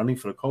time in the running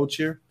for the coach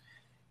here,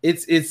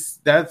 it's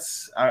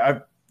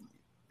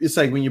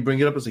like when you bring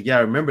it up, it's like, yeah,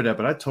 I remember that,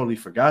 but I totally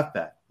forgot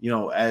that,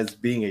 as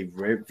being a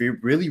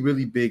really,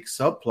 really big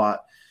subplot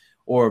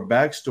or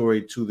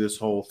backstory to this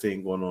whole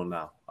thing going on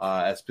now.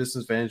 As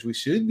Pistons fans, we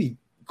should be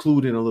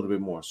clued in a little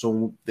bit more.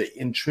 So the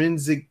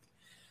intrinsic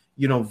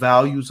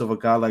values of a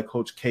guy like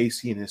Coach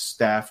Casey and his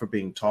staff are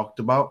being talked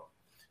about,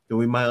 then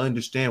we might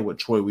understand what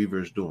Troy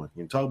Weaver is doing.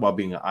 You talk about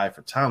being an eye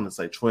for talent. It's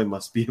like Troy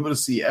must be able to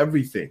see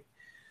everything,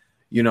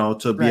 to be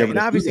able and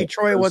to. Obviously,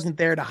 Troy wasn't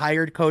there to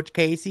hire Coach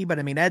Casey, but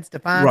I mean, Ed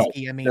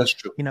Stefanski, right. That's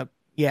true.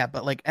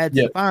 But like Ed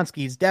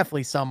Stefanski is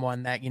definitely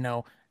someone that,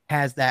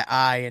 has that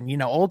eye.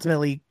 And,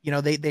 ultimately,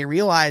 they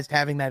realized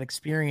having that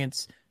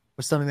experience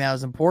was something that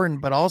was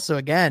important. But also,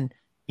 again,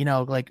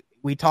 like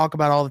we talk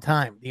about all the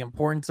time, the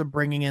importance of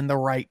bringing in the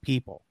right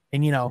people.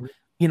 And,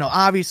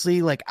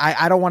 obviously, like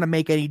I don't want to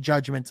make any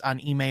judgments on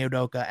Ime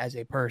Udoka as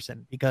a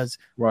person, because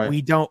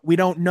we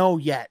don't know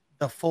yet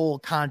the full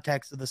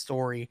context of the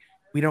story.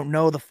 We don't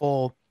know the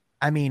full,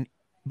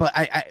 but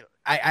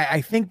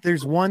I think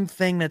there's one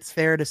thing that's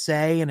fair to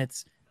say, and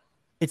it's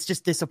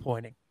just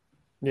disappointing.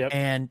 Yeah.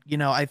 And,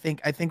 I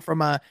think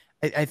from I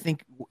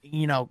think,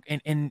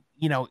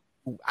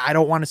 I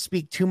don't want to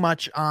speak too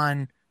much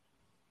on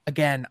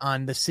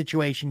the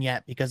situation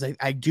yet, because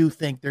I do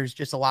think there's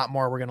just a lot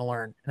more we're going to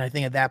learn. And I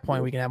think at that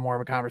point we can have more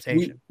of a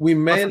conversation. We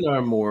may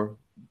learn more,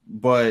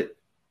 but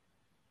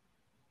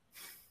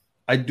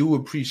I do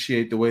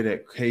appreciate the way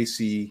that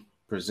Casey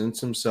presents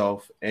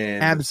himself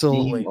and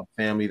absolutely the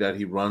family that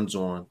he runs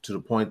on, to the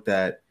point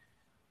that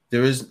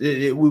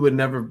we would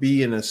never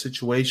be in a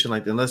situation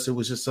like that unless it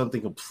was just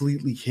something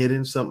completely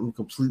hidden, something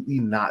completely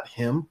not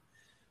him.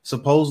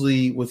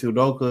 Supposedly with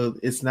Udoka,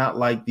 it's not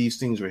like these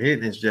things were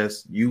hidden. It's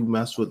just you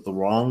mess with the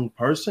wrong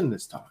person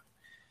this time,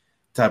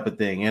 type of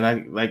thing. And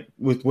I like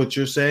with what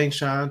you're saying,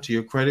 Sean, to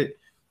your credit,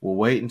 we'll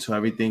wait until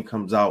everything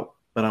comes out.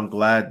 But I'm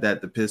glad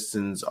that the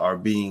Pistons are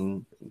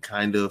being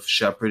kind of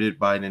shepherded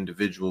by an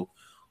individual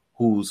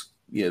who's,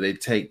 they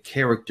take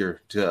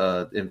character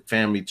to and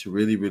family to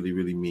really, really,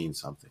 really mean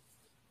something.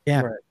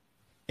 Yeah. Right.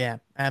 Yeah,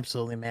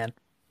 absolutely, man.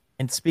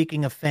 And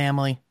speaking of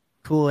family,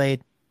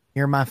 Kool-Aid,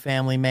 you're my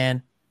family,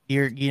 man.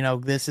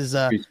 This is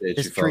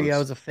this trio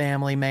is a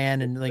family,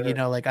 man. And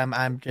like,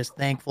 I'm just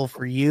thankful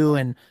for you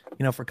and,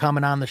 for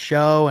coming on the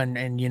show and,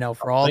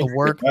 for all the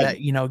work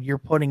that, you're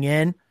putting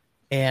in.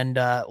 And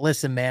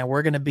listen, man,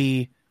 we're going to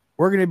be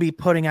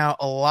putting out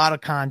a lot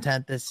of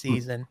content this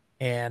season.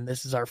 And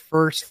this is our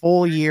first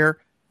full year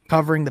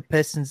covering the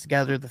Pistons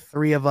together, the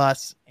three of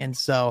us. And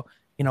so,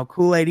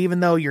 Kool-Aid, even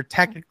though you're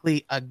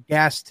technically a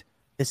guest,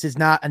 this is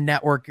not a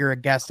network you're a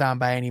guest on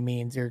by any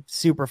means. You're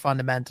super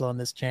fundamental in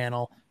this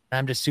channel. And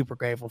I'm just super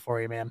grateful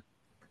for you, man.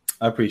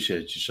 I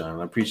appreciate you, Sean.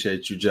 I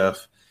appreciate you,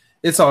 Jeff.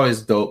 It's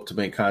always dope to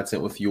make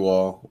content with you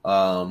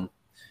all.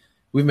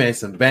 We've made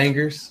some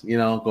bangers,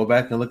 go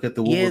back and look at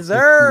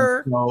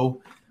the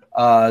show,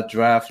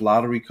 draft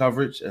lottery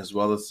coverage, as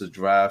well as the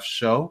draft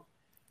show.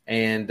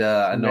 And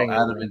I know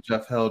Adam and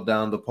Jeff held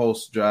down the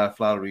post-draft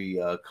lottery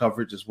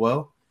coverage as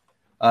well.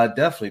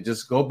 Definitely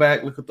just go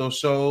back, look at those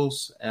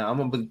shows. And I'm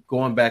going to be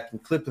going back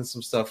and clipping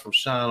some stuff from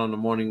Sean on the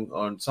morning,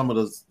 on some of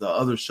the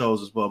other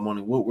shows as well,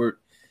 Morning Woodward.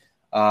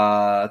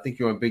 I think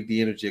you're on Big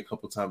D Energy a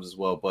couple times as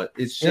well. But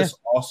it's just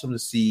awesome to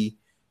see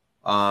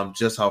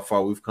just how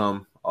far we've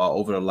come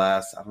over the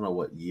last, I don't know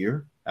what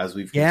year, as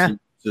we've continued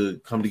to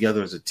come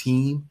together as a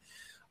team,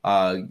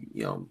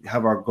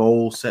 have our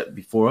goal set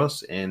before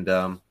us. And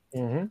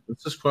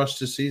let's just crush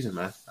this season,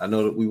 man. I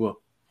know that we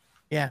will.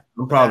 Yeah.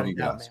 I'm proud of you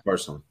guys,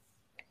 personally.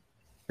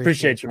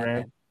 Appreciate you,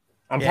 man.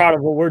 I'm proud of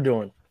what we're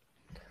doing.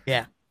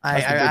 Yeah,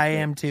 I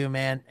am too,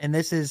 man. And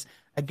this is,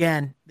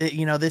 again,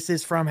 this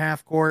is From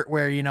Half Court,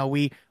 where,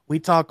 we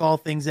talk all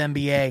things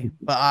NBA,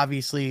 but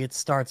obviously it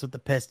starts with the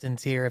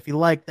Pistons here. If you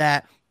like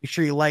that, be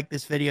sure you like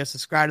this video,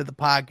 subscribe to the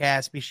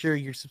podcast, be sure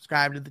you're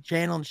subscribed to the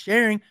channel and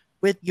sharing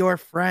with your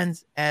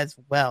friends as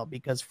well,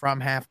 because From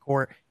Half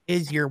Court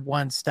is your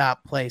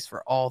one-stop place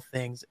for all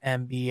things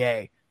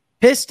NBA.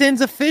 Pistons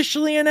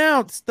officially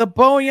announced the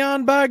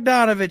Bojan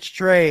Bogdanovic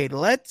trade.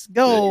 Let's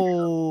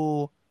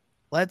go.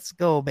 Let's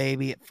go,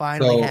 baby. It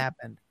finally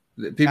happened.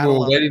 People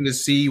were waiting to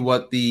see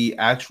what the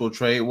actual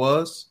trade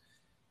was.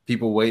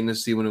 People waiting to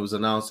see when it was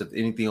announced if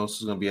anything else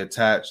was going to be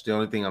attached. The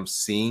only thing I'm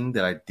seeing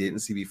that I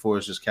didn't see before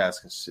is just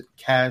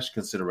cash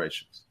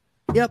considerations.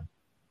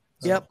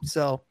 Yep.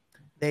 So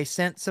they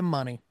sent some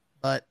money.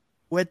 But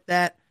with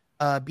that,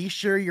 be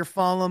sure you're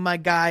following my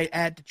guy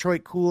at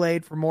Detroit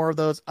Kool-Aid for more of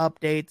those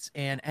updates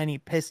and any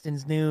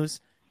Pistons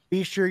news.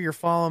 Be sure you're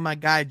following my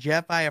guy,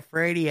 Jeff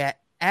Iafrady,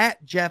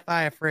 at Jeff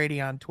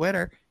Iafrady on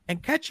Twitter,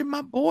 and catching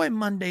my boy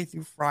Monday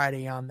through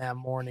Friday on that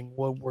Morning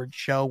Woodward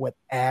show with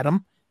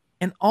Adam.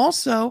 And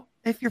also,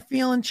 if you're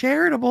feeling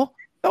charitable,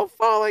 go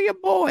follow your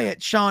boy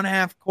at Sean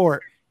Half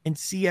Court and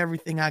see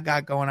everything I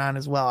got going on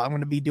as well. I'm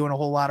going to be doing a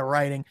whole lot of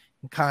writing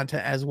and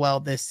content as well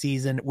this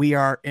season. We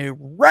are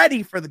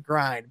ready for the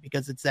grind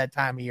because it's that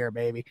time of year,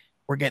 baby.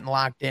 We're getting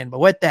locked in. But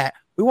with that,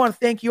 we want to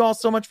thank you all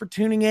so much for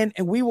tuning in,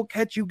 and we will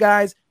catch you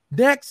guys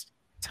next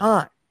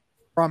time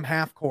from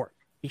Half Court.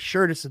 Be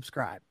sure to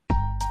subscribe.